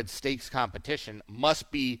state-bred stakes competition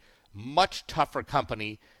must be much tougher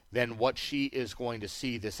company than what she is going to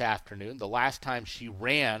see this afternoon. The last time she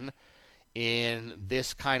ran in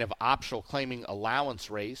this kind of optional claiming allowance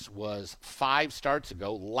race was 5 starts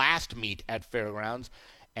ago, last meet at Fairgrounds,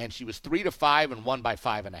 and she was 3-5 and won by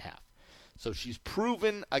 5.5. So she's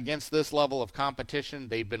proven against this level of competition.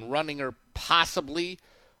 They've been running her possibly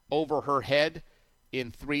over her head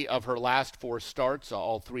in 3 of her last 4 starts,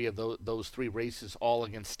 all 3 of those 3 races, all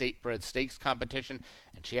against state-bred stakes competition,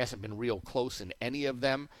 and she hasn't been real close in any of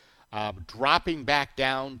them. Dropping back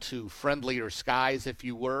down to friendlier skies, if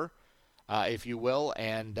you will,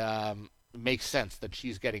 and makes sense that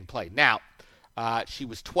she's getting played. Now, she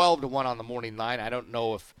was 12-1 on the morning line. I don't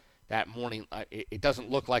know if that morning, it doesn't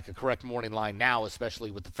look like a correct morning line now,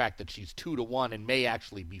 especially with the fact that she's 2-1 and may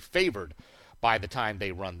actually be favored by the time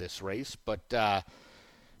they run this race. But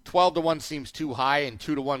 12-1 seems too high, and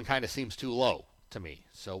 2-1 kind of seems too low to me.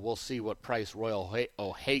 So we'll see what price Royal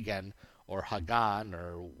O'Hagan or Hagan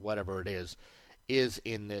or whatever it is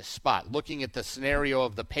in this spot. Looking at the scenario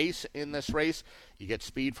of the pace in this race, you get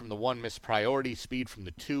speed from the 1, Miss Priority, speed from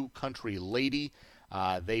the 2, Country Lady.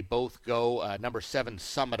 They both go. Number 7,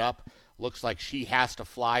 Sum It Up. Looks like she has to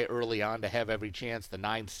fly early on to have every chance. The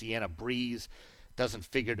 9, Sienna Breeze, doesn't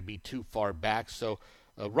figure to be too far back. So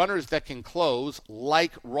runners that can close,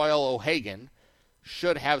 like Royal O'Hagan,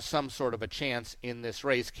 should have some sort of a chance in this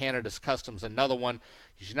race. Canada's Customs, another one.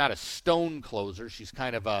 She's not a stone closer. She's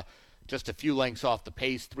kind of just a few lengths off the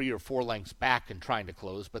pace, 3 or 4 lengths back and trying to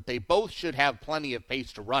close. But they both should have plenty of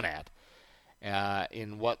pace to run at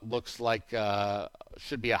in what looks like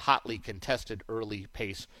should be a hotly contested early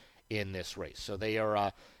pace in this race. So they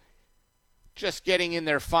are just getting in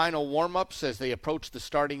their final warm-ups as they approach the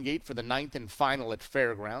starting gate for the 9th and final at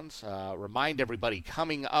Fairgrounds. Remind everybody,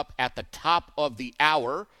 coming up at the top of the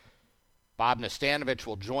hour, Bob Nastanovich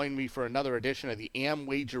will join me for another edition of the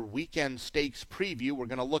AmWager Weekend Stakes Preview. We're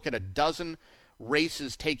going to look at a dozen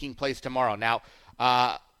races taking place tomorrow. Now,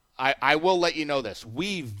 I will let you know this.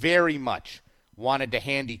 We very much wanted to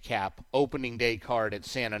handicap opening day card at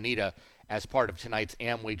Santa Anita as part of tonight's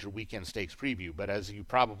AmWager Weekend Stakes Preview. But as you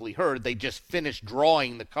probably heard, they just finished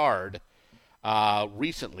drawing the card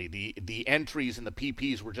recently. The entries and the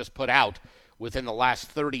PPs were just put out within the last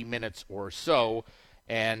 30 minutes or so.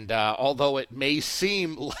 And although it may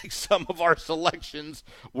seem like some of our selections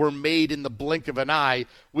were made in the blink of an eye,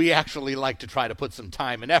 we actually like to try to put some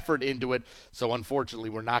time and effort into it. So unfortunately,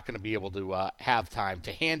 we're not going to be able to have time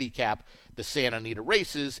to handicap the Santa Anita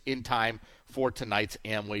races in time for tonight's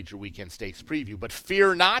AmWager Weekend Stakes Preview. But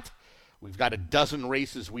fear not, we've got a dozen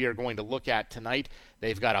races we are going to look at tonight.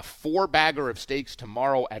 They've got a 4-bagger of stakes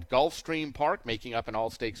tomorrow at Gulfstream Park, making up an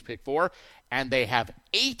all-stakes pick 4. And they have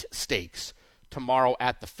 8 stakes tomorrow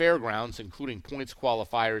at the Fairgrounds, including points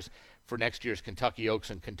qualifiers for next year's Kentucky Oaks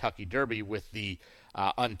and Kentucky Derby with the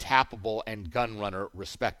Untappable and Gun Runner,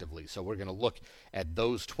 respectively. So we're going to look at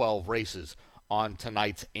those 12 races on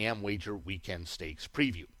tonight's AmWager Weekend Stakes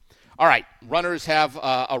Preview. All right, runners have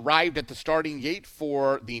arrived at the starting gate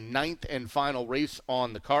for the 9th and final race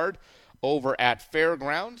on the card over at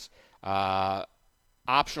Fairgrounds.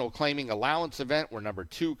 Optional claiming allowance event were number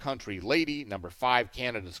 2, Country Lady, number 5,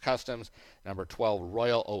 Canada's Customs, number 12,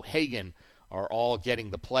 Royal O'Hagan are all getting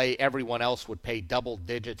the play. Everyone else would pay double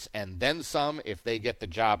digits and then some if they get the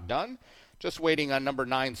job done. Just waiting on number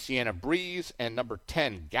 9, Sienna Breeze, and number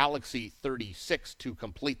 10, Galaxy 36 to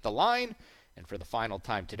complete the line. And for the final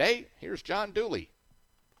time today, here's John Dooley.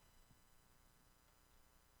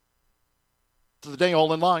 To the day,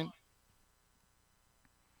 all in line.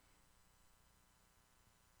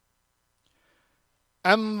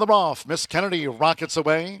 And they're off. Miss Kennedy rockets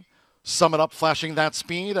away. Sum it up, flashing that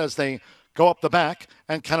speed as they go up the back.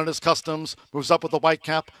 And Canada's Customs moves up with the white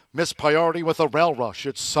cap. Miss Priority with a rail rush.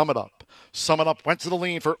 It's Sum It Up. Sum It Up went to the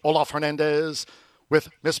lead for Olaf Hernandez. With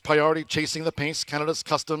Miss Priority chasing the pace, Canada's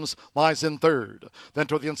Customs lies in 3rd. Then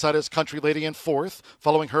toward the inside is Country Lady in 4th.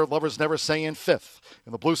 Following her, Lovers Never Say in 5th.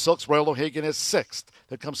 In the Blue Silks, Royal O'Hagan is 6th.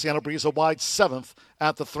 Then comes Sienna Breeze a wide 7th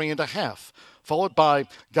at the 3.5. Followed by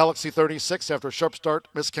Galaxy 36 after a sharp start.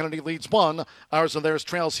 Miss Kennedy leads 1. Ours and theirs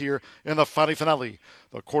trails here in the finale.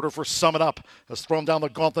 The quarter for Sum It Up has thrown down the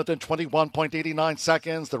gauntlet in 21.89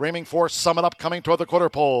 seconds. They're aiming for Sum It Up coming toward the quarter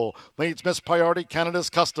pole. Leads Miss Priority,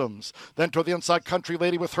 Canada's Customs. Then toward the inside, Country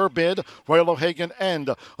Lady with her bid. Royal O'Hagan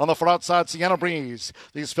end on the far outside, Sienna Breeze.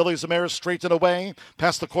 These fillies and mares straighten away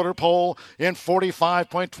past the quarter pole in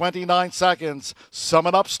 45.29 seconds. Sum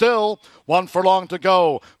It Up still. 1 furlong to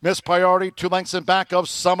go. Miss Priority 2 lengths in back of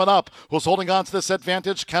Sum It Up. Who's holding on to this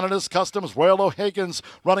advantage? Canada's Customs. Royal O'Hagan's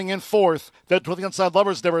running in 4th. Then to the inside,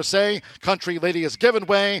 Lovers Never Say. Country Lady has given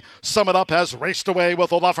way. Sum It Up has raced away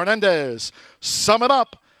with Olaf Hernandez. Sum It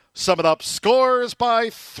Up. Sum It Up scores by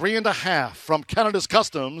 3.5 from Canada's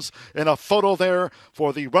Customs in a photo there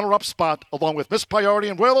for the runner-up spot along with Miss Priority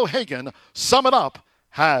and Royal O'Hagan. Sum It Up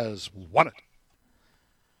has won it.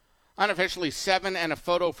 Unofficially 7 and a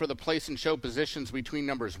photo for the place and show positions between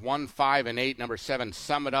numbers 1, 5, and 8. Number 7,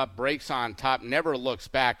 Sum It Up, breaks on top, never looks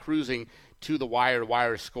back, cruising to the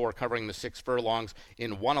wire score, covering the 6 furlongs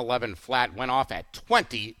in 111 flat, went off at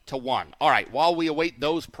 20-1. All right, while we await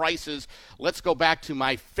those prices, let's go back to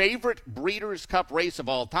my favorite Breeders' Cup race of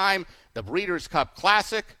all time, the Breeders' Cup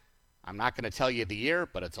Classic. I'm not going to tell you the year,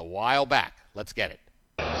 but it's a while back. Let's get it.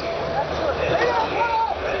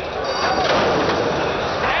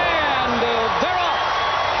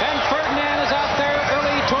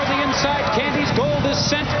 Candy's Gold is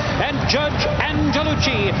sent, and Judge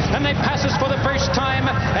Angelucci, and they pass us for the first time,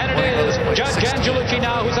 and it is Judge Angelucci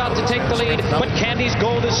now who's out to take the lead, but Candy's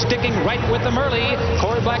Gold is sticking right with them early.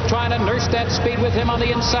 Corey Black trying to nurse that speed with him on the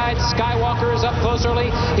inside. Skywalker is up close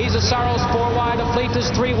early. He's a Sorrows 4 wide, a Fleet is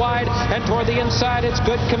 3 wide, and toward the inside it's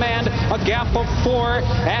Good Command, a gap of 4,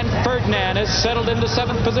 and Ferdinand is settled into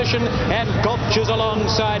 7th position, and Gulch is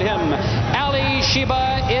alongside him. Ali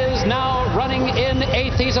Sheba is now running in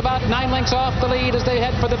 8th. He's about 9 lengths off the lead as they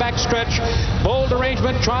head for the backstretch. Bold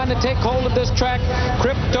Arrangement trying to take hold of this track.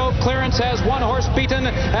 Crypto Clearance has 1 horse beaten,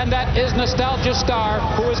 and that is Nostalgia Star,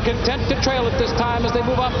 who is content to trail at this time as they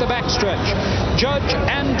move off the backstretch. Judge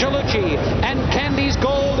Angelucci and Candy's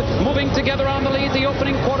Gold moving together on the lead. The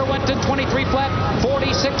opening quarter went to 23 flat,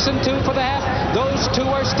 46-2 for the half. Those two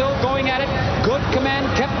are still going at it. Good Command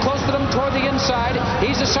kept close to them toward the inside.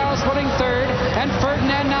 He's Charles running third, and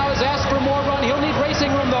Ferdinand now has asked for more run. He'll need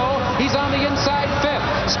racing room, though. He's on the inside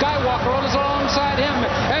fifth. Skywalker is alongside him,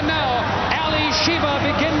 and now Ali Shiva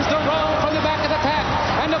begins to roll from the back of the pack,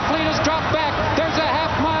 and the fleet has dropped back. There's a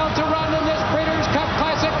half mile to run in this Breeders' Cup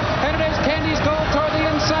Classic, and it is Candy's Gold toward the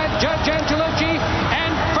inside. Judge Angelucci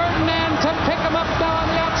and Ferdinand to pick him up now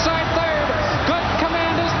on the outside third. Good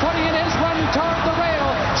Command is putting in his run toward the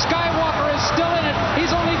rail. Skywalker is still in it.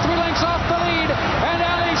 He's only 3 lengths off the lead, and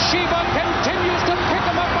Ali Shiva continues to pick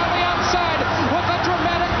him up on the outside with a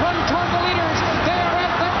dramatic run toward the leaders. They are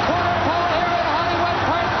at the quarter pole here at Hollywood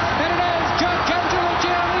Park, and it is Judge Angelucci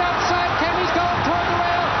on the outside. Candy's going toward the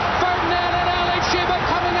rail. Ferdinand and Ali Shiva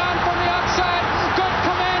coming on from the outside. Good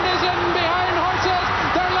Command is in behind horses.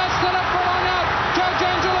 They're less than a furlong out. Judge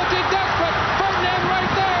Angelucci desperate. Ferdinand right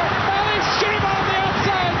there. Ali Shiva on the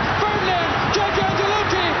outside. Ferdinand, Judge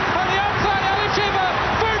Angelucci on the outside. Ali Shiva.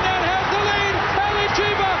 Ferdinand has the lead. Ali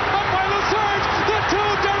Shiva up by the surge. The two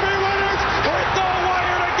Derby winners hit the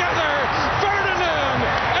wire together. Ferdinand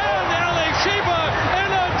and Ali Shiva in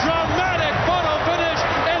a dramatic photo finish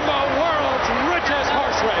in the world's richest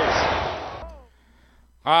horse race.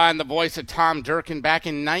 And the voice of Tom Durkin back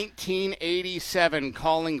in 1987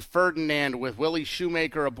 calling Ferdinand with Willie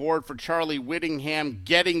Shoemaker aboard for Charlie Whittingham,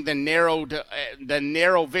 getting the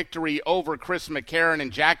narrow victory over Chris McCarron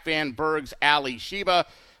and Jack Van Berg's Ali Shiva.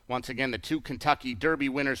 Once again, the two Kentucky Derby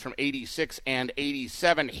winners from 86 and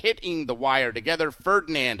 87 hitting the wire together.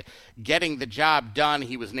 Ferdinand getting the job done.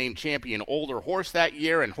 He was named champion older horse that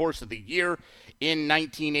year and horse of the year in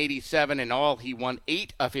 1987. In all, he won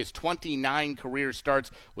 8 of his 29 career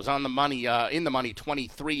starts, was on the money,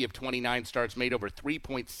 23 of 29 starts, made over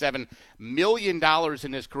 $3.7 million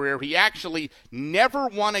in his career. He actually never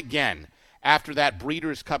won again after that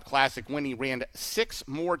Breeders' Cup Classic win. He ran 6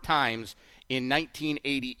 more times in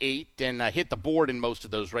 1988 and hit the board in most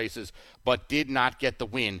of those races, but did not get the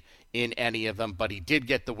win in any of them. But he did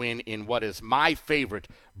get the win in what is my favorite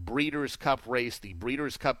Breeders' Cup race, the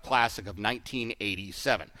Breeders' Cup Classic of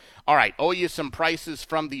 1987. All right, owe you some prices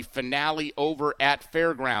from the finale over at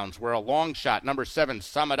Fairgrounds, where a long shot, number 7,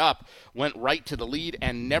 Sum It Up, went right to the lead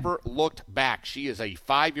and never looked back. She is a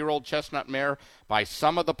 5-year-old chestnut mare by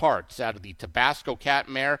Some of the Parts out of the Tabasco Cat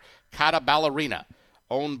mare, Cata Ballerina,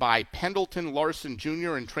 owned by Pendleton Larson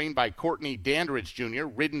Jr. and trained by Courtney Dandridge Jr.,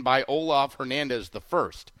 ridden by Olaf Hernandez I.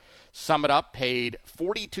 Sum It Up paid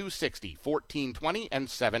 $42.60, $14.20, and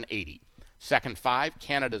 $7.80. Second 5,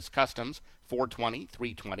 Canada's Customs, $4.20,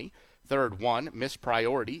 $3.20. Third 1, Miss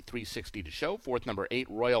Priority, $3.60 to show. Fourth number 8,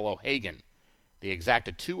 Royal O'Hagan. The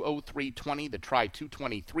Exacta, $203.20. The Try,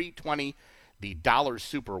 $223.20. The Dollar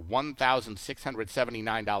Super,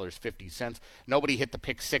 $1,679.50. Nobody hit the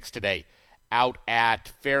pick 6 today out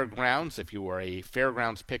at Fairgrounds. If you are a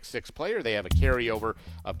Fairgrounds Pick 6 player, they have a carryover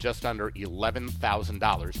of just under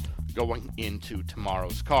 $11,000 going into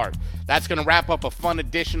tomorrow's card. That's going to wrap up a fun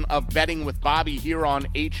edition of Betting with Bobby here on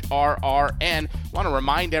HRRN. Want to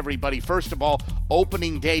remind everybody, first of all,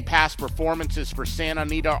 opening day past performances for Santa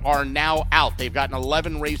Anita are now out. They've got an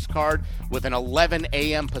 11 race card with an 11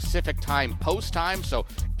 a.m. Pacific time post time, so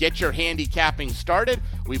get your handicapping started.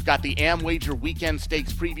 We've got the AmWager Weekend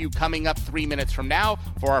Stakes preview coming up 3 minutes from now.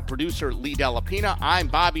 For our producer, Lee Delapina, I'm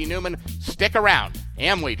Bobby Newman. Stick around.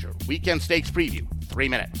 AmWager Weekend Stakes preview, 3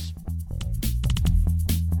 minutes.